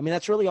summertime. I mean,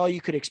 that's really all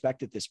you could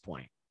expect at this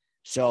point.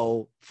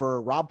 So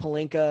for Rob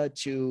Pelinka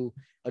to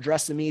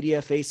address the media,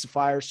 face the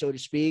fire, so to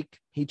speak,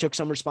 he took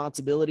some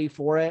responsibility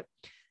for it.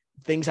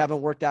 Things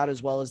haven't worked out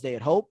as well as they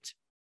had hoped,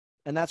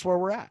 and that's where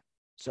we're at.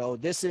 So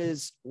this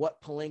is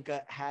what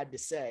Pelinka had to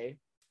say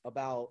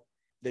about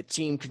the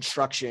team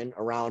construction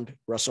around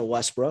Russell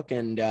Westbrook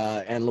and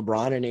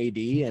LeBron and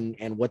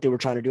AD and what they were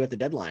trying to do at the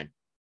deadline.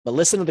 But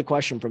listen to the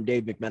question from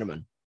Dave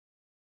McMenamin.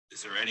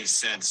 Is there any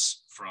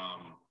sense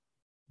from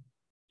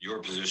your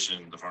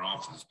position, the front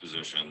office's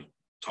position,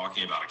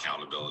 talking about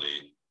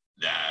accountability,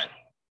 that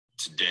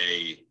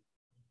today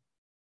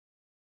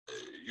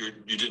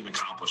you didn't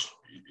accomplish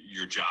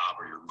your job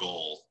or your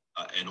goal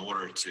in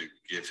order to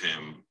give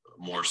him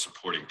more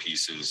supporting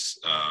pieces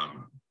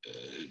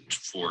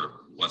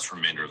for what's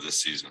remainder of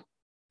this season?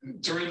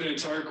 During the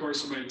entire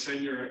course of my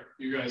tenure,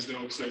 you guys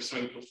know, because I've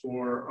said it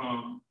before,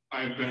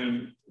 I've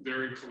been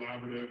very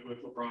collaborative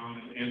with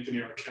LeBron and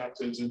Anthony, our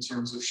captains, in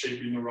terms of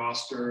shaping the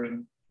roster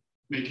and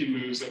making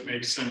moves that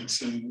make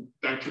sense. And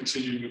that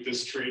continued with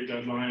this trade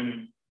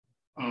deadline.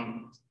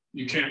 And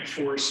you can't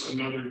force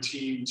another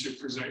team to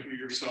present you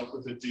yourself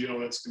with a deal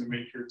that's going to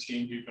make your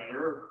team be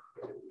better.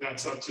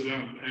 That's up to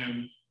them.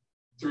 And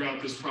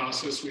throughout this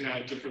process, we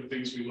had different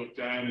things we looked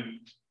at. And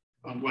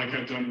like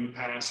I've done in the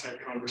past, had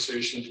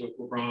conversations with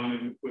LeBron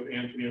and with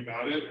Anthony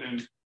about it.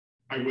 And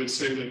I would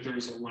say that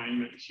there's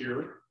alignment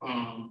here,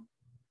 and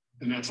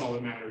that's all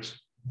that matters.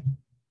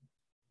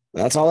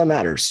 That's all that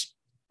matters.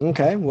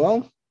 Okay,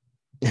 well,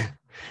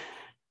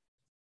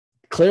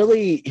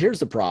 clearly here's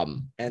the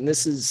problem. And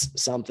this is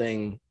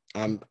something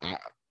I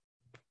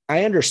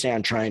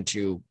understand trying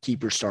to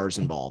keep your stars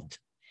involved.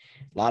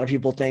 A lot of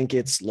people think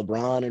it's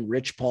LeBron and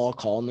Rich Paul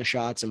calling the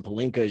shots and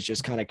Pelinka is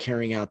just kind of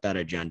carrying out that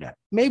agenda.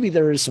 Maybe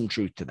there is some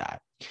truth to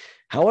that.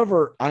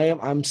 However,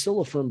 I'm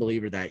still a firm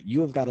believer that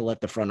you have got to let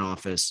the front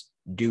office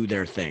do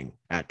their thing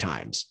at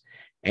times.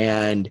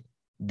 And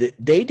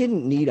they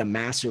didn't need a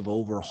massive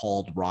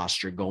overhauled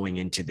roster going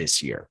into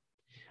this year.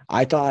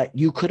 I thought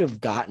you could have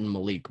gotten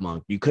Malik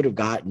Monk. You could have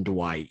gotten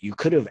Dwight. You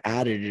could have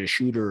added a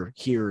shooter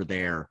here or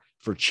there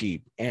for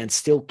cheap and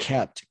still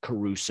kept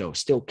Caruso,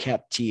 still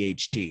kept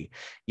THT.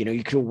 You know,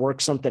 you could have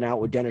worked something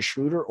out with Dennis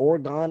Schroeder or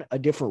gone a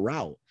different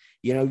route.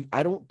 You know,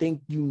 I don't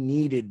think you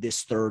needed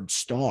this third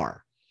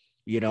star.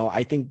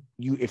 I think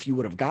if you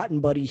would have gotten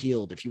Buddy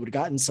Hield, if you would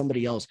have gotten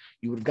somebody else,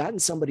 you would have gotten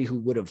somebody who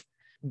would have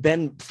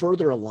been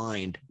further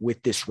aligned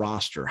with this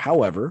roster.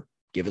 However,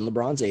 given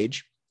LeBron's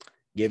age,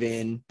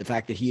 given the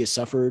fact that he has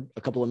suffered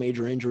a couple of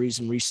major injuries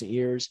in recent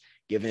years,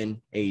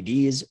 given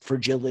AD's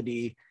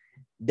fragility,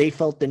 they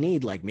felt the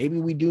need, like maybe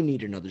we do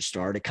need another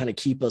star to kind of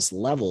keep us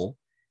level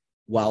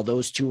while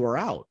those two are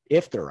out,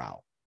 if they're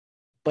out.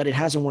 But it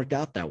hasn't worked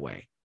out that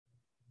way.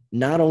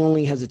 Not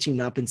only has the team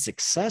not been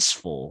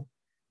successful,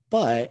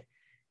 but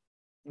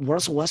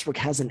Russell Westbrook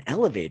hasn't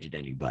elevated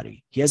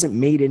anybody. He hasn't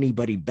made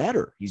anybody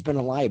better. He's been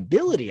a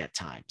liability at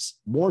times,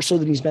 more so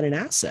than he's been an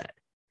asset.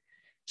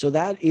 So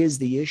that is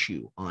the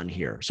issue on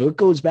here. So it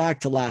goes back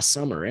to last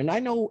summer. And I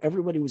know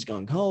everybody was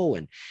gung-ho,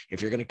 and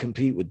if you're going to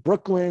compete with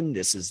Brooklyn,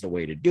 this is the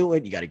way to do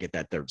it. You got to get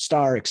that third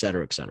star, et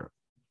cetera, et cetera.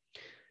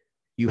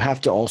 You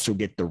have to also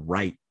get the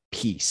right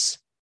piece.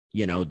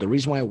 The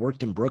reason why I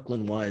worked in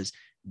Brooklyn was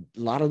a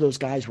lot of those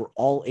guys were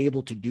all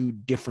able to do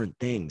different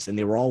things, and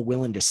they were all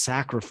willing to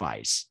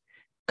sacrifice.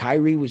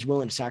 Kyrie was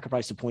willing to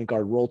sacrifice the point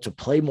guard role to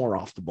play more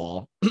off the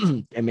ball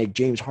and make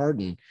James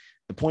Harden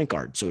the point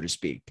guard, so to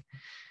speak.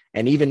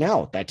 And even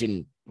now, that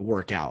didn't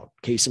work out.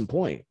 Case in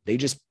point, they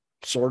just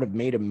sort of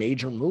made a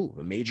major move,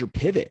 a major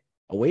pivot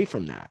away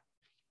from that.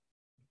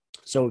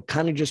 So it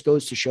kind of just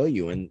goes to show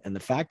you. And the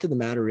fact of the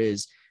matter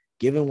is,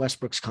 given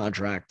Westbrook's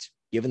contract,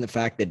 given the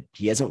fact that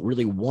he hasn't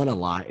really won a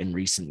lot in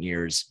recent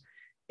years,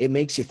 it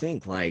makes you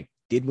think, like,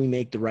 did we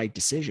make the right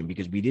decision?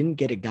 Because we didn't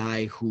get a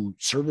guy who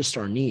serviced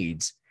our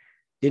needs,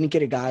 didn't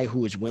get a guy who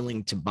was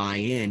willing to buy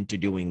into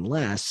doing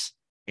less,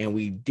 and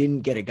we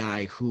didn't get a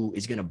guy who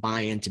is going to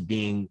buy into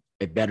being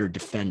a better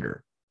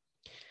defender.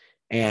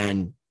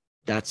 And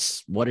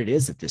that's what it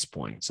is at this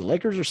point. So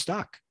Lakers are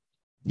stuck,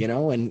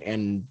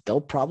 and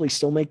they'll probably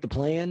still make the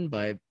play-in,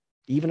 but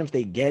even if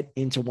they get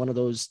into one of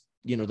those,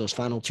 those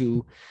final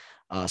two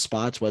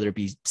spots, whether it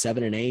be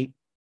 7 and 8,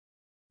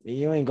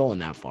 you ain't going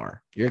that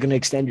far. You're going to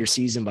extend your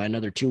season by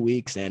another 2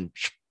 weeks and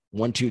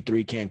 1, 2,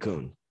 3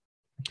 Cancun.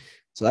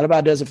 So that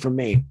about does it for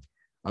me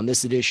on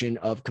this edition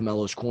of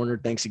Camelo's Corner.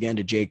 Thanks again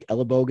to Jake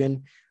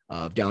Ellenbogen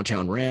of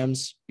Downtown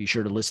Rams. Be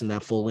sure to listen to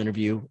that full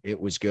interview. It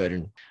was good.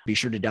 And be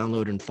sure to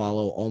download and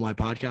follow all my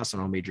podcasts on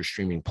all major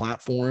streaming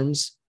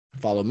platforms.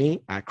 Follow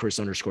me at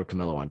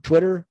Chris_Camelo on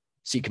Twitter.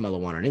 See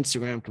Camelo on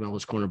Instagram.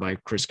 Camelo's Corner by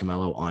Chris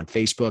Camelo on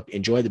Facebook.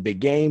 Enjoy the big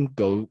game.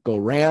 Go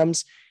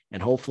Rams.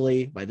 And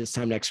hopefully by this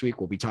time next week,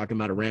 we'll be talking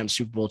about a Rams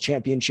Super Bowl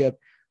championship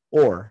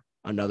or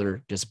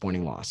another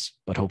disappointing loss,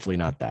 but hopefully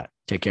not that.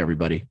 Take care,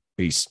 everybody.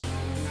 Peace.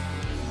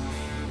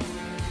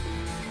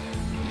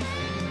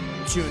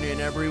 Tune in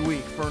every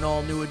week for an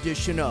all-new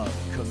edition of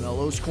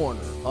Camelo's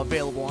Corner,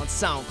 available on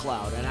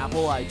SoundCloud and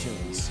Apple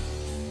iTunes.